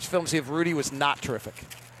back and watch film and see if Rudy was not terrific.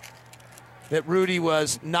 That Rudy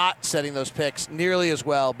was not setting those picks nearly as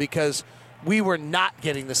well because we were not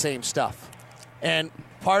getting the same stuff. And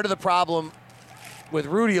part of the problem with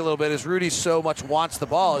Rudy a little bit is Rudy so much wants the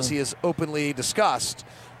ball, as he has openly discussed,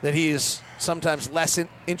 that he is sometimes less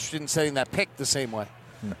interested in setting that pick the same way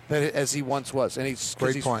as he once was. And he's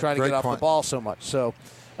trying to get off the ball so much. So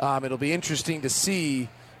it'll be interesting to see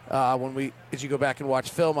as you go back and watch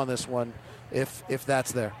film on this one, if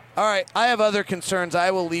that's there. All right, I have other concerns.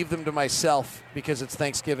 I will leave them to myself because it's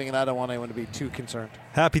Thanksgiving and I don't want anyone to be too concerned.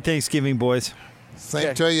 Happy Thanksgiving, boys.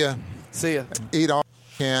 Same to you. See ya. Eat all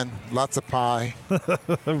you can. Lots of pie.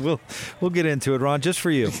 We'll get into it, Ron, just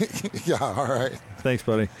for you. Yeah, all right. Thanks,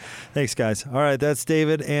 buddy. Thanks, guys. All right, that's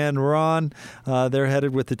David and Ron. They're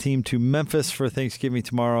headed with the team to Memphis for Thanksgiving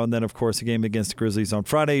tomorrow, and then, of course, a game against the Grizzlies on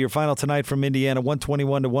Friday. Your final tonight from Indiana,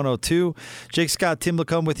 121-102. Jake Scott, Tim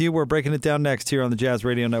LaCombe with you. We're breaking it down next here on the Jazz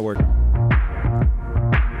Radio Network.